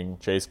seeing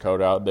Chase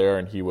Code out there,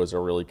 and he was a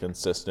really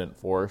consistent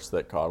force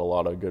that caught a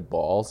lot of good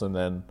balls. And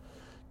then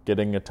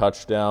getting a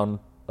touchdown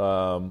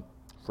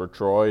for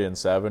Troy and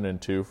 7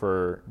 and 2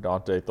 for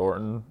Dante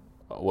Thornton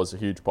was a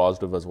huge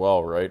positive as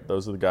well, right?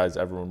 Those are the guys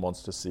everyone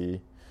wants to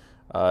see.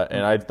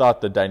 And I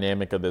thought the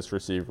dynamic of this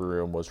receiver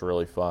room was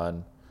really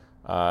fun.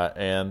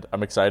 And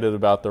I'm excited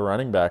about the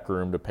running back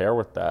room to pair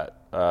with that.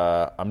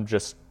 I'm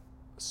just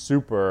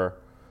super,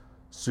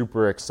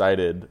 super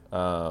excited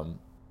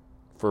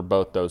for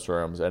both those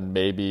rooms. And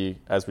maybe,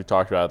 as we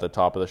talked about at the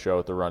top of the show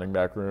with the running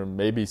back room,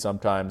 maybe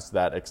sometimes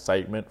that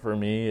excitement for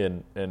me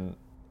and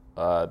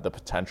the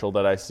potential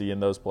that I see in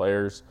those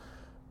players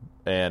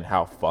and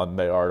how fun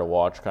they are to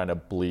watch kind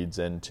of bleeds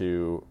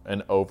into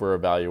an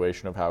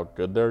over-evaluation of how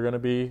good they're going to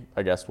be.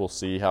 I guess we'll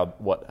see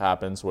what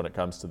happens when it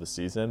comes to the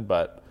season,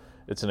 but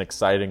it's an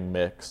exciting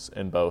mix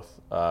in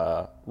both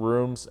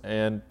rooms.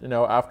 And,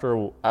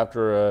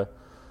 after a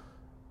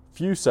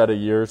few set of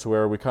years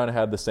where we kind of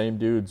had the same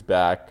dudes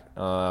back,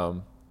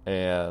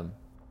 and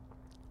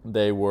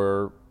they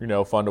were,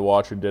 fun to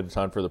watch and did a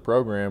ton for the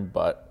program,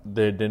 but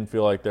they didn't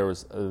feel like there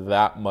was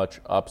that much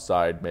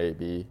upside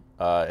maybe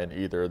in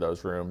either of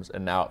those rooms.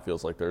 And now it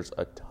feels like there's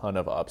a ton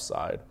of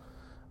upside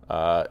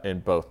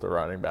in both the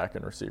running back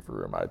and receiver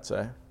room, I'd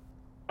say.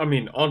 I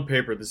mean, on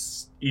paper, this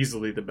is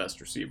easily the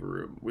best receiver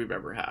room we've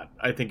ever had.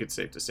 I think it's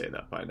safe to say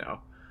that by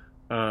now.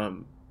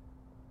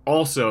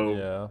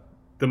 Also,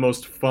 the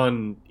most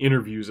fun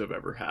interviews I've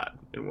ever had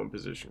in one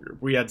position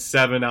group. We had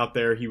Seven out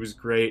there. He was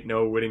great.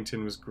 Noah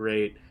Whittington was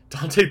great.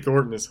 Dante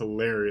Thornton is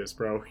hilarious,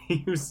 bro.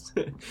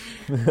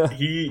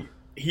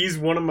 He's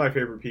one of my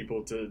favorite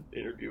people to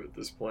interview at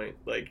this point.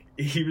 Like,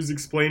 he was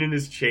explaining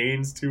his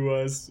chains to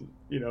us.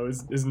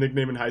 His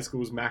nickname in high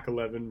school was Mac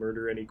 11,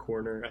 Murder Any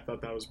Corner. I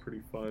thought that was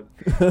pretty fun.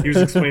 He was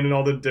explaining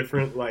all the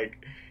different,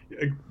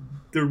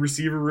 the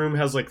receiver room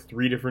has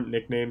 3 different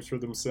nicknames for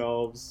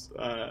themselves,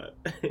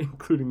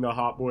 including the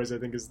Hot Boys, I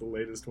think is the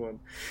latest one.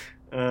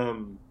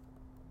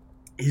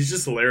 He's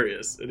just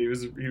hilarious, and he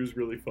was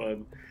really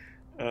fun.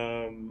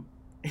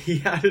 He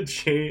had a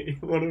chain.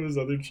 One of his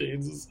other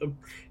chains was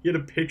he had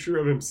a picture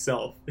of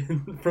himself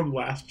from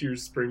last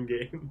year's spring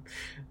game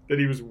that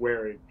he was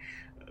wearing.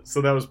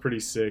 So that was pretty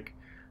sick.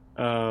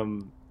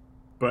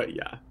 But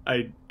yeah,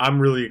 I'm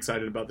really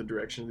excited about the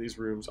direction of these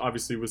rooms.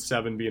 Obviously, with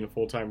Seven being a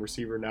full-time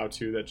receiver now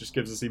too, that just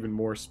gives us even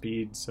more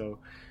speed. So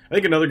I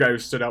think another guy who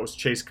stood out was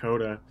Chase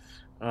Cota.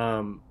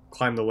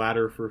 Climbed the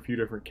ladder for a few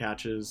different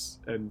catches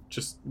and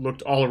just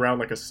looked all around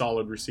like a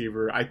solid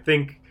receiver. I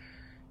think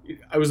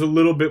I was a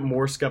little bit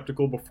more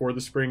skeptical before the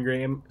spring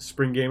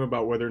game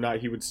about whether or not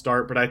he would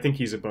start, but I think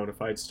he's a bona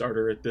fide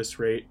starter at this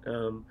rate.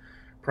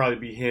 Probably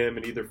be him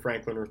and either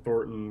Franklin or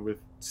Thornton with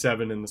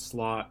Seven in the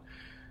slot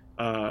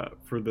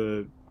for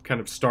the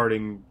kind of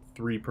starting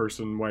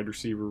 3-person wide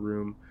receiver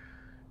room.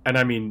 And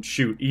I mean,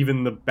 shoot,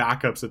 even the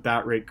backups at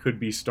that rate could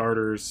be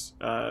starters.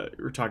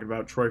 We're talking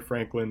about Troy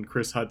Franklin,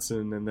 Chris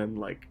Hudson, and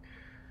then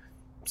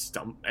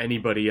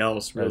anybody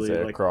else really.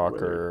 Isaiah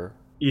Crocker.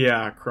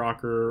 Yeah,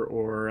 Crocker,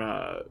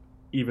 or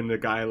even a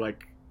guy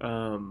like,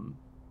 I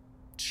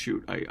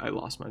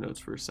lost my notes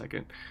for a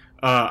second.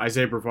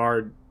 Isaiah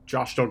Brevard,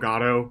 Josh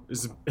Delgado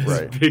is a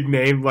big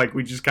name.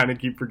 We just kind of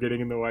keep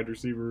forgetting in the wide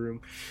receiver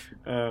room.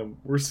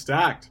 We're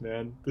stacked,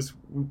 man.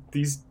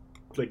 These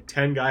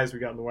 10 guys we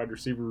got in the wide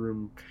receiver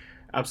room,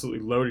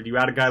 absolutely loaded. You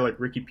add a guy like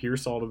Ricky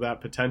Pearsall to that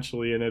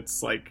potentially, and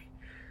it's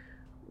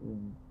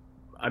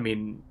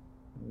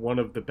one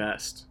of the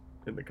best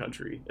in the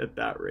country at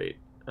that rate.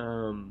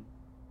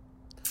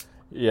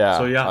 Yeah.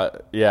 So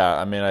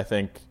I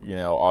think,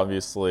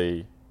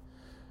 obviously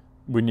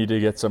we need to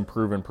get some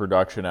proven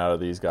production out of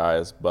these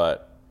guys,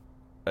 but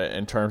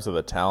in terms of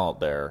the talent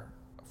there,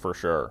 for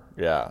sure.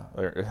 Yeah.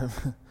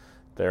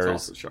 It's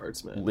off the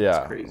charts, man. Yeah.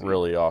 It's crazy.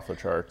 Really off the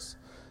charts.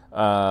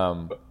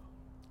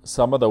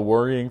 Some of the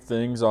worrying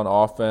things on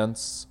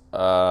offense,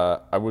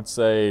 I would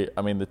say,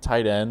 the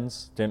tight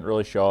ends didn't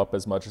really show up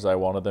as much as I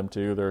wanted them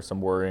to. There are some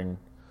worrying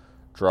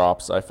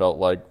drops, I felt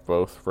like,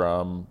 both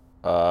from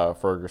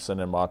Ferguson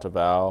and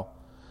Monteval.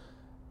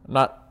 I'm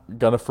not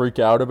going to freak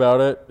out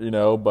about it,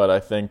 but I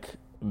think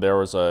there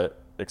was a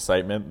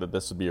excitement that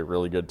this would be a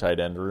really good tight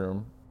end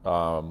room,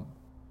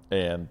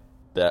 and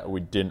that we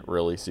didn't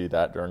really see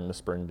that during the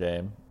spring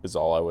game is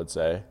all I would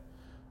say.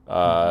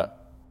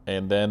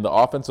 And then the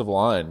offensive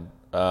line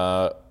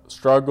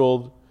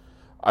struggled.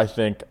 I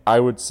think I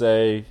would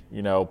say,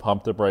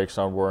 pump the brakes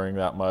on worrying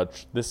that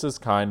much. This is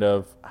kind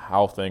of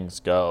how things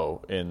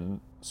go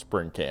in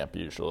spring camp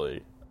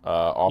usually.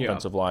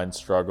 Offensive line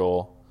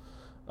struggle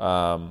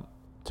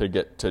to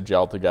get to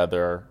gel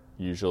together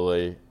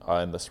usually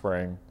in the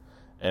spring.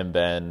 And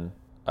then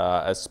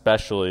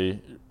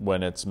especially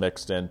when it's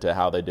mixed into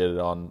how they did it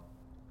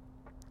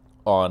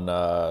on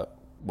the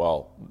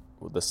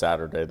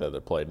Saturday that they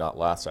played, not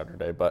last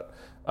Saturday, but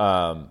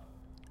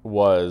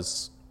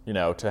was,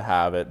 to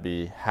have it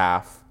be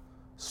half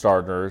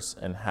starters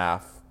and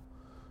half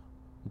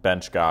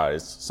bench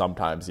guys,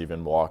 sometimes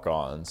even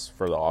walk-ons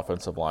for the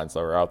offensive lines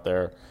that were out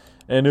there.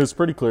 And it was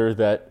pretty clear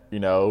that,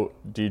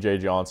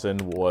 DJ Johnson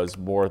was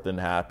more than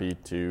happy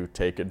to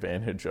take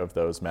advantage of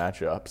those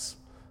matchups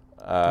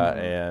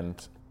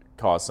and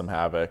cause some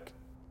havoc.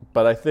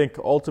 But I think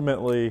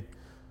ultimately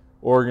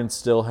Oregon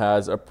still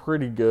has a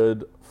pretty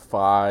good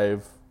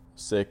 5,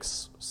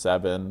 6,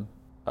 7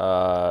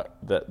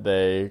 that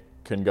they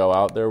can go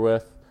out there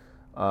with.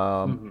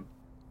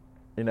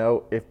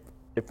 If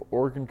if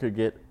Oregon could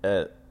get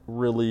a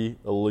really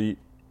elite,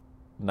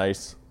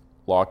 nice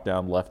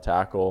lockdown left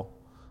tackle,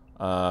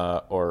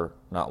 or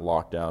not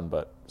lockdown,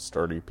 but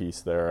sturdy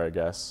piece there, I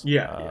guess.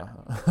 Yeah.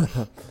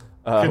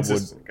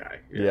 Consistent guy.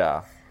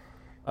 Yeah.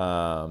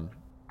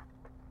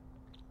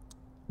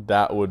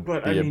 That would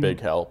be a big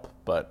help,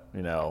 but,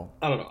 I don't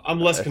know. I'm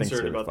less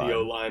concerned about the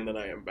O-line than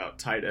I am about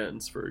tight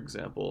ends, for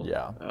example.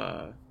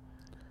 Yeah.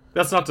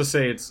 That's not to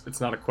say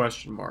it's not a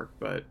question mark,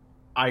 but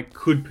I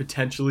could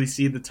potentially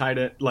see the tight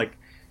end, like,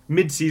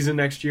 mid-season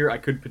next year, I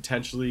could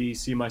potentially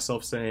see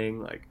myself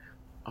saying, like,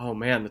 oh,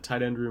 man, the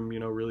tight end room,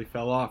 really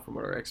fell off from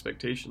what our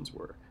expectations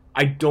were.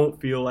 I don't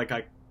feel like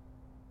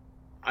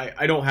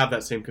I don't have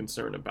that same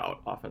concern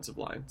about offensive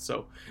line,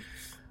 so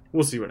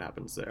we'll see what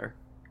happens there.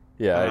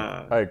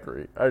 Yeah, I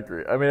agree. I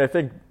mean, I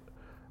think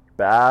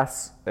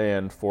Bass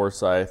and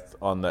Forsyth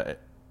on the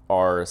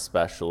are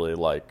especially,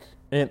 like,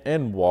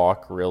 and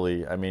Walk,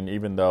 really. I mean,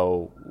 even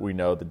though we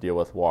know the deal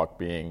with Walk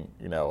being,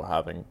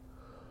 having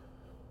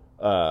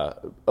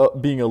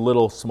being a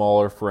little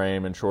smaller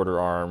frame and shorter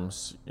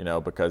arms,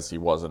 because he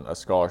wasn't a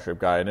scholarship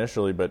guy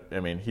initially, but I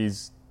mean,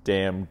 he's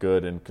damn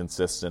good and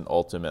consistent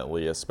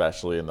ultimately,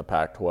 especially in the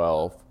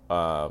Pac-12.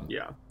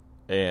 Yeah.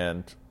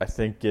 And I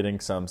think getting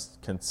some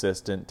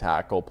consistent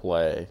tackle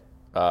play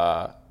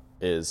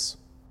is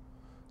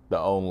the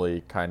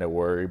only kind of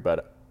worry,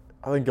 but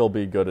I think he'll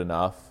be good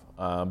enough.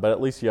 But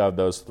at least you have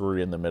those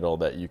three in the middle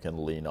that you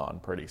can lean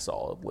on pretty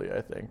solidly,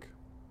 I think.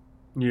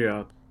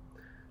 Yeah.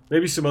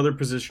 Maybe some other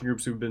position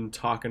groups we've been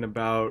talking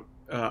about.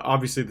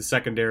 Obviously, the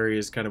secondary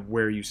is kind of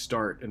where you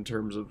start in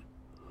terms of,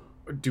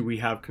 do we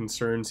have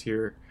concerns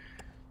here?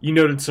 You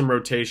noted some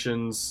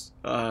rotations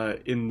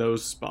in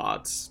those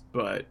spots,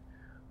 but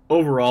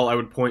overall, I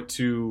would point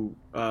to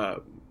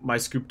my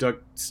Scoop Duck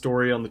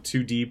story on the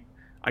two deep.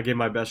 I gave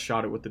my best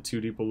shot at what the two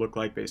deep will look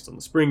like based on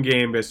the spring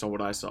game, based on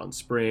what I saw in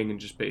spring,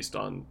 and just based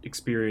on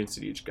experience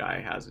that each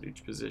guy has at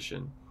each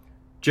position.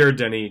 Jared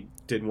Denny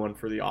did one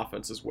for the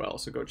offense as well,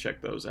 so go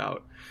check those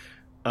out.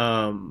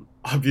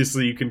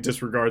 Obviously, you can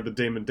disregard the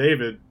Damon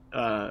David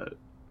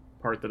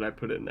part that I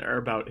put in there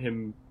about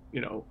him.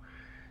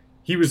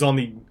 He was on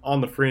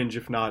the fringe,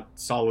 if not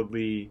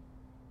solidly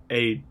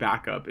a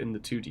backup in the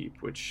two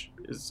deep, which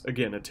is,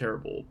 again, a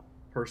terrible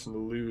person to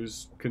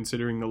lose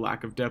considering the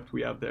lack of depth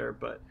we have there.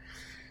 But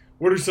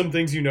what are some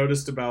things you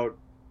noticed about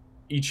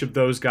each of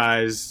those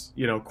guys,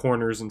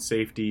 corners and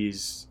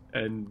safeties?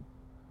 And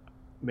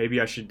maybe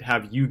I should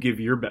have you give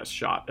your best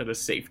shot at a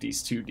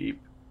safeties two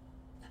deep.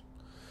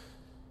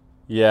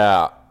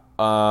 Yeah.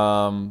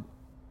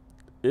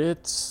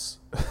 It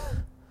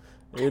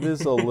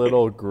is a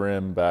little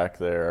grim back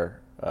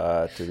there,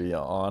 to be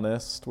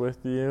honest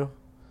with you.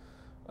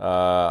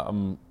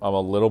 I'm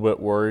a little bit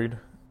worried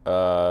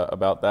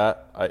about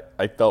that.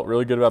 I felt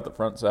really good about the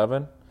front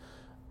seven.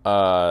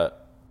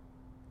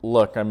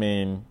 Look, I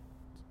mean,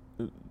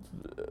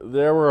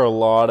 there were a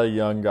lot of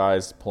young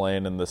guys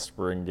playing in the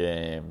spring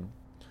game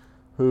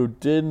who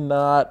did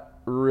not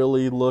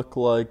really look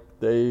like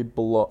they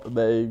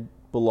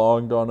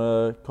belonged on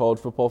a college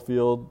football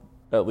field,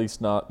 at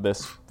least not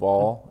this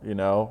fall,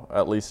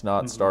 at least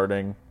not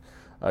starting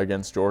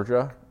against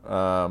Georgia,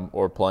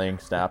 or playing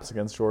snaps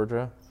against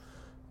Georgia,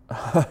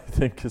 I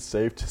think is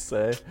safe to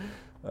say.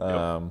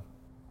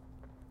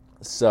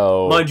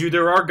 So, mind you,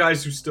 there are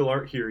guys who still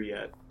aren't here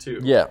yet,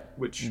 too. Yeah.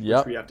 Which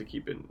we have to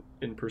keep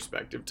in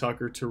perspective.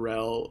 Tucker,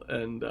 Terrell,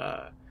 and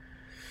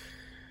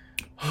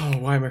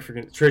why am I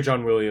forgetting?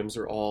 Trajan Williams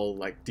are all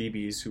like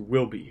DBs who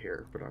will be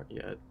here but aren't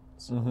yet.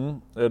 So.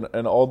 Mm-hmm.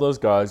 And all those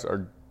guys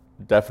are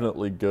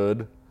definitely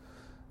good.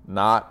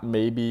 Not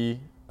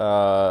maybe.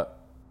 I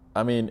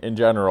mean, in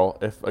general,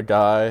 if a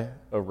guy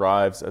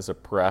arrives as a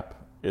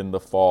prep in the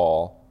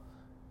fall,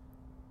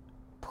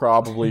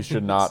 probably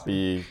should not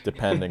be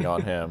depending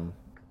on him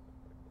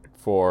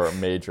for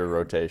major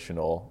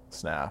rotational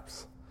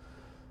snaps.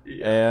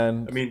 Yeah.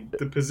 And I mean,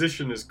 the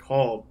position is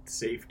called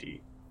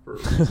safety. For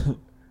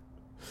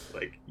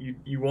like,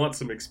 you want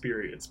some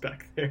experience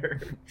back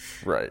there.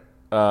 Right.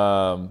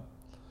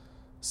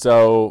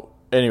 So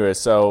anyway,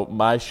 so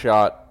my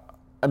shot,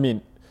 I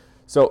mean,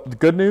 so the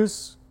good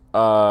news,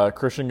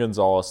 Christian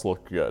Gonzalez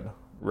looked good,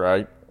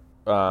 right?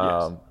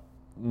 Yes.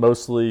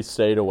 Mostly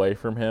stayed away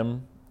from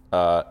him,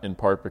 in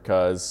part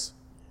because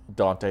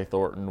Dante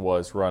Thornton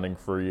was running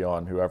free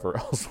on whoever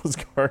else was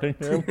guarding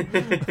him.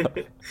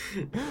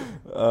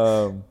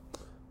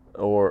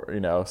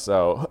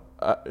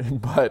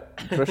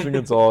 But Christian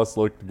Gonzalez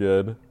looked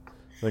good.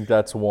 I think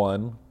that's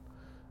one.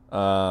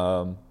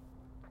 Triquez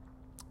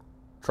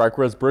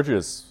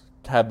Bridges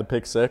had the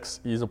pick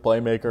six. He's a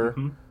playmaker.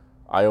 Mm-hmm.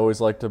 I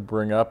always like to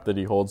bring up that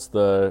he holds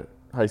the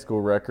high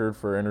school record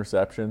for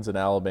interceptions in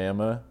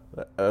Alabama.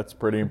 That's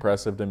pretty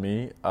impressive to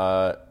me.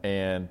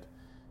 And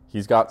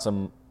he's got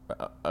some,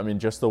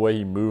 just the way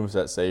he moves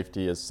at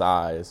safety, his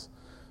size,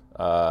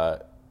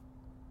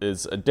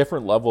 is a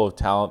different level of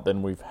talent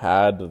than we've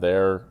had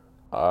there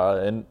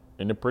in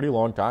a pretty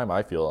long time,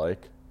 I feel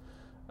like.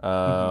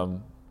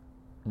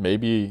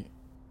 Maybe,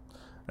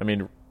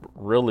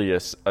 really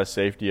a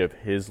safety of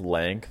his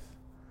length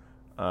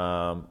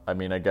I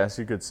mean, I guess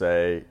you could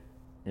say,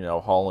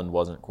 Holland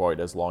wasn't quite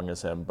as long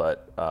as him,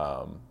 but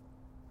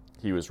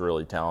he was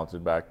really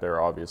talented back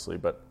there, obviously.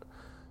 But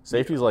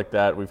safeties like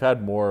that, we've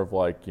had more of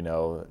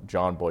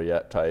John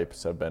Boyette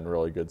types have been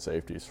really good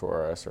safeties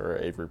for us, or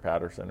Avery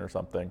Patterson or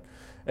something.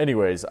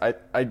 Anyways,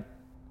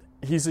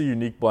 he's a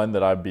unique blend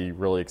that I'd be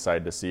really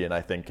excited to see, and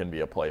I think can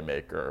be a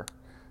playmaker.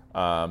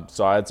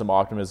 So I had some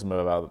optimism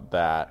about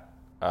that.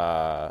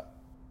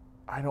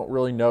 I don't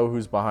really know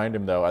who's behind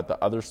him, though. At the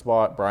other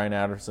spot, Brian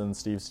Anderson,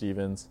 Steve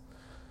Stevens,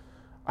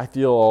 I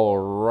feel all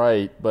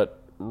right,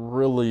 but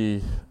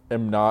really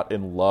am not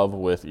in love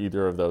with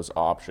either of those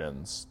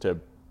options, to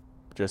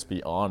just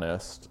be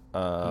honest.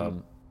 I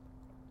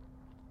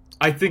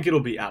think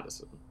it'll be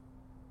Addison.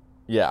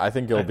 Yeah, I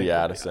think it'll be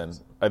Addison.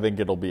 I think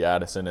it'll be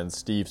Addison, and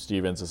Steve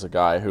Stevens is a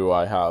guy who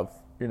I have,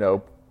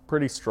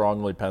 pretty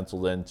strongly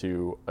penciled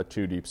into a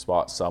 2-deep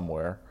spot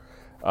somewhere.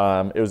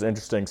 It was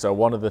interesting. So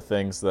one of the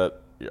things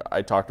that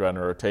I talked about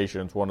in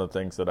rotations, one of the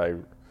things that I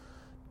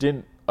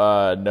didn't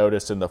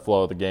notice in the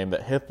flow of the game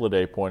that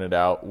Hythloday pointed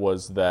out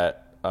was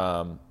that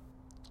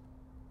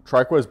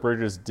Trikweze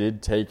Bridges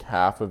did take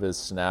half of his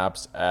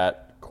snaps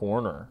at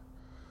corner.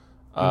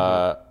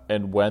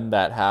 And when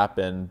that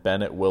happened,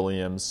 Bennett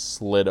Williams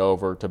slid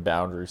over to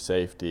boundary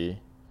safety.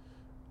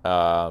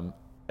 And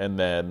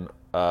then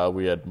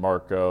we had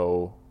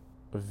Marco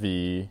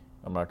V.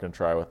 I'm not going to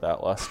try with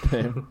that last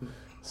name.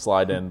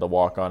 Slide in the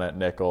walk-on at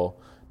nickel.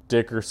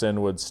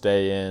 Dickerson would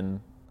stay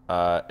in,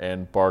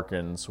 and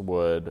Barkins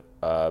would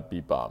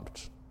be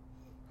bumped.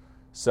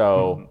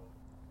 So,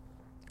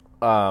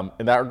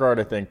 in that regard,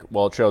 I think,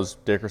 it shows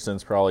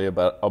Dickerson's probably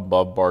about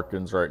above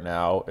Barkins right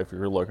now. If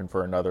you're looking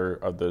for another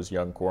of those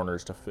young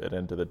corners to fit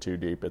into the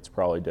 2-deep, it's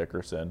probably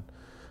Dickerson.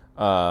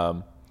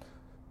 The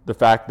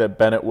fact that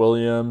Bennett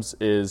Williams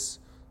is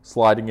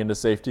sliding into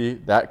safety,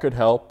 that could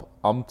help.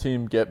 I'm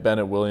team get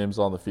Bennett Williams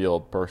on the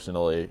field,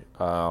 personally.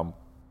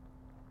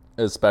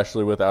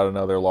 Especially without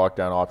another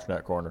lockdown option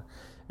at corner.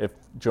 If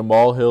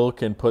Jamal Hill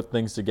can put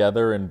things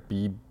together and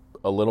be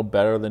a little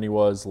better than he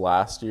was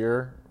last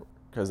year,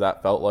 because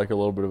that felt like a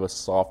little bit of a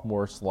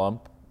sophomore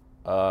slump,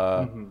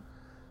 and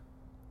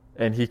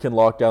he can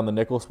lock down the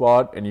nickel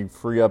spot, and you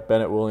free up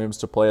Bennett Williams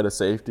to play at a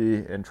safety,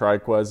 and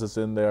Trikweze is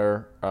in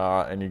there,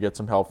 and you get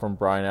some help from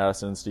Brian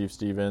Addison and Steve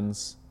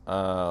Stevens,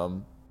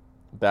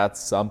 that's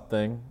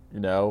something,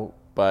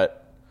 but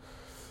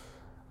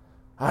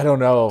I don't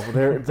know.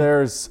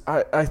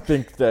 I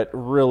think that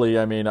really,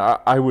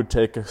 I would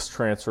take a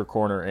transfer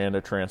corner and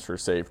a transfer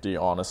safety,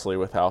 honestly,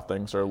 with how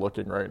things are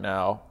looking right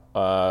now.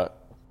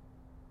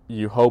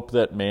 You hope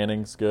that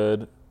Manning's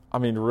good.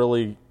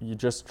 Really, you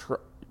just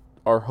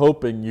are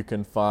hoping you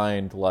can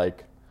find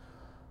 5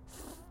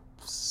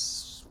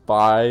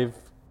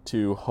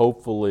 to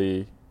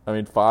hopefully,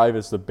 5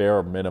 is the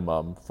bare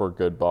minimum for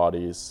good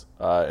bodies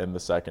in the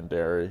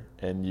secondary,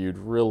 and you'd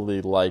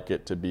really like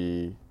it to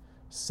be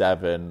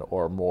 7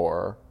 or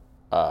more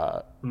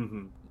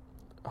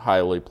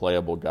highly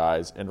playable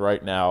guys. And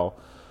right now,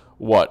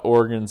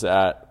 Oregon's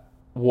at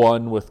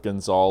 1 with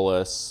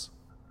Gonzalez,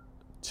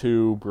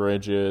 2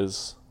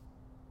 Bridges,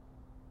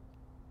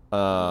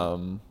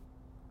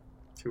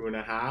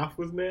 2.5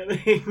 with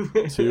Manning.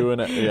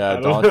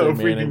 Dante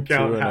Manning,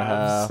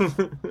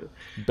 2.5.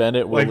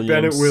 Bennett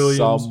Williams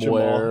somewhere.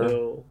 Jamal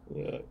Hill.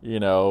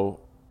 Yeah.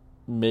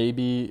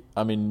 Maybe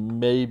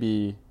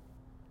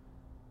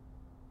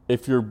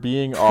if you're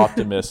being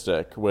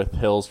optimistic with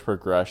Hill's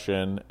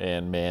progression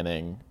and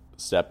Manning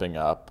stepping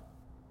up,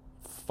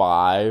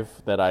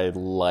 5 that I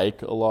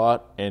like a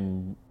lot,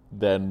 and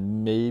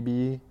then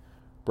maybe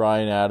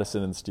Brian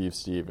Addison and Steve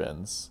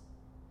Stevens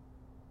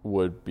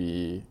would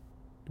be.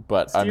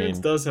 But Stevens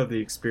does have the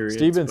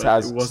experience.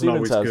 It wasn't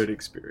always good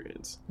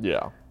experience.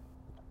 Yeah.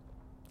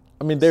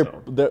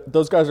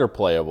 Those guys are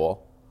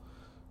playable.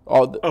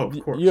 Of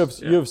course.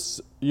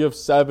 You have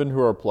 7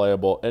 who are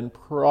playable, and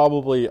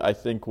probably I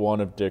think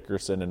one of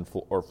Dickerson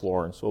or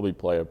Florence will be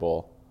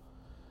playable.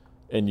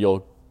 And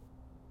you'll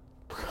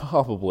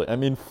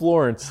probably,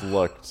 Florence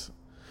looked.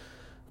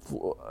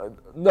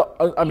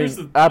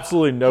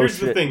 Absolutely no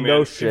shade,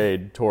 no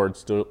shade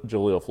towards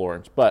Jaleel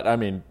Florence, but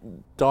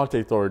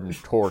Dante Thornton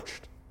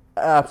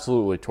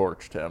absolutely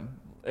torched him,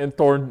 and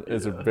Thornton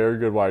is a very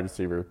good wide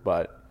receiver,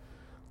 but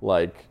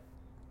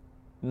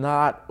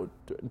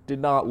did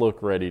not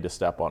look ready to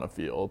step on a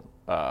field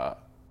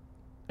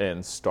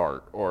and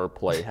start or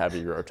play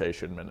heavy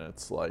rotation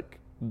minutes.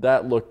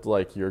 That looked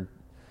like you're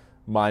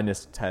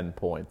minus 10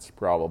 points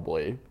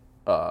probably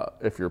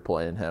if you're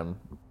playing him.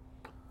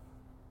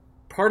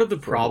 Part of the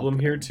problem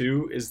here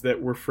too is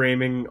that we're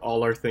framing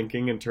all our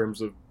thinking in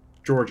terms of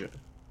Georgia,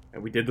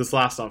 and we did this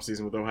last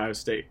offseason with Ohio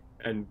State.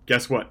 And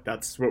guess what?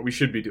 That's what we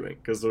should be doing,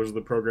 because those are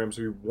the programs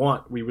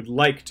we would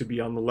like to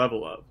be on the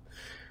level of.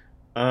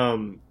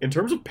 In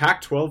terms of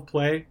Pac-12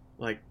 play,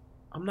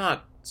 I'm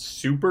not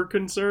super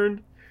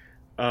concerned.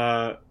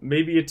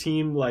 Maybe a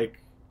team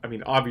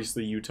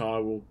obviously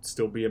Utah will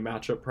still be a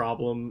matchup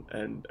problem,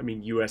 and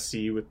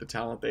USC with the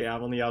talent they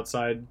have on the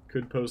outside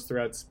could pose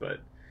threats, but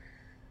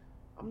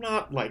I'm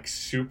not like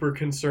super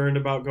concerned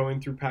about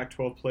going through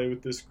Pac-12 play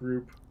with this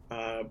group,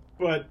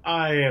 but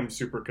I am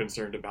super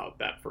concerned about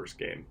that first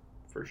game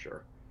for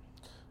sure.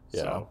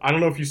 Yeah. So I don't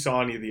know if you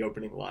saw any of the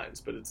opening lines,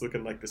 but it's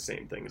looking like the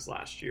same thing as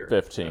last year.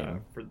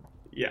 15.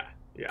 Yeah.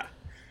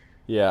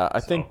 Yeah, I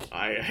think.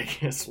 I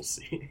guess we'll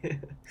see.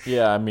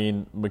 Yeah, I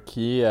mean,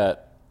 McKee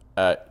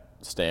at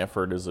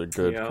Stanford is a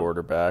good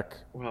quarterback.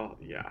 Well,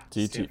 yeah.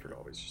 Stanford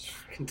always just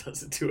fucking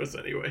does it to us,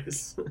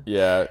 anyways.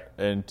 Yeah,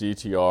 and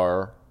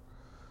DTR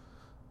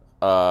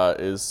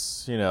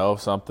is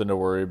something to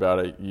worry about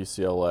at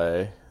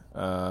UCLA,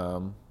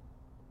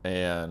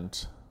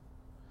 and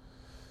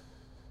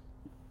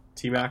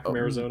T-Mac from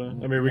Arizona.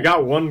 I mean, we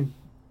got one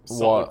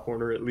solid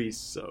corner at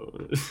least,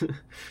 so.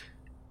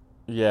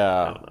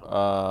 Yeah.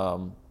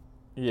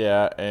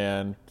 Yeah,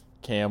 and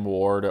Cam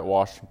Ward at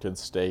Washington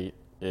State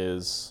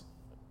is,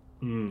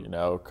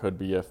 could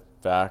be a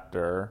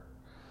factor.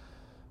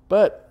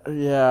 But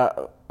yeah,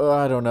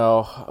 I don't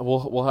know.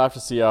 We'll have to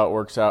see how it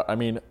works out. I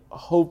mean,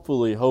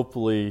 hopefully,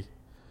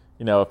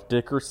 if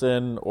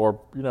Dickerson or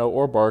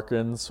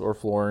Barkins or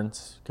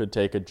Florence could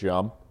take a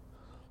jump,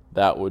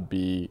 that would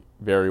be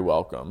very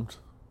welcomed.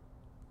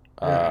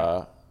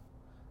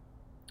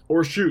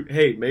 Or shoot,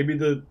 hey, maybe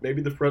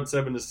the front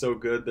seven is so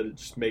good that it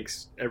just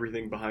makes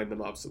everything behind them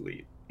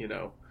obsolete.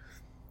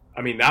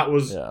 I mean, that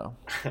was. Yeah.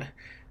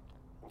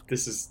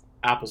 This is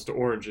apples to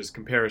oranges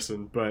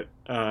comparison, but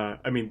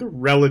I mean, the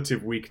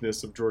relative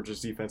weakness of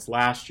Georgia's defense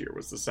last year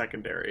was the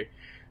secondary,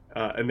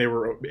 and they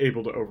were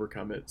able to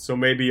overcome it. So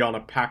maybe on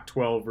a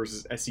Pac-12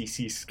 versus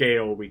SEC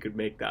scale, we could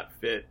make that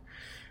fit.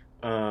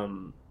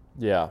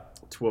 Yeah.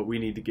 To what we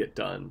need to get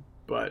done,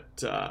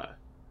 but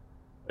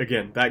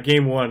again, that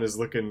game one is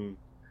looking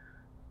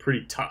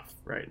pretty tough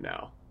right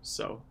now,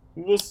 so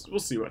we'll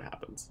see what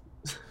happens.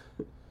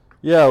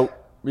 Yeah,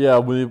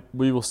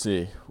 we will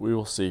see. We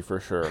will see for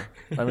sure.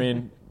 I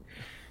mean,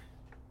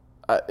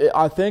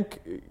 I think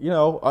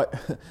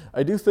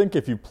I do think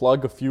if you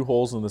plug a few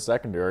holes in the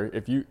secondary,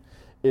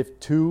 if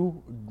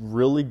two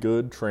really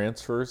good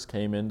transfers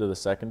came into the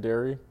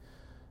secondary,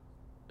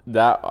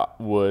 that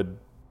would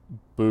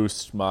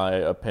boost my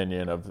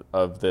opinion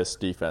of this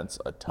defense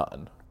a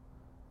ton.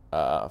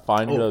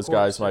 Finding those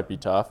guys might be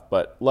tough,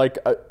 but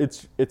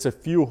it's a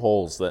few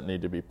holes that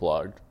need to be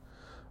plugged.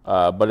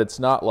 But it's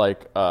not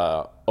like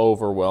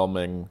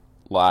overwhelming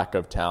lack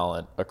of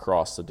talent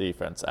across the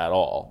defense at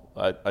all.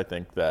 I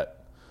think that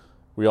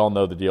we all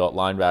know the deal at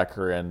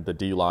linebacker, and the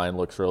D-line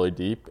looks really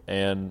deep.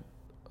 And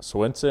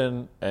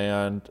Swinson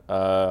and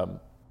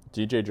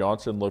DJ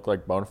Johnson look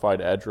like bona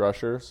fide edge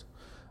rushers.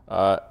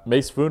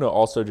 Mace Funa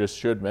also just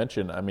should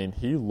mention, I mean,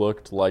 he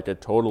looked like a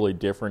totally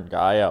different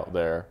guy out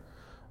there.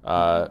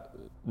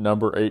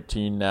 Number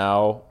 18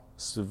 now,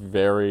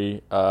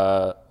 very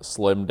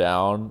slimmed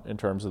down in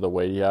terms of the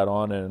weight he had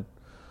on, and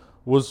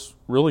was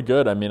really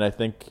good. I mean, I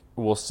think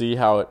we'll see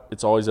how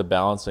it's always a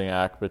balancing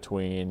act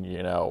between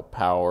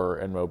power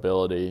and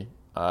mobility,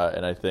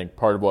 and I think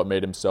part of what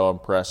made him so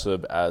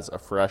impressive as a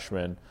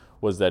freshman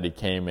was that he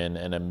came in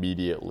and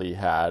immediately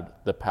had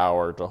the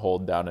power to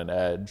hold down an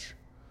edge.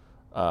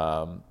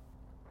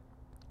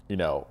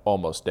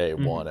 Almost day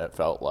one, it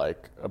felt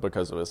like,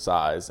 because of his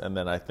size. And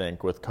then I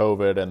think with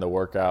COVID and the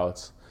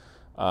workouts,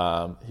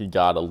 he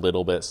got a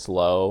little bit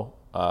slow,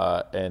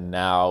 and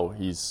now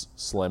he's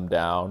slimmed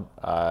down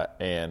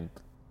and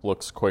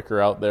looks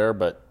quicker out there.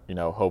 But,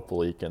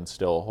 hopefully he can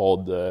still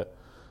hold the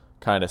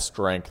kind of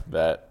strength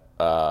that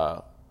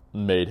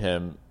made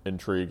him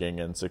intriguing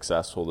and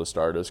successful to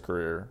start his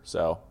career.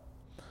 So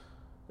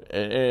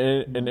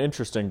an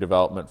interesting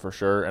development for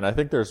sure. And I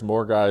think there's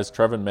more guys.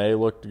 Trevin May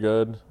looked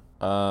good.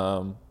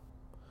 And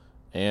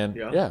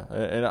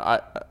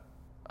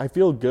I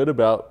feel good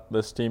about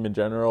this team in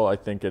general. I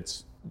think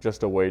it's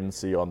just a wait and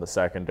see on the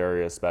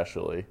secondary,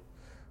 especially,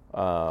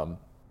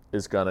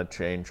 is going to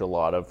change a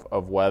lot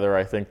of whether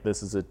I think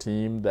this is a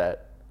team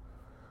that,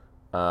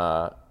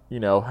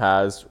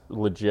 has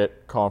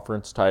legit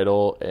conference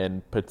title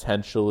and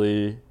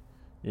potentially,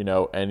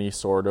 any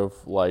sort of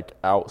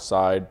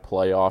outside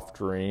playoff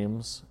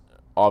dreams.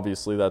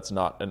 Obviously, that's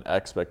not an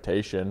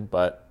expectation,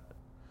 but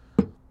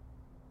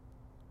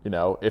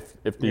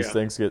if these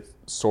things get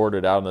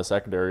sorted out in the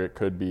secondary, it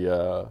could be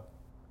a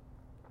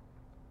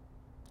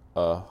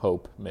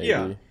hope, maybe.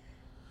 Yeah.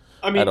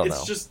 I mean,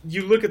 it's just,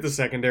 you look at the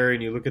secondary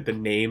and you look at the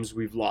names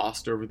we've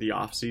lost over the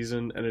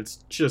offseason, and it's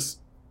just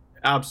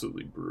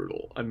absolutely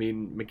brutal. I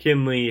mean,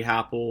 McKinley,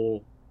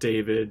 Happel,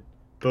 David,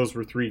 those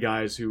were three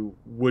guys who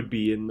would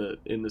be in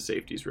the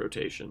safeties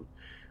rotation.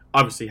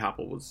 Obviously,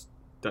 Happel was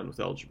done with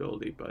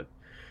eligibility, but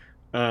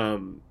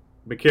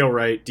Mikael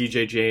Wright,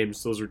 DJ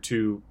James, those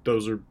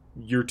are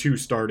your two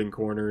starting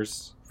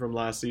corners from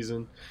last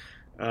season.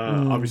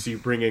 Obviously, you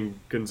bring in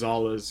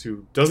Gonzalez,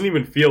 who doesn't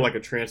even feel like a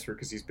transfer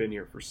because he's been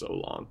here for so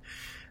long.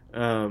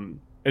 And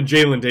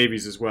Jalen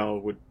Davies as well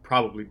would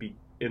probably be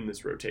in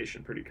this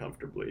rotation pretty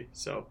comfortably.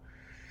 So,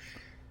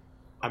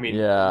 I mean,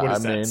 what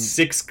is that?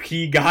 6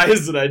 key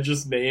guys that I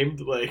just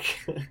named?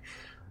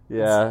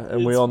 Yeah,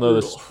 and we all know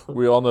this.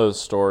 We all know the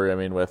story. I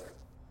mean, with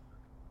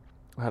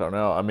I don't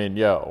know. I mean,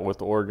 yeah,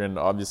 with Oregon,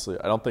 obviously,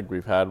 I don't think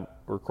we've had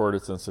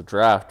recorded since the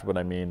draft, but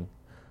I mean,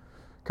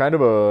 kind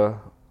of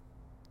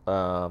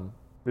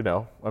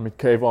I mean,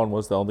 Kayvon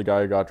was the only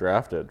guy who got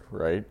drafted,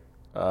 right?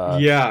 Uh,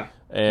 Yeah,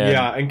 and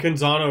yeah, and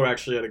Canzano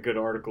actually had a good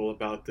article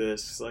about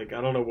this. Like,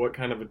 I don't know what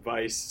kind of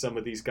advice some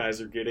of these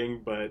guys are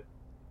getting, but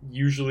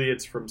usually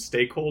it's from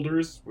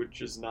stakeholders,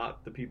 which is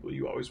not the people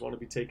you always want to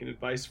be taking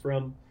advice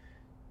from.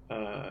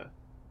 Uh,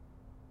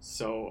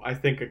 so I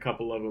think a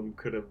couple of them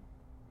could have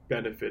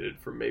benefited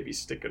from maybe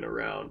sticking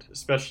around,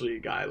 especially a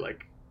guy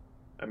like,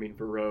 I mean,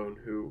 Verone,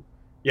 who,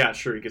 yeah,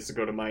 sure, he gets to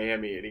go to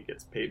Miami and he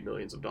gets paid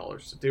millions of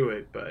dollars to do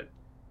it, but,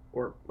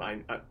 or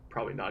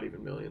probably not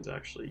even millions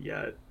actually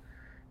yet.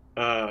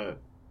 Uh,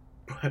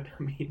 but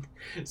I mean,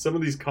 some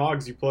of these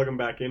cogs, you plug them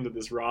back into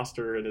this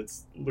roster, and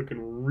it's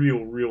looking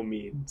real, real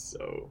mean.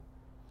 So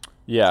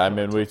it's yeah, I kind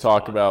of a mean, we tough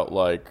talk spot. about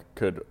like,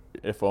 could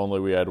if only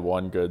we had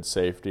one good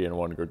safety and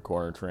one good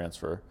corner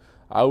transfer.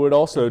 I would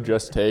also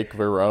just take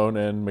Verone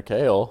and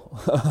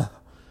McHale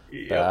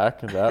Yep,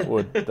 back. That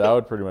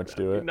would pretty much that'd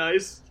do be it.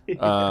 nice. Yeah,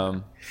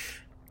 Um,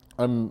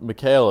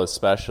 McHale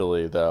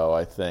especially though,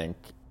 I think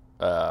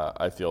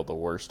I feel the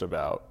worst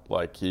about.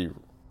 Like he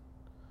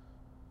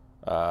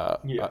uh,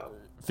 yeah.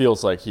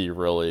 feels like he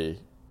really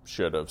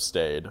should have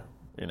stayed.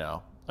 You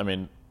know, I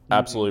mean, Hmm.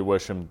 absolutely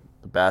wish him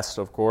the best,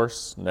 of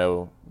course.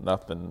 No,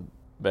 nothing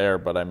there,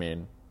 but I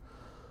mean,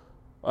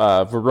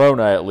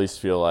 Verona, I at least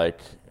feel like,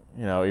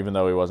 even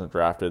though he wasn't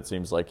drafted, it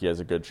seems like he has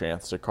a good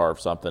chance to carve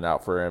something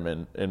out for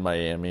him in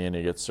Miami, and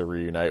he gets to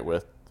reunite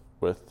with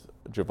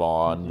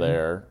Javon Hmm.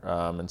 there,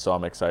 and so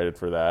I'm excited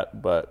for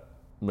that. But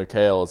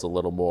Mikhail is a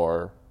little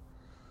more.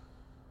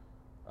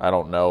 I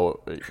don't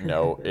know,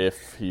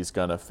 if he's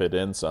gonna fit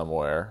in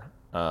somewhere.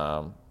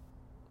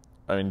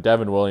 I mean,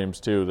 Devin Williams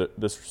too.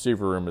 This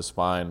receiver room is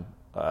fine,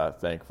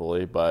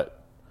 thankfully, but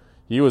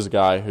he was a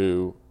guy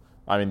who,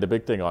 I mean, the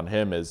big thing on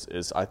him is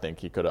I think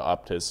he could have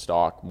upped his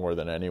stock more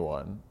than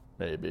anyone.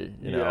 Maybe,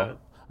 Yeah,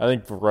 I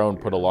think Verone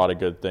put a yeah. lot of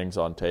good things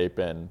on tape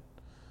and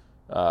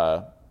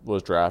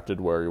was drafted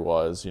where he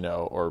was,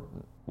 or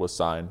was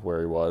signed where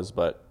he was,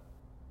 but.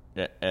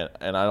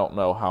 And I don't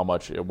know how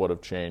much it would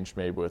have changed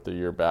maybe with a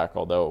year back,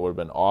 although it would have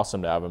been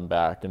awesome to have him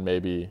back and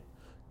maybe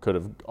could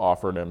have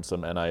offered him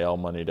some NIL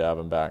money to have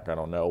him back. I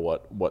don't know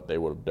what they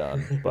would have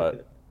done,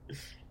 but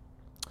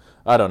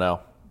I don't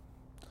know.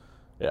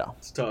 Yeah,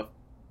 It's tough.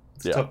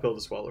 It's a yeah, tough pill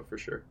to swallow for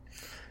sure.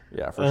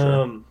 yeah, for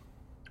sure. Um,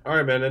 all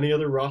right, man. Any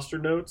other roster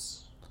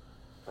notes?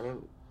 I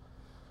don't.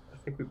 I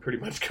think we pretty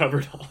much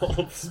covered all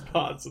the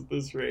spots at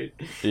this rate,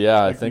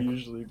 Yeah, I like we think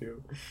usually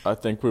do. I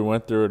think we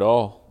went through it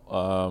all.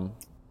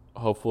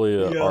 Hopefully,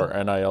 Yeah,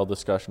 our NIL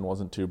discussion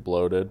wasn't too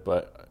bloated,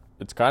 but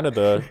it's kind of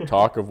the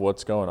talk of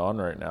what's going on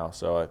right now.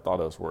 So I thought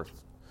it was worth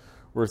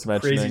it's a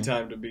crazy mentioning.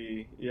 time to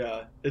be.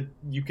 Yeah,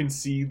 you can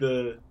see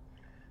the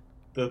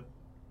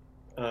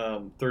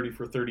 30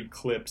 for 30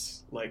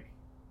 clips like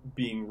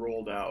being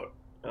rolled out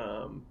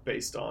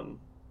based on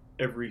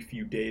every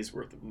few days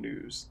worth of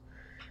news,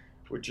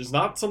 which is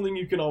not something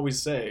you can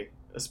always say,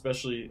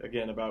 especially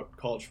again about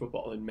college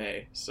football in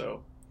May.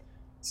 So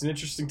it's an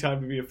interesting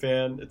time to be a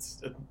fan.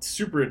 It's a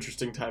super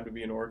interesting time to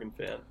be an Oregon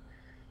fan.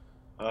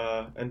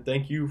 And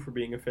thank you for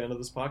being a fan of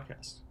this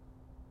podcast.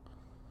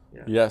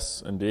 Yeah.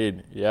 Yes,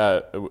 indeed.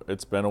 Yeah,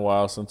 it's been a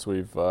while since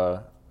we've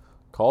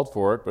called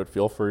for it, but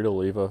feel free to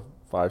leave a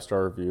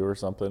 5-star review or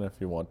something if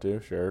you want to.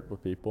 Share it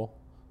with people.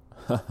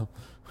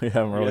 We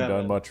haven't really Yeah,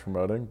 done man. much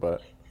promoting,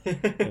 but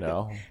you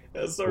know,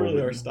 That's not we'll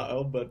really our be,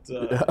 style, but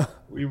yeah,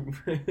 we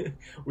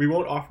we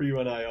won't offer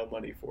you NIL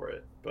money for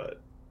it,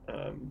 but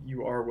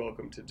you are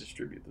welcome to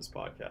distribute this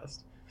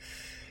podcast.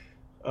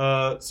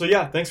 So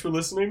yeah, thanks for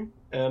listening,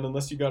 and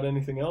unless you got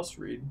anything else,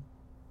 Reed,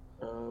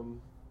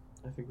 um,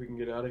 I think we can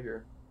get out of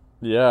here.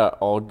 yeah,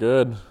 all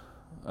good.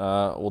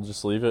 We'll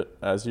just leave it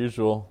as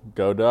usual.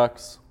 Go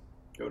Ducks.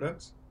 Go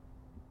Ducks.